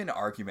 not even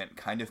argument,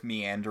 kind of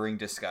meandering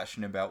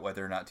discussion about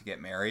whether or not to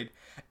get married.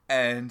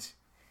 And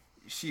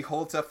she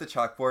holds up the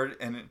chalkboard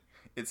and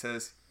it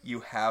says,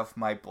 "You have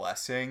my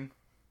blessing."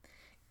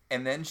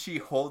 And then she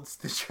holds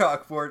the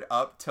chalkboard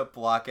up to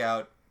block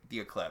out the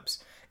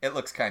eclipse. It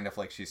looks kind of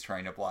like she's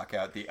trying to block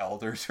out the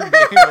elders from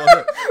being able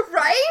to...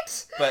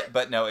 Right?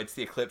 But no, it's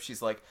the eclipse.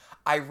 She's like,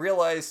 "I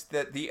realized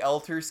that the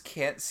elders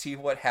can't see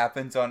what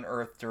happens on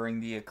Earth during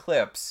the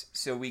eclipse,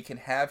 so we can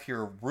have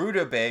your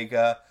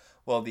rutabaga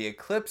while the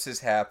eclipse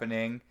is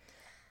happening,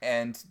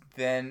 and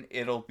then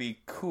it'll be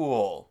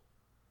cool."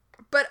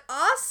 But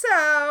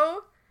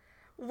also,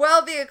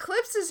 while the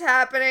eclipse is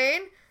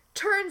happening,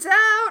 turns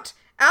out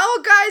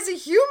Owl Guy's a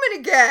human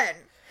again.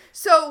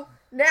 So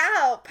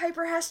now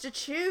Piper has to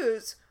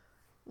choose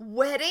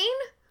wedding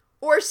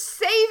or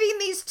saving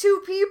these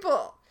two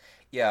people.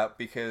 Yeah,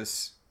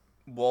 because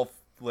Wolf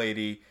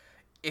Lady,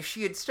 if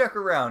she had stuck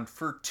around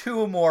for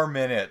 2 more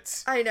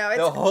minutes, I know,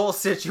 the whole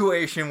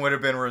situation would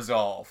have been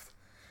resolved.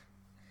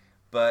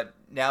 But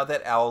now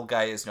that Owl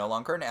Guy is no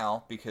longer an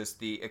owl, because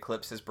the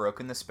eclipse has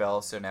broken the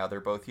spell, so now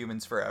they're both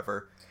humans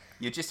forever,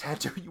 you just had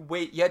to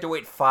wait. You had to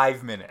wait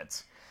 5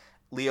 minutes.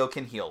 Leo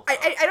can heal.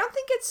 I don't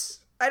think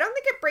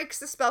it breaks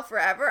the spell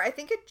forever. I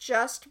think it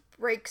just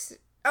breaks...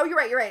 Oh, you're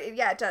right.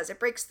 Yeah, it does. It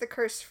breaks the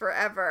curse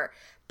forever.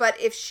 But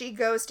if she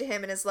goes to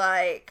him and is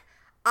like,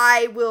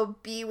 "I will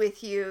be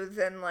with you,"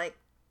 then, like,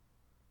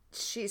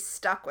 she's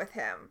stuck with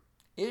him.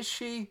 Is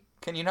she?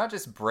 Can you not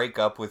just break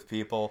up with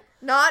people?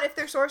 Not if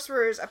they're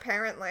sorcerers,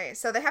 apparently.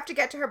 So they have to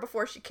get to her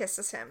before she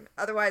kisses him.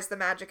 Otherwise, the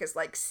magic is,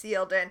 like,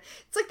 sealed in.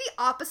 It's like the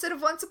opposite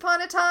of Once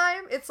Upon a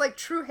Time. It's like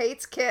True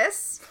hates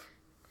kiss.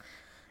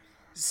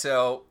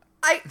 So...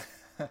 I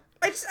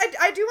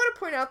do want to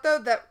point out, though,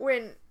 that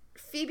when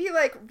Phoebe,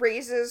 like,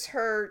 raises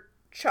her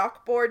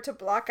chalkboard to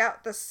block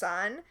out the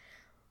sun,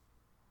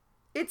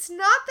 it's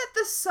not that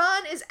the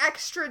sun is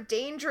extra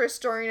dangerous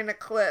during an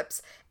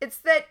eclipse. It's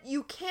that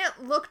you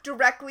can't look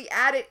directly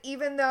at it,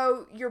 even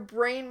though your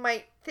brain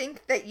might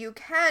think that you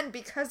can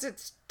because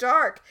it's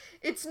dark.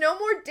 It's no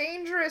more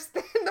dangerous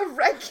than the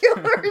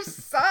regular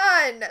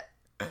sun.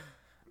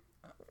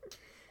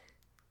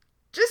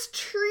 Just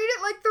treat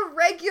it like the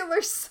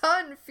regular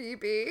sun,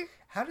 Phoebe.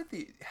 How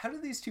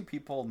did these two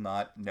people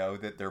not know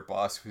that their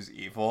boss was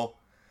evil?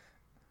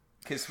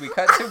 Because we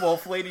cut to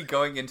Wolf Lady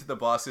going into the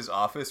boss's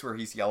office where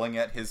he's yelling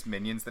at his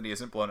minions that he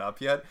hasn't blown up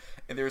yet.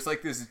 And there's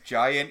like this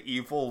giant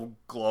evil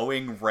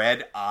glowing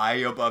red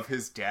eye above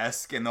his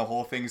desk and the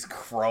whole thing's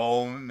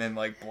chrome and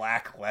like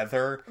black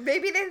leather.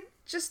 Maybe they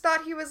just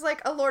thought he was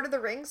like a Lord of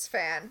the Rings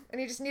fan and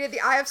he just needed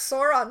the Eye of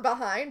Sauron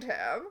behind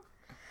him.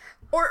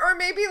 Or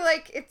maybe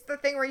like it's the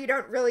thing where you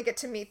don't really get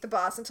to meet the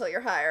boss until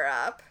you're higher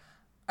up.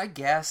 I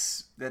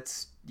guess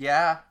that's,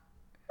 yeah.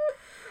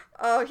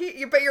 Oh,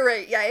 but you're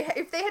right. Yeah,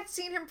 if they had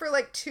seen him for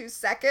like 2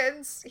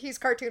 seconds, he's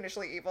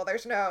cartoonishly evil.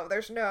 There's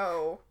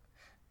no.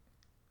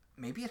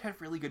 Maybe it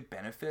had really good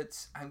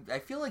benefits. I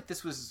feel like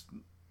this was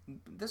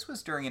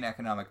during an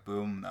economic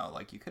boom though.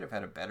 Like you could have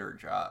had a better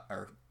job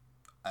or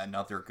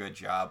another good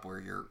job where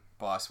your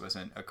boss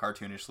wasn't a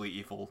cartoonishly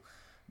evil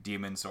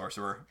demon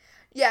sorcerer.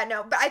 Yeah,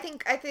 no, but I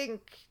think.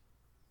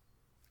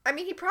 I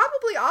mean, he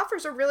probably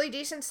offers a really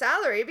decent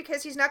salary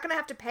because he's not going to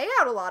have to pay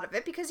out a lot of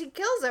it because he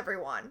kills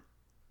everyone.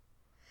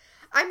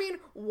 I mean,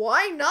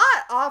 why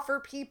not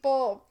offer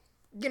people,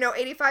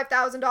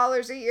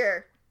 $85,000 a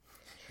year?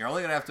 You're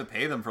only going to have to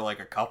pay them for like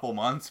a couple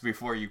months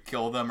before you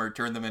kill them or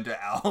turn them into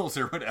owls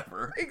or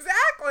whatever.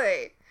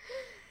 Exactly.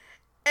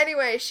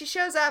 Anyway, she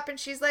shows up and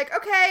she's like,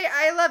 "Okay,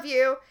 I love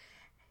you."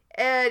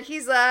 And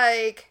he's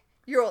like,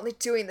 "You're only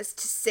doing this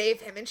to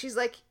save him." And she's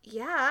like,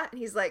 "Yeah." And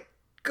he's like,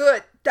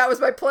 "Good. That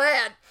was my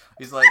plan."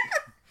 He's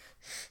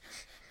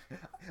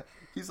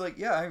like,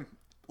 "Yeah,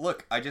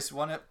 look, I just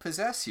want to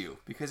possess you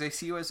because I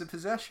see you as a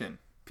possession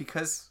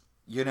because,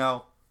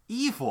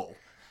 evil."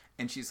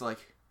 And she's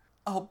like,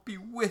 "I'll be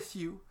with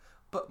you,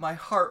 but my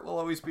heart will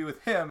always be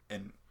with him."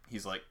 And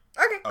he's like,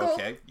 "Okay, cool.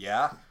 Okay,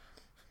 yeah.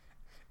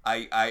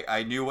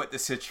 I knew what the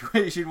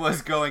situation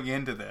was going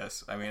into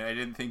this. I mean, I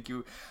didn't think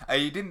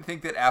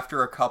that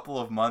after a couple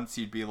of months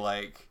you'd be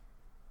like,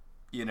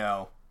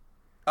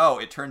 oh,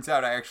 it turns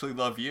out I actually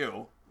love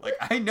you. Like,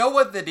 I know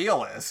what the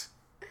deal is."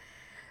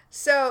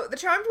 So the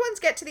Charmed Ones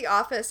get to the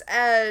office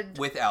and...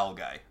 With Owl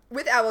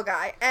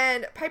Guy.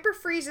 And Piper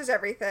freezes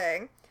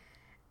everything.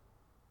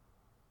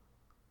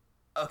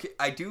 Okay,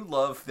 I do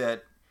love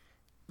that,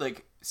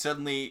 like,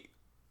 suddenly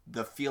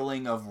the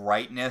feeling of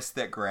rightness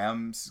that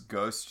Graham's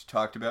ghost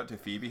talked about to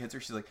Phoebe hits her.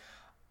 She's like,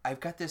 "I've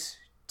got this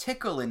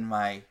tickle in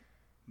my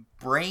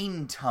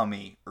brain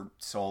tummy," or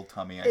soul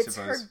tummy, I suppose. It's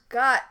her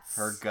guts.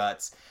 Her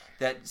guts.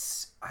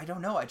 That's, I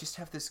don't know, I just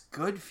have this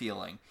good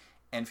feeling.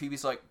 And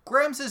Phoebe's like,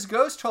 "Graham's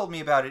ghost told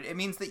me about it. It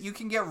means that you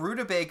can get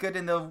rutabaga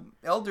and the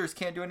elders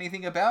can't do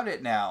anything about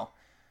it now."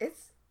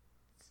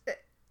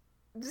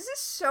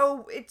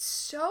 it's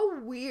so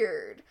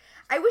weird.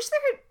 I wish there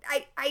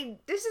had,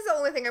 this is the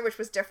only thing I wish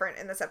was different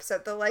in this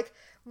episode. The, like,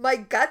 my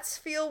guts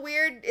feel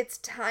weird. It's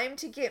time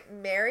to get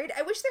married.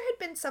 I wish there had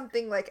been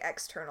something, like,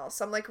 external.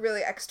 Some, like,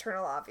 really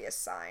external obvious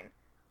sign.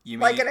 You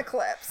mean, like an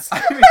eclipse.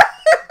 I mean,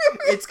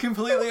 it's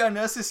completely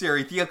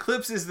unnecessary. The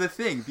eclipse is the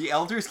thing. The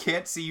elders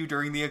can't see you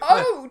during the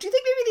eclipse. Oh, do you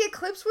think maybe the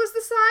eclipse was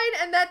the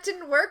sign and that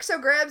didn't work? So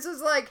Grabs was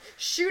like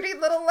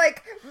shooting little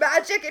like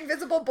magic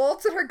invisible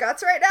bolts in her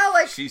guts right now?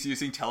 Like she's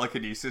using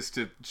telekinesis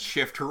to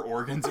shift her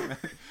organs.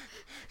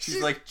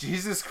 She's like,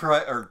 Jesus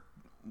Christ, or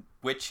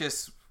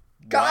witches.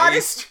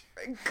 Goddess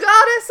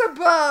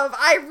above.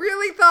 I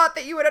really thought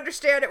that you would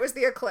understand it was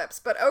the eclipse,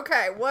 but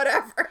okay,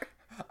 whatever.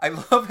 I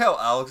love how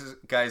Alex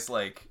guy's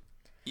like,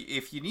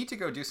 if you need to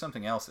go do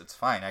something else, it's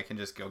fine. I can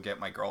just go get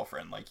my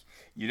girlfriend. Like,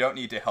 you don't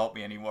need to help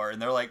me anymore. And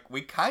they're like,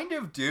 we kind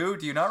of do.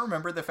 Do you not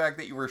remember the fact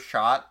that you were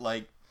shot,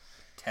 like,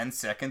 10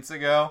 seconds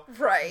ago?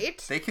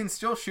 Right. They can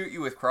still shoot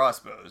you with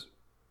crossbows.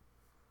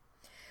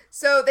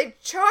 So they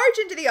charge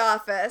into the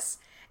office,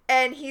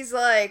 and he's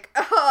like,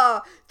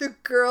 the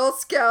Girl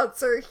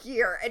Scouts are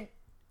here. And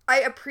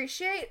I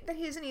appreciate that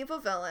he's an evil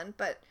villain,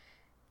 but...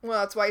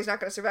 well, that's why he's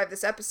not going to survive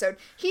this episode.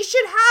 He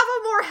should have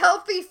a more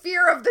healthy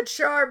fear of the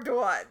Charmed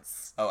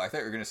Ones. Oh, I thought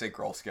you were going to say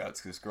Girl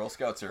Scouts, because Girl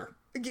Scouts are...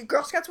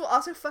 Girl Scouts will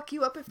also fuck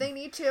you up if they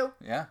need to.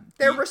 Yeah.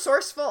 They're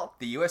resourceful.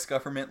 The U.S.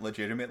 government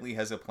legitimately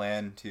has a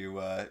plan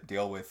to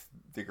deal with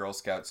the Girl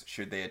Scouts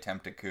should they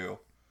attempt a coup.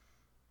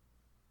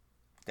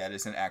 That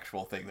is an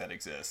actual thing that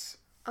exists.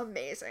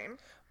 Amazing.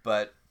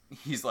 But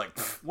he's like,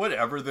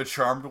 whatever, the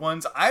Charmed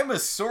Ones. I'm a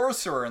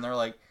sorcerer. And they're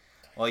like...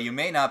 well, you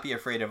may not be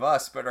afraid of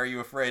us, but are you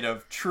afraid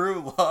of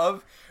true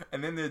love?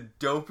 And then the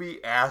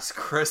dopey-ass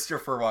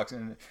Christopher walks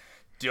in.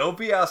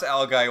 Dopey-ass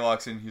Al guy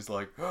walks in. He's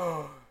like,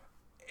 oh,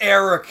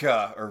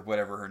 Erica! Or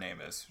whatever her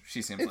name is.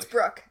 She seems it's like...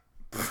 Brooke.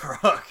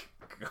 Brooke.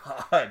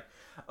 God.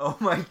 Oh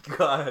my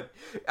God.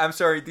 I'm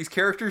sorry. These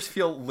characters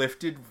feel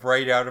lifted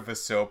right out of a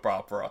soap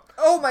opera.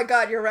 Oh my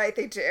God, you're right.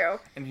 They do.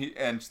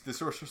 And the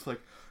sorcerer's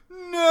like,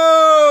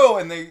 no!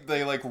 And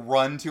they like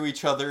run to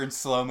each other in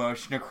slow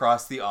motion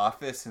across the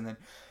office. And then...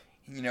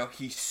 you know,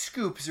 he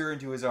scoops her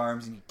into his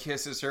arms and he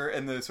kisses her,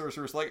 and the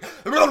sorcerer's like...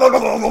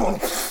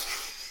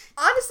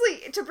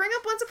 honestly, to bring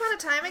up Once Upon a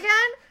Time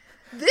again,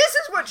 this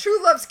is what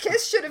True Love's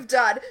kiss should have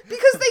done.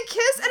 Because they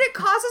kiss and it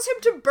causes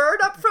him to burn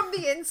up from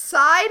the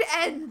inside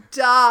and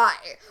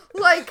die.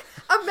 Like,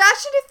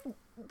 imagine if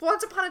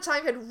Once Upon a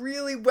Time had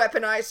really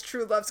weaponized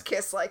True Love's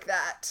kiss like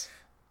that.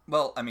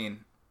 Well, I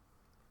mean,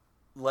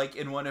 like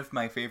in one of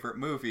my favorite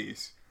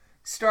movies,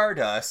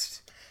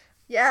 Stardust...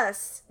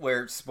 yes.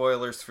 where,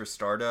 spoilers for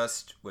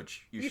Stardust,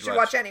 which you should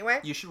watch anyway.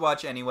 You should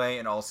watch anyway,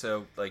 and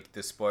also, like,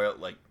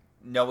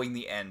 knowing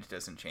the end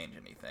doesn't change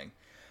anything.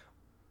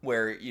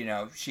 Where, you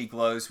know, she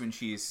glows when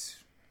she's...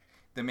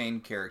 the main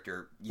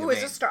character... who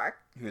is a star.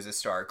 Who is a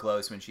star,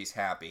 glows when she's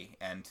happy,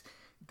 and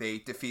they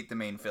defeat the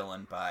main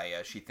villain by,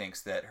 she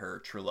thinks that her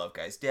true love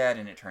guy's dead,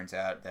 and it turns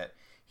out that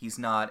he's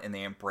not, and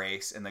they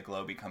embrace, and the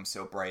glow becomes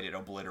so bright it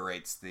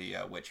obliterates the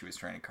witch who was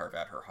trying to carve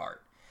out her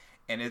heart.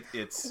 And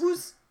it's...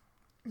 who's...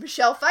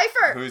 Michelle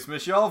Pfeiffer. Who's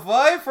Michelle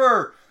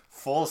Pfeiffer?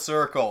 Full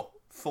circle.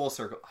 Full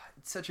circle.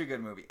 It's such a good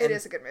movie. It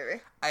is a good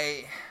movie.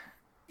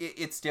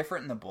 It's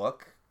different in the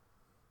book.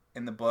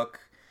 In the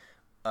book,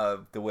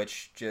 the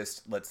witch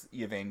just lets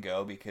Yvain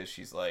go because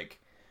she's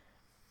like,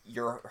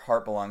 your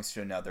heart belongs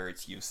to another.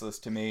 It's useless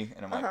to me.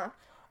 And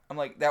I'm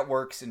like, that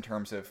works in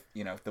terms of,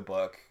 you know, the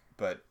book,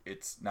 but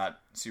it's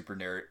not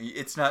super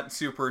it's not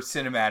super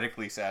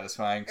cinematically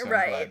satisfying. So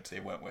I'm glad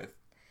they went with.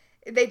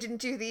 They didn't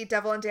do the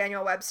Devil and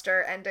Daniel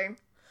Webster ending.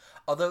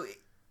 Although,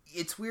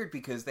 it's weird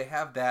because they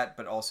have that,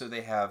 but also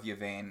they have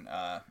Yvain.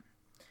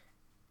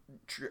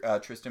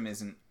 Tristram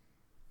isn't...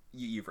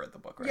 You've read the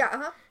book, right?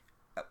 Yeah,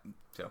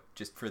 So,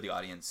 just for the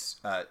audience,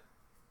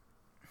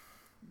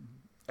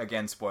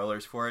 again,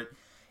 spoilers for it.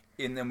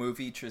 In the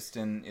movie,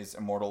 Tristan is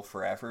immortal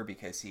forever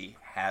because he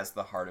has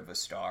the heart of a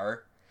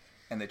star.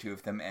 And the two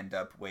of them end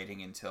up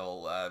waiting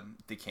until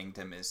the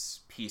kingdom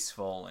is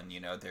peaceful and, you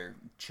know, their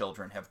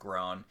children have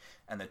grown.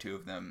 And the two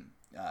of them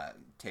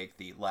take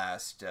the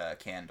last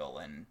candle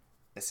and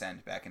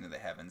ascend back into the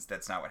heavens.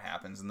 That's not what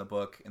happens in the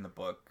book. In the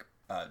book,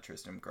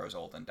 Tristram grows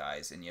old and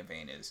dies, and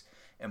Yvain is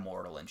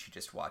immortal, and she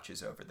just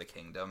watches over the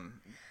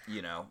kingdom,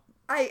 you know.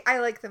 I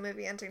like the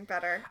movie ending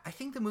better. I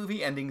think the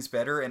movie ending's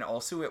better, and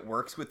also it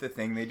works with the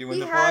thing they do in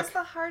the book. He has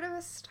the heart of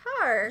a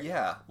star.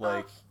 Yeah,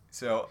 like,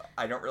 so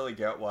I don't really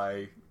get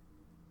why...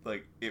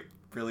 like, it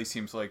really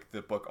seems like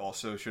the book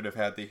also should have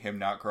had the him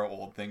not grow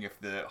old thing if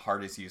the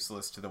heart is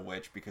useless to the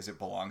witch because it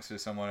belongs to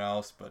someone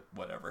else, but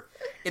whatever.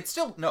 It's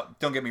still, no,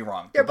 don't get me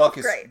wrong. They're both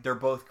great. They're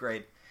both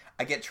great.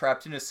 I get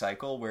trapped in a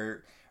cycle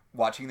where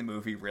watching the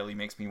movie really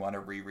makes me want to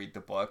reread the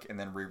book, and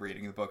then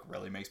rereading the book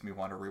really makes me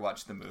want to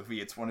rewatch the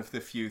movie. It's one of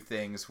the few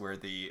things where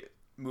the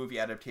movie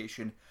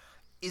adaptation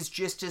is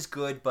just as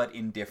good, but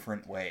in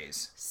different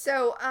ways.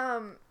 So,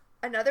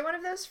 another one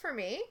of those for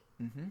me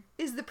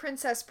is The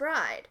Princess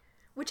Bride,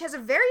 which has a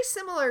very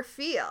similar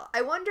feel.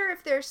 I wonder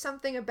if there's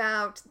something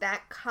about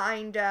that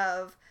kind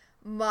of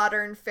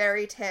modern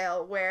fairy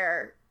tale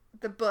where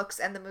the books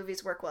and the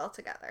movies work well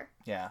together.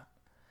 Yeah.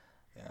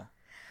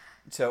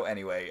 So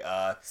anyway,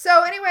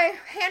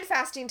 hand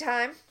fasting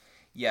time.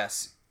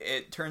 yes,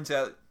 it turns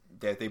out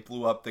that they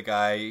blew up the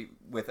guy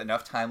with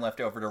enough time left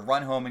over to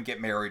run home and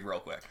get married real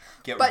quick.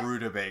 Get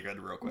rutabaga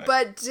real quick.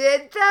 But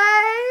did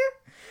they?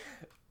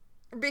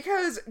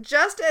 Because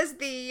just as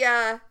the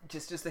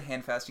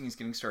hand fasting is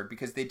getting started,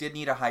 because they did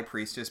need a high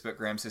priestess, but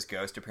Gramps'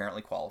 ghost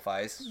apparently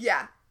qualifies.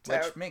 Yeah.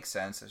 Which makes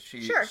sense.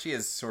 She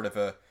is sort of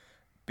a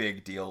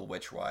big deal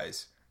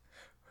witch-wise.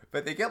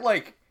 But they get,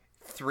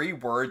 3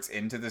 words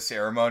into the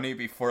ceremony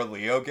before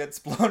Leo gets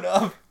blown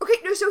up. Okay,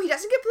 no, so he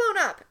doesn't get blown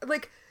up.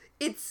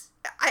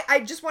 I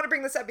just want to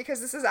bring this up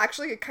because this is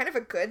actually kind of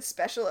a good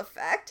special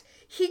effect.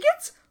 He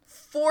gets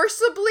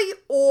forcibly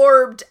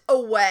orbed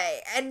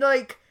away. And,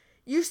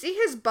 you see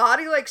his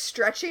body,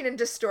 stretching and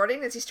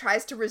distorting as he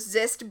tries to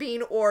resist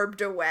being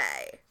orbed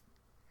away.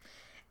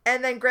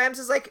 And then Grams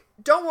is like,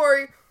 don't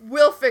worry,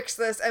 we'll fix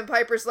this. And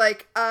Piper's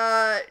like,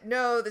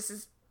 no, this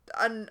is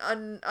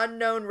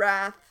unknown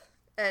wrath.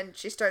 And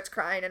she starts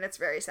crying, and it's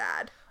very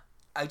sad.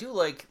 I do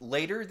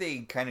later they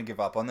kind of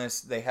give up on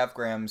this. They have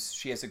Grams,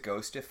 she has a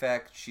ghost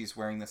effect. She's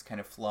wearing this kind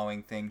of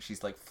flowing thing. She's,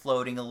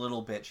 floating a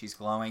little bit. She's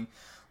glowing.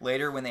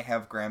 Later, when they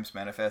have Grams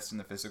manifest in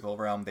the physical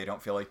realm, they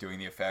don't feel like doing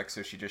the effect,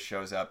 so she just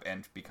shows up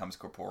and becomes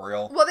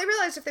corporeal. Well, they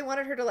realized if they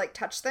wanted her to,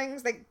 touch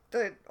things,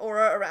 the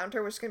aura around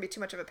her was going to be too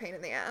much of a pain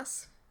in the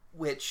ass.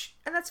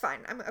 And that's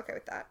fine. I'm okay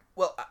with that.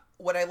 Well,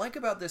 what I like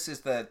about this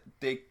is that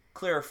they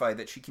clarify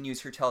that she can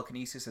use her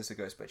telekinesis as a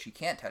ghost, but she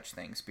can't touch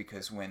things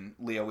because when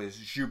Leo is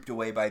zooped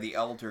away by the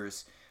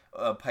elders,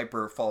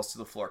 Piper falls to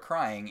the floor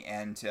crying,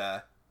 and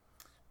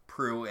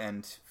Prue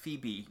and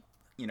Phoebe,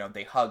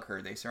 they hug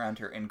her, they surround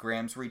her, and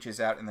Grams reaches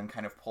out and then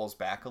kind of pulls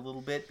back a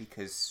little bit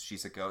because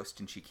she's a ghost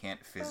and she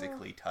can't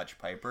physically touch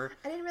Piper.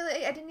 I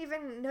didn't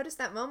even notice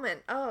that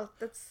moment. Oh,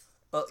 that's...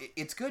 Well,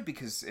 it's good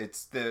because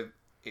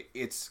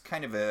it's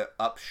kind of a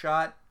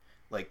upshot.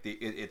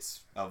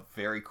 It's a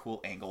very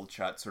cool angled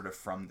shot sort of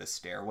from the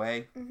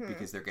stairway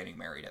because they're getting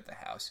married at the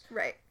house.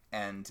 Right.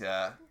 And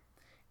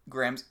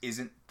Grams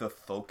isn't the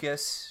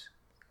focus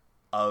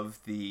of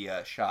the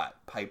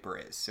shot. Piper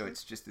is. So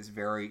it's just this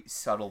very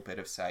subtle bit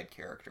of side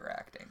character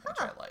acting, which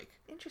I like.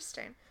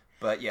 Interesting.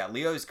 But yeah,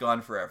 Leo's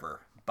gone forever.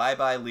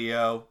 Bye-bye,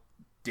 Leo.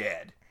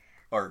 Dead.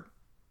 Or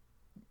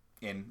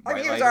in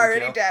White he was Lighter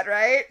already jail. Dead,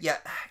 right? Yeah.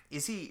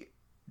 Is he...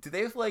 Do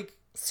they have,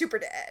 super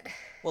dead.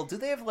 Well, do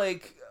they have,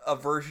 a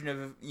version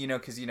of,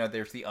 because,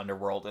 there's the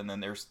underworld and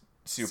then there's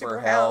super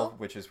hell, hell,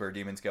 which is where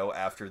demons go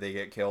after they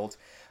get killed.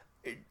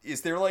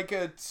 Is there,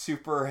 a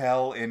super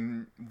hell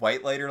in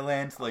White Lighter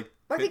Land?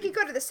 I think you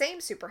go to the same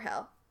super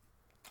hell.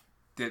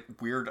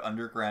 That weird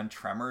underground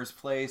Tremors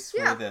place?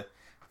 Yeah.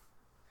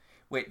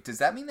 Wait, does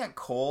that mean that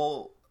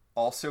Cole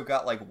also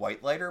got,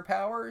 White Lighter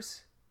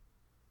powers?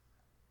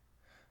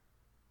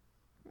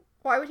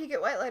 Why would he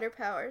get White Lighter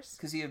powers?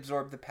 Because he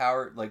absorbed the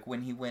power,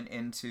 when he went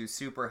into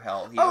super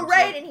hell.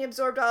 Right, and he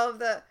absorbed all of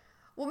the...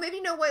 Well, maybe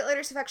no White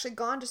Lighters have actually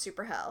gone to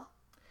super hell.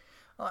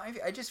 Well,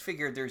 I just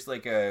figured there's,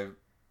 a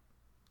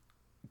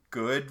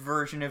good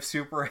version of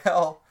super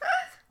hell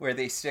where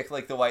they stick,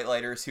 the White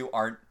Lighters who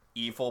aren't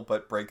evil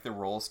but break the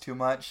rules too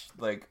much.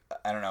 I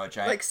don't know, a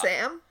giant... Like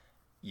Sam?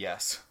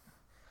 Yes.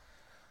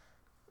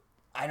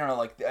 I don't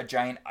know, a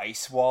giant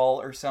ice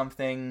wall or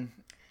something.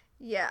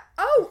 Yeah.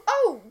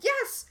 Oh,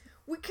 yes!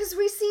 Because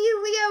we see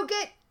Leo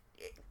get...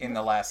 In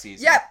the last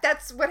season. Yeah,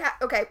 that's what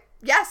okay.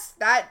 Yes,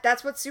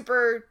 that's what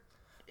Super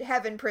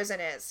Heaven Prison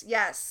is.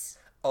 Yes.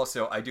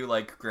 Also, I do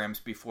like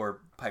Grams before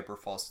Piper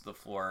falls to the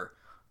floor,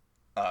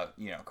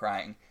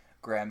 crying.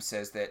 Grams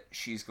says that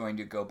she's going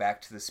to go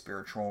back to the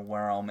spiritual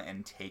realm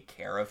and take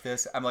care of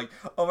this. I'm like,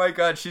 oh my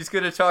god, she's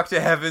going to talk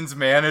to Heaven's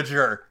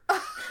manager.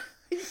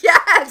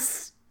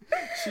 Yes!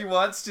 She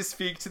wants to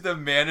speak to the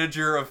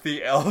manager of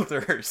the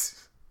elders.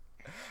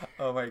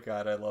 Oh my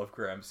god, I love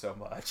Graham so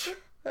much.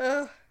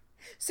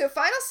 So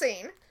final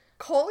scene.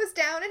 Cole is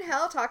down in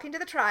hell talking to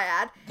the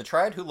Triad. The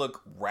Triad, who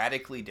look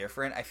radically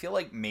different. I feel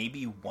like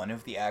maybe one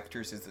of the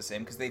actors is the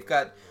same because they've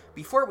got...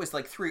 Before it was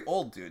 3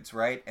 old dudes,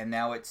 right? And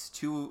now it's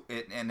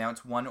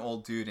one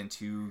old dude and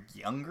 2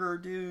 younger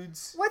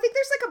dudes. Well, I think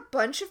there's a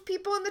bunch of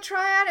people in the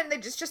Triad, and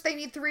they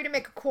need 3 to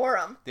make a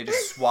quorum. They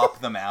just swap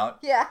them out.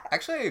 Yeah.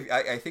 Actually,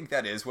 I think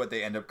that is what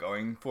they end up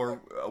going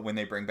for when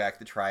they bring back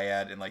the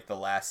Triad in the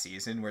last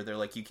season, where they're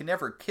like, you can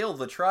never kill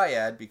the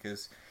Triad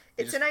because...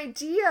 It's an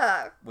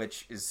idea.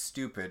 Which is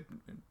stupid.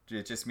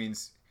 It just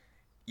means,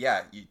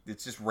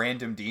 it's just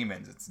random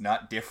demons. It's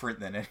not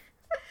different than it.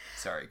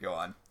 Sorry, go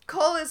on.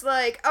 Cole is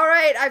like, all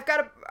right,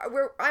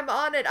 I'm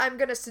on it. I'm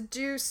going to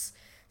seduce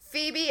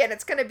Phoebe and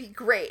it's going to be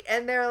great.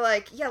 And they're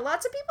like, yeah,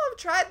 lots of people have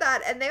tried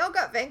that and they all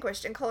got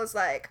vanquished. And Cole is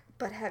like,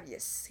 but have you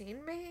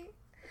seen me?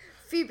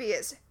 Phoebe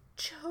is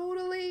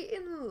totally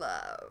in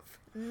love.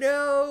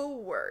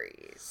 No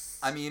worries.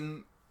 I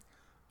mean...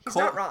 He's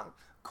not wrong.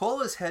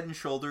 Cole is head and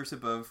shoulders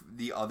above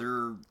the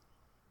other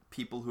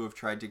people who have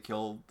tried to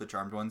kill the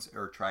Charmed Ones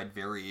or tried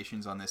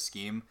variations on this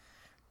scheme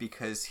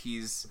because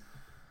he's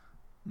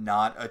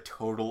not a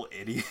total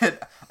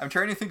idiot. I'm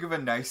trying to think of a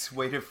nice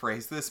way to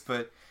phrase this,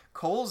 but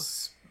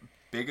Cole's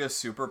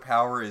biggest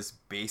superpower is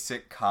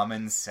basic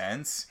common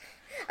sense.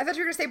 I thought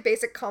you were going to say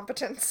basic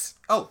competence.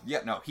 Oh,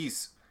 yeah, no,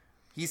 he's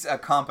a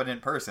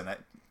competent person.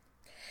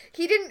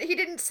 He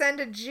didn't send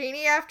a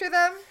genie after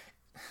them?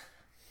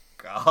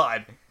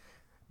 God.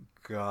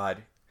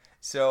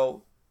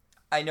 So,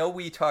 I know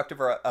we talked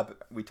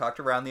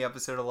around the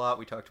episode a lot.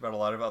 We talked about a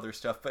lot of other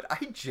stuff, but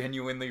I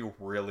genuinely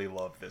really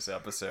love this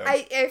episode.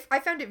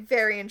 I found it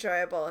very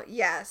enjoyable.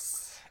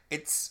 Yes.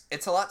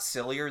 It's a lot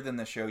sillier than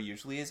the show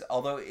usually is,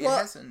 although it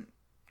hasn't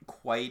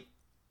quite,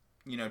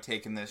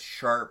 taken this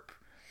sharp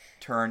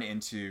turn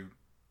into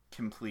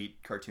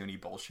complete cartoony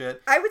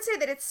bullshit. I would say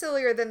that it's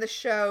sillier than the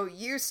show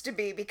used to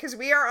be because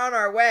we are on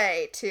our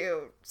way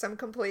to some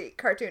complete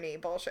cartoony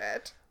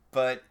bullshit.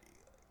 But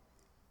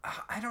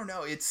I don't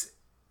know, it's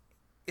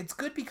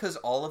good because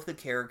all of the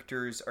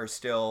characters are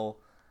still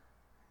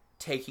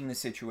taking the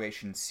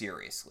situation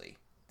seriously.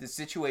 The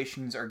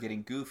situations are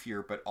getting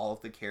goofier, but all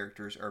of the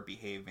characters are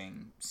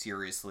behaving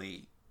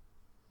seriously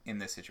in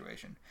this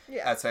situation.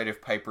 Yeah. Outside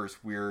of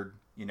Piper's weird,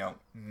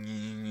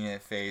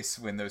 face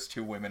when those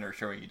two women are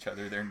showing each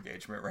other their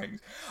engagement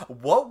rings.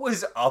 What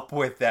was up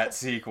with that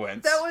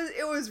sequence?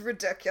 It was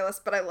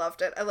ridiculous, but I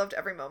loved it. I loved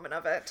every moment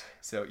of it.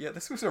 So, yeah,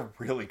 this was a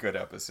really good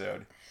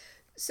episode.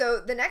 So,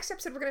 the next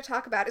episode we're going to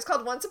talk about is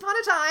called Once Upon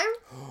a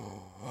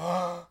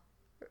Time.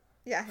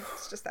 Yeah,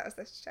 it's just that was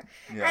the show.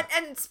 Yeah.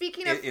 And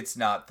speaking of... It's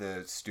not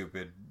the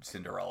stupid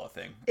Cinderella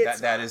thing.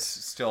 That is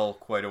still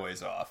quite a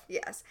ways off.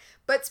 Yes.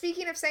 But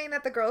speaking of saying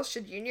that the girls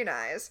should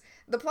unionize,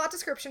 the plot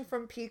description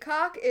from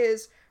Peacock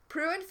is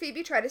Prue and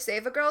Phoebe try to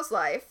save a girl's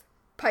life.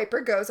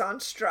 Piper goes on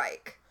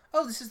strike.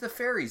 Oh, this is the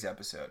fairies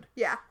episode.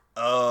 Yeah.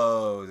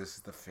 Oh, this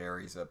is the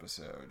fairies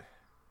episode.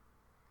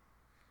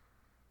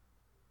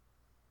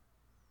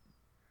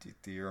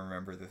 Do you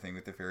remember the thing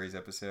with the fairies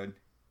episode?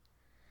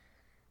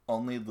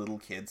 Only little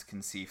kids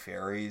can see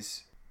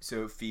fairies,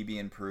 so Phoebe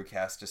and Prue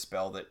cast a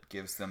spell that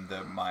gives them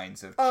the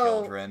minds of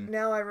children.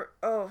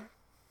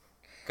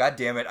 God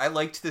damn it, I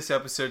liked this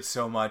episode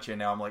so much, and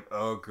now I'm like,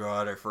 oh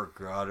god, I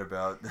forgot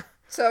about that.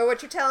 So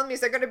what you're telling me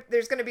is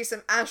there's gonna be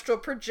some astral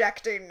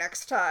projecting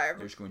next time.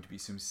 There's going to be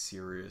some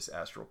serious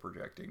astral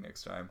projecting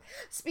next time.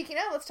 Speaking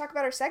of, let's talk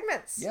about our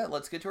segments. Yeah,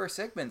 let's get to our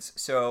segments.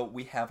 So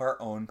we have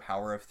our own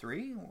power of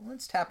 3.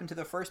 Let's tap into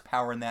the first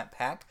power in that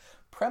pack.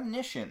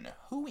 Premonition.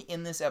 Who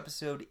in this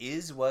episode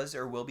is, was,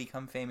 or will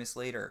become famous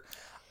later?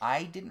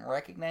 I didn't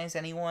recognize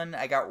anyone.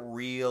 I got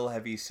real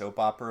heavy soap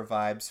opera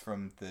vibes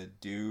from the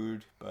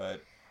dude,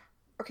 but...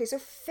 Okay, so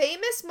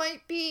famous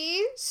might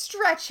be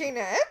stretching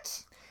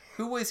it.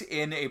 Who was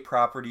in a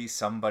property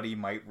somebody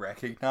might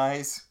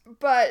recognize?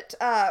 But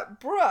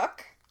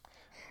Brooke...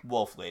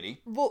 Wolf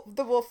Lady.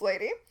 The Wolf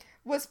Lady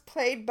was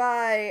played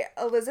by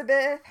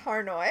Elizabeth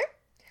Harnoy,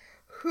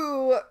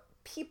 who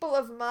people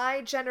of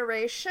my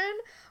generation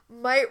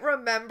might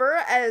remember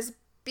as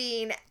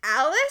being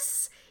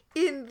Alice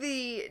in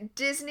the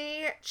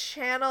Disney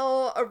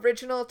Channel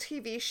original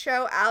TV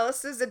show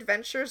Alice's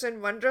Adventures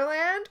in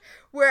Wonderland,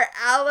 where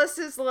Alice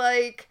is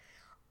like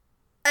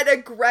an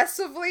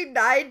aggressively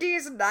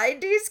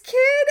 90s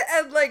kid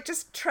and like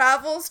just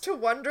travels to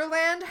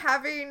Wonderland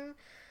having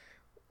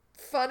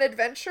fun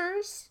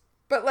adventures,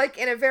 but like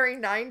in a very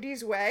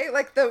 90s way.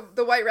 Like the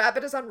White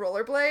Rabbit is on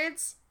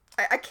rollerblades.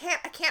 I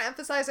can't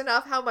emphasize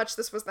enough how much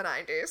this was the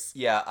 90s.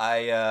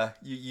 Yeah,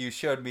 you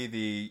showed me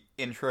the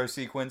intro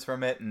sequence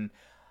from it, and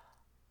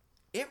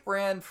it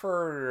ran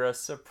for a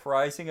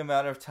surprising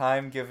amount of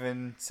time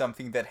given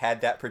something that had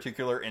that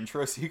particular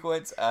intro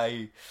sequence.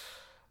 I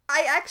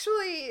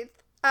actually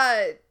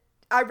I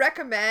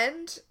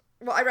recommend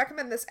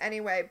this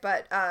anyway,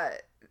 but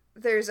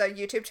there's a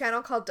YouTube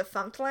channel called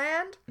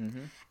Defunctland,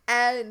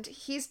 and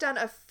he's done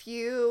a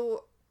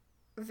few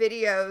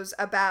videos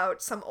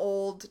about some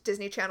old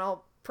Disney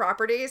Channel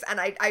properties, and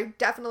I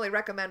definitely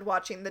recommend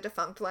watching the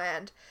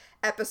Defunctland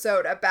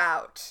episode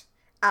about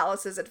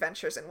Alice's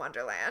Adventures in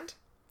Wonderland.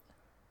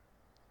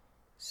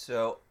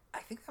 So, I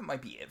think that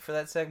might be it for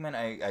that segment.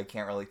 I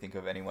can't really think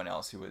of anyone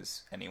else who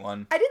was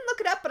anyone. I didn't look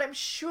it up, but I'm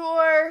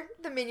sure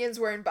the Minions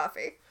were in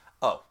Buffy.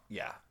 Oh,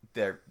 yeah.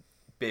 They're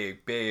big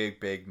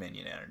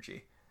Minion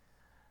energy.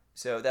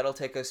 So that'll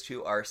take us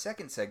to our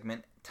second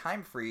segment,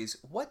 Time Freeze.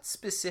 What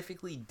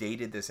specifically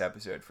dated this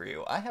episode for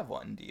you? I have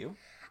one. Do you?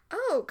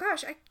 Oh,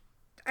 gosh.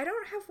 I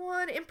don't have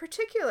one in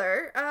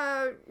particular.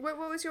 What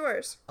was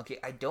yours? Okay,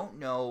 I don't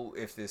know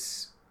if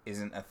this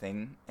isn't a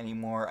thing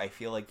anymore. I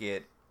feel like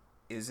it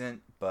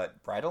isn't,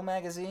 but bridal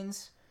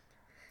magazines?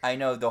 I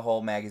know the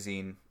whole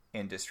magazine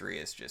industry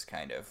is just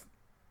kind of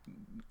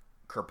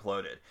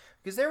kerploded.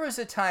 Because there was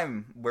a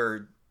time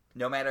where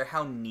no matter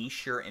how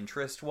niche your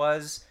interest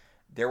was,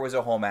 there was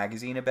a whole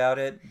magazine about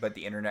it, but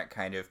the internet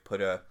kind of put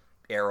a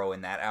arrow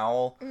in that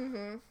owl.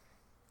 Mm-hmm.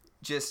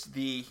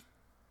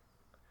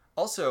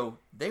 Also,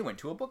 they went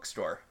to a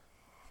bookstore.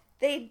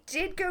 They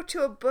did go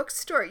to a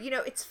bookstore. You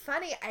know, it's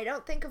funny. I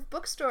don't think of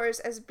bookstores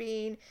as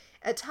being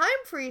a time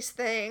freeze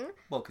thing.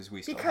 Well,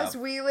 because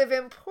we live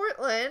in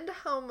Portland,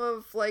 home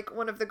of like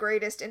one of the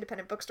greatest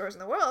independent bookstores in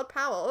the world,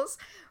 Powell's.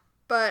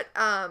 But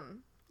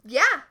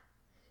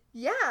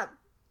yeah,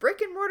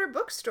 brick and mortar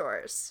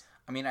bookstores.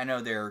 I mean, I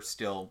know there are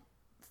still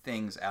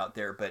things out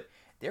there, but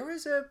there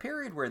was a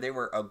period where they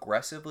were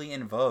aggressively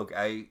in vogue.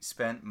 I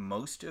spent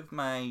most of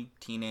my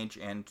teenage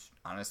and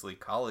honestly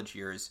college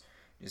years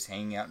just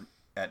hanging out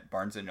at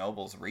Barnes &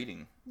 Noble's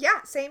reading.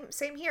 Yeah,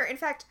 same here. In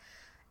fact,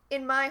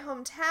 in my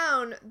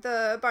hometown,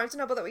 the Barnes &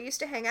 Noble that we used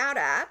to hang out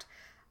at,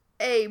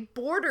 a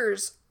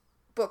Borders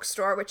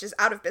bookstore, which is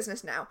out of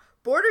business now,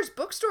 Borders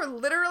bookstore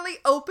literally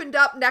opened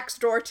up next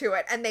door to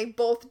it, and they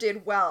both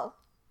did well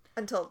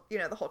until, you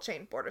know, the whole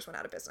chain Borders went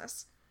out of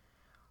business.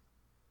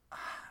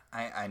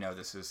 I know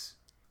this is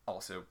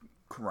also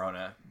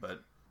Corona,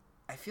 but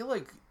I feel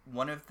like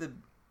one of the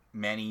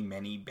many,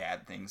 many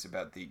bad things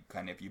about the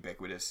kind of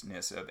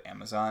ubiquitousness of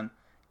Amazon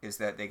is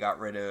that they got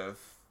rid of,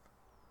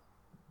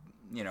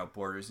 you know,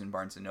 Borders and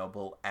Barnes &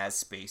 Noble as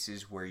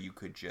spaces where you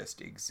could just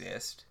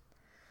exist.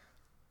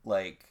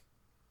 Like...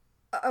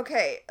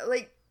 Okay,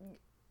 like...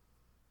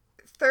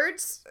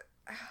 Thirds...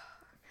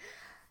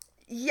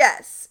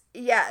 Yes.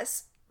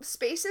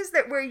 Spaces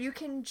that where you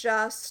can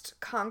just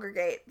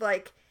congregate.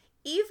 Like,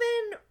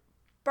 even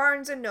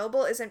Barnes &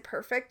 Noble isn't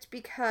perfect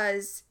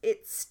because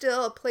it's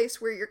still a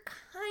place where you're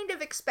kind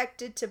of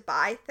expected to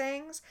buy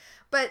things,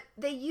 but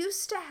they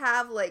used to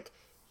have, like,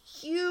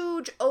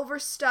 huge,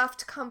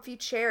 overstuffed, comfy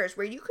chairs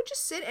where you could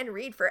just sit and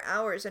read for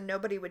hours and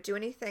nobody would do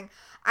anything.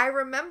 I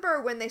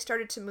remember when they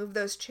started to move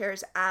those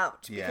chairs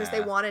out because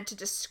they wanted to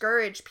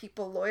discourage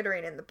people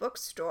loitering in the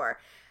bookstore.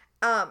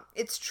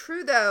 It's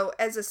true, though,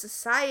 as a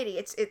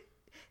society,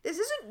 this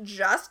isn't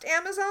just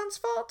Amazon's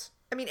fault.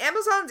 I mean,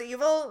 Amazon's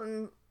evil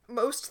and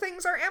most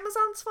things are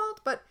Amazon's fault,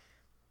 but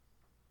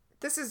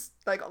this is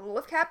like all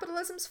of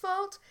capitalism's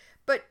fault.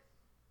 But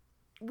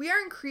we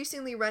are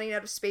increasingly running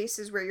out of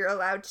spaces where you're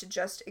allowed to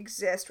just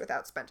exist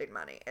without spending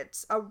money.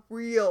 It's a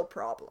real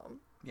problem.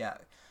 Yeah.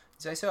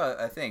 So I saw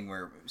a thing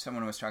where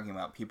someone was talking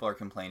about people are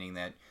complaining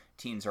that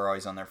teens are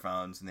always on their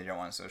phones and they don't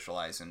want to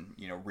socialize in,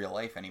 you know, real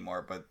life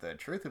anymore. But the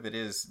truth of it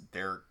is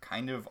there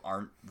kind of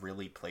aren't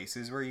really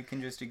places where you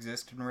can just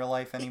exist in real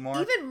life anymore.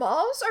 Even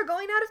malls are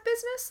going out of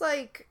business.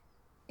 Like,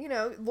 you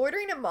know,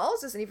 loitering in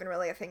malls isn't even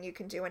really a thing you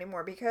can do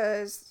anymore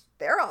because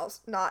they're all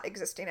not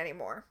existing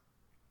anymore.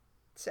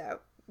 So,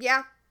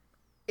 yeah,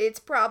 it's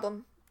a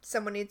problem.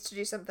 Someone needs to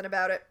do something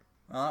about it.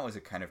 Well, that was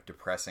a kind of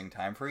depressing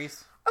time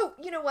freeze. Oh,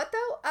 you know what,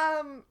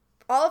 though?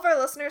 All of our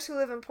listeners who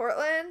live in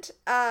Portland,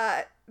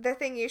 the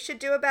thing you should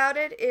do about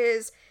it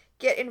is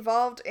get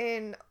involved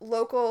in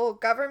local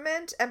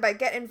government. And by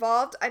get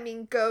involved, I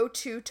mean go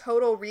to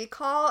Total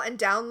Recall and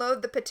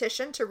download the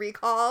petition to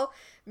recall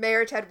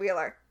Mayor Ted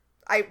Wheeler.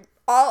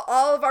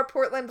 All of our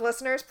Portland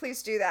listeners,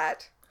 please do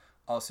that.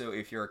 Also,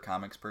 if you're a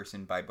comics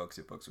person, buy books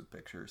at Books with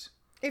Pictures.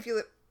 I was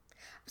going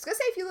to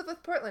say if you live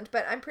with Portland,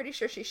 but I'm pretty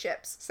sure she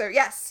ships. So,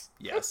 yes.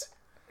 Yes.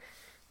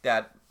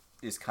 That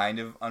is kind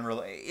of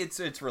unrelated.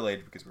 It's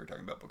related because we're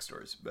talking about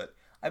bookstores. But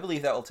I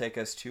believe that will take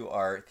us to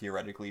our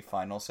theoretically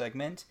final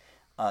segment.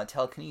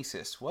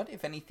 Telekinesis. What,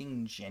 if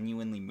anything,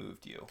 genuinely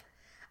moved you?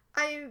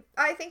 I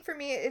think for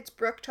me, it's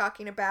Brooke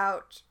talking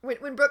about...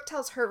 When Brooke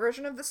tells her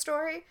version of the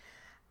story,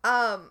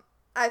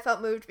 I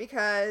felt moved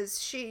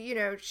because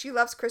she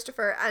loves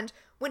Christopher, and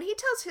when he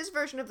tells his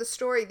version of the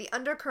story, the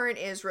undercurrent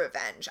is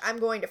revenge. I'm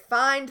going to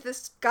find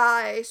this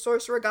guy,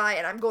 sorcerer guy,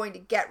 and I'm going to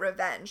get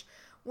revenge.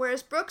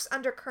 Whereas Brooke's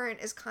undercurrent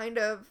is kind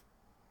of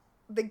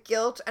the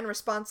guilt and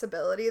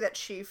responsibility that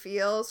she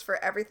feels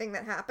for everything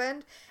that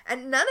happened,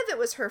 and none of it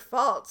was her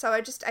fault, so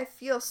I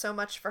feel so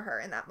much for her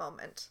in that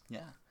moment.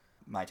 Yeah.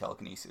 My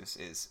telekinesis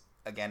is...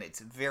 Again, it's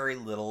very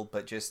little,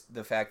 but just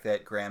the fact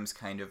that Grams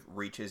kind of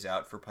reaches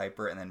out for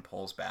Piper and then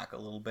pulls back a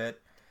little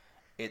bit.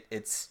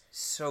 It's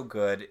so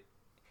good,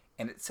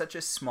 and it's such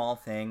a small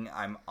thing.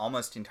 I'm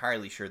almost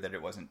entirely sure that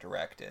it wasn't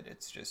directed.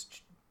 It's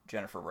just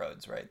Jennifer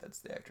Rhodes, right? That's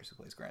the actress who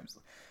plays Grams.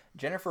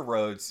 Jennifer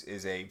Rhodes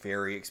is a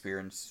very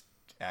experienced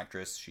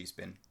actress. She's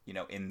been,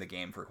 in the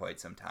game for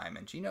quite some time,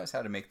 and she knows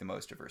how to make the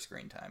most of her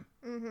screen time.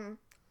 Mm-hmm.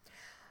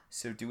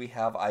 So do we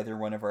have either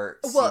one of our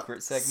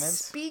secret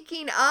segments?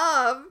 Speaking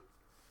of...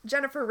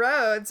 Jennifer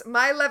Rhodes,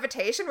 my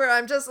levitation, where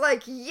I'm just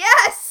like,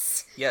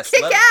 yes!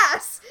 Kick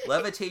ass!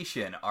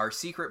 Levitation, our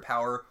secret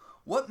power.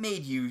 What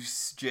made you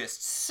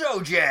just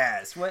so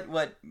jazzed? What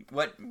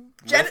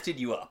lifted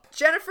you up?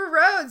 Jennifer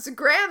Rhodes,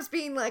 Grams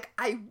being like,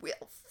 I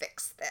will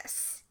fix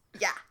this.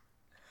 Yeah.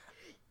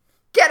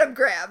 Get him,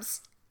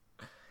 Grams!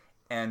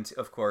 And,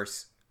 of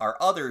course, our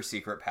other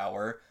secret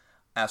power,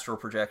 astral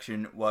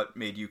projection. What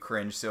made you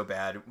cringe so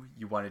bad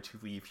you wanted to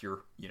leave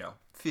your,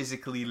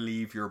 physically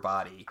leave your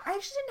body? I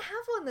actually didn't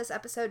have one this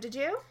episode, did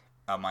you?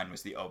 Mine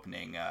was the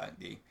opening,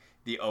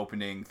 the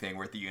opening thing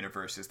where the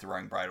universe is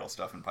throwing bridal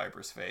stuff in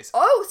Piper's face.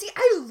 Oh, see,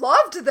 I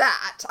loved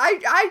that.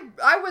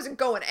 I wasn't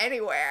going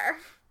anywhere.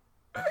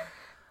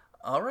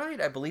 All right,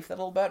 I believe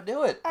that'll about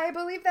do it. I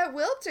believe that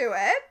will do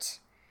it.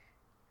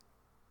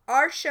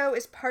 our show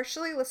is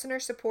partially listener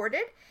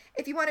supported.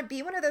 If you want to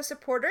be one of those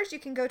supporters, you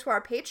can go to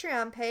our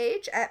Patreon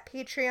page at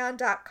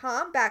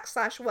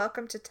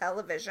patreon.com/welcome to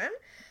television.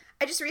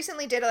 I just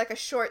recently did a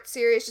short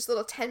series, just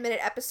little 10-minute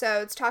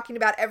episodes talking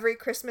about every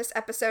Christmas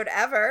episode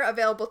ever,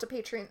 available to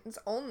patrons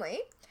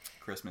only.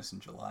 Christmas in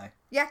July.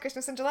 Yeah,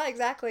 Christmas in July,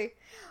 exactly.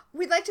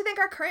 We'd like to thank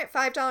our current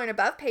 $5 and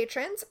above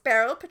patrons: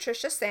 Beryl,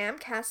 Patricia, Sam,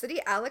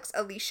 Cassidy, Alex,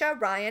 Alicia,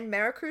 Ryan,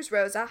 Maricruz,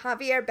 Rosa,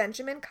 Javier,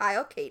 Benjamin,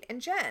 Kyle, Kate,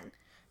 and Jen.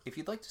 If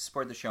you'd like to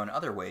support the show in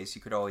other ways,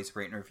 you could always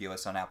rate and review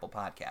us on Apple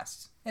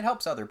Podcasts. It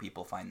helps other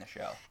people find the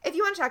show. If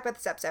you want to talk about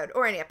this episode,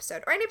 or any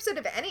episode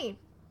of any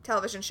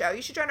television show,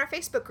 you should join our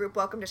Facebook group,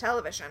 Welcome to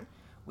Television.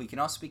 We can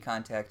also be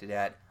contacted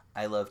at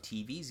I Love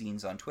TV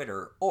Zines on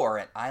Twitter, or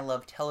at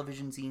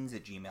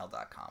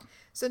ilovetelevisionzines@gmail.com.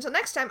 So until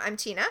next time, I'm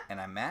Tina.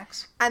 And I'm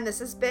Max. And this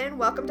has been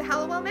Welcome to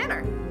Hallowell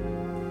Manor.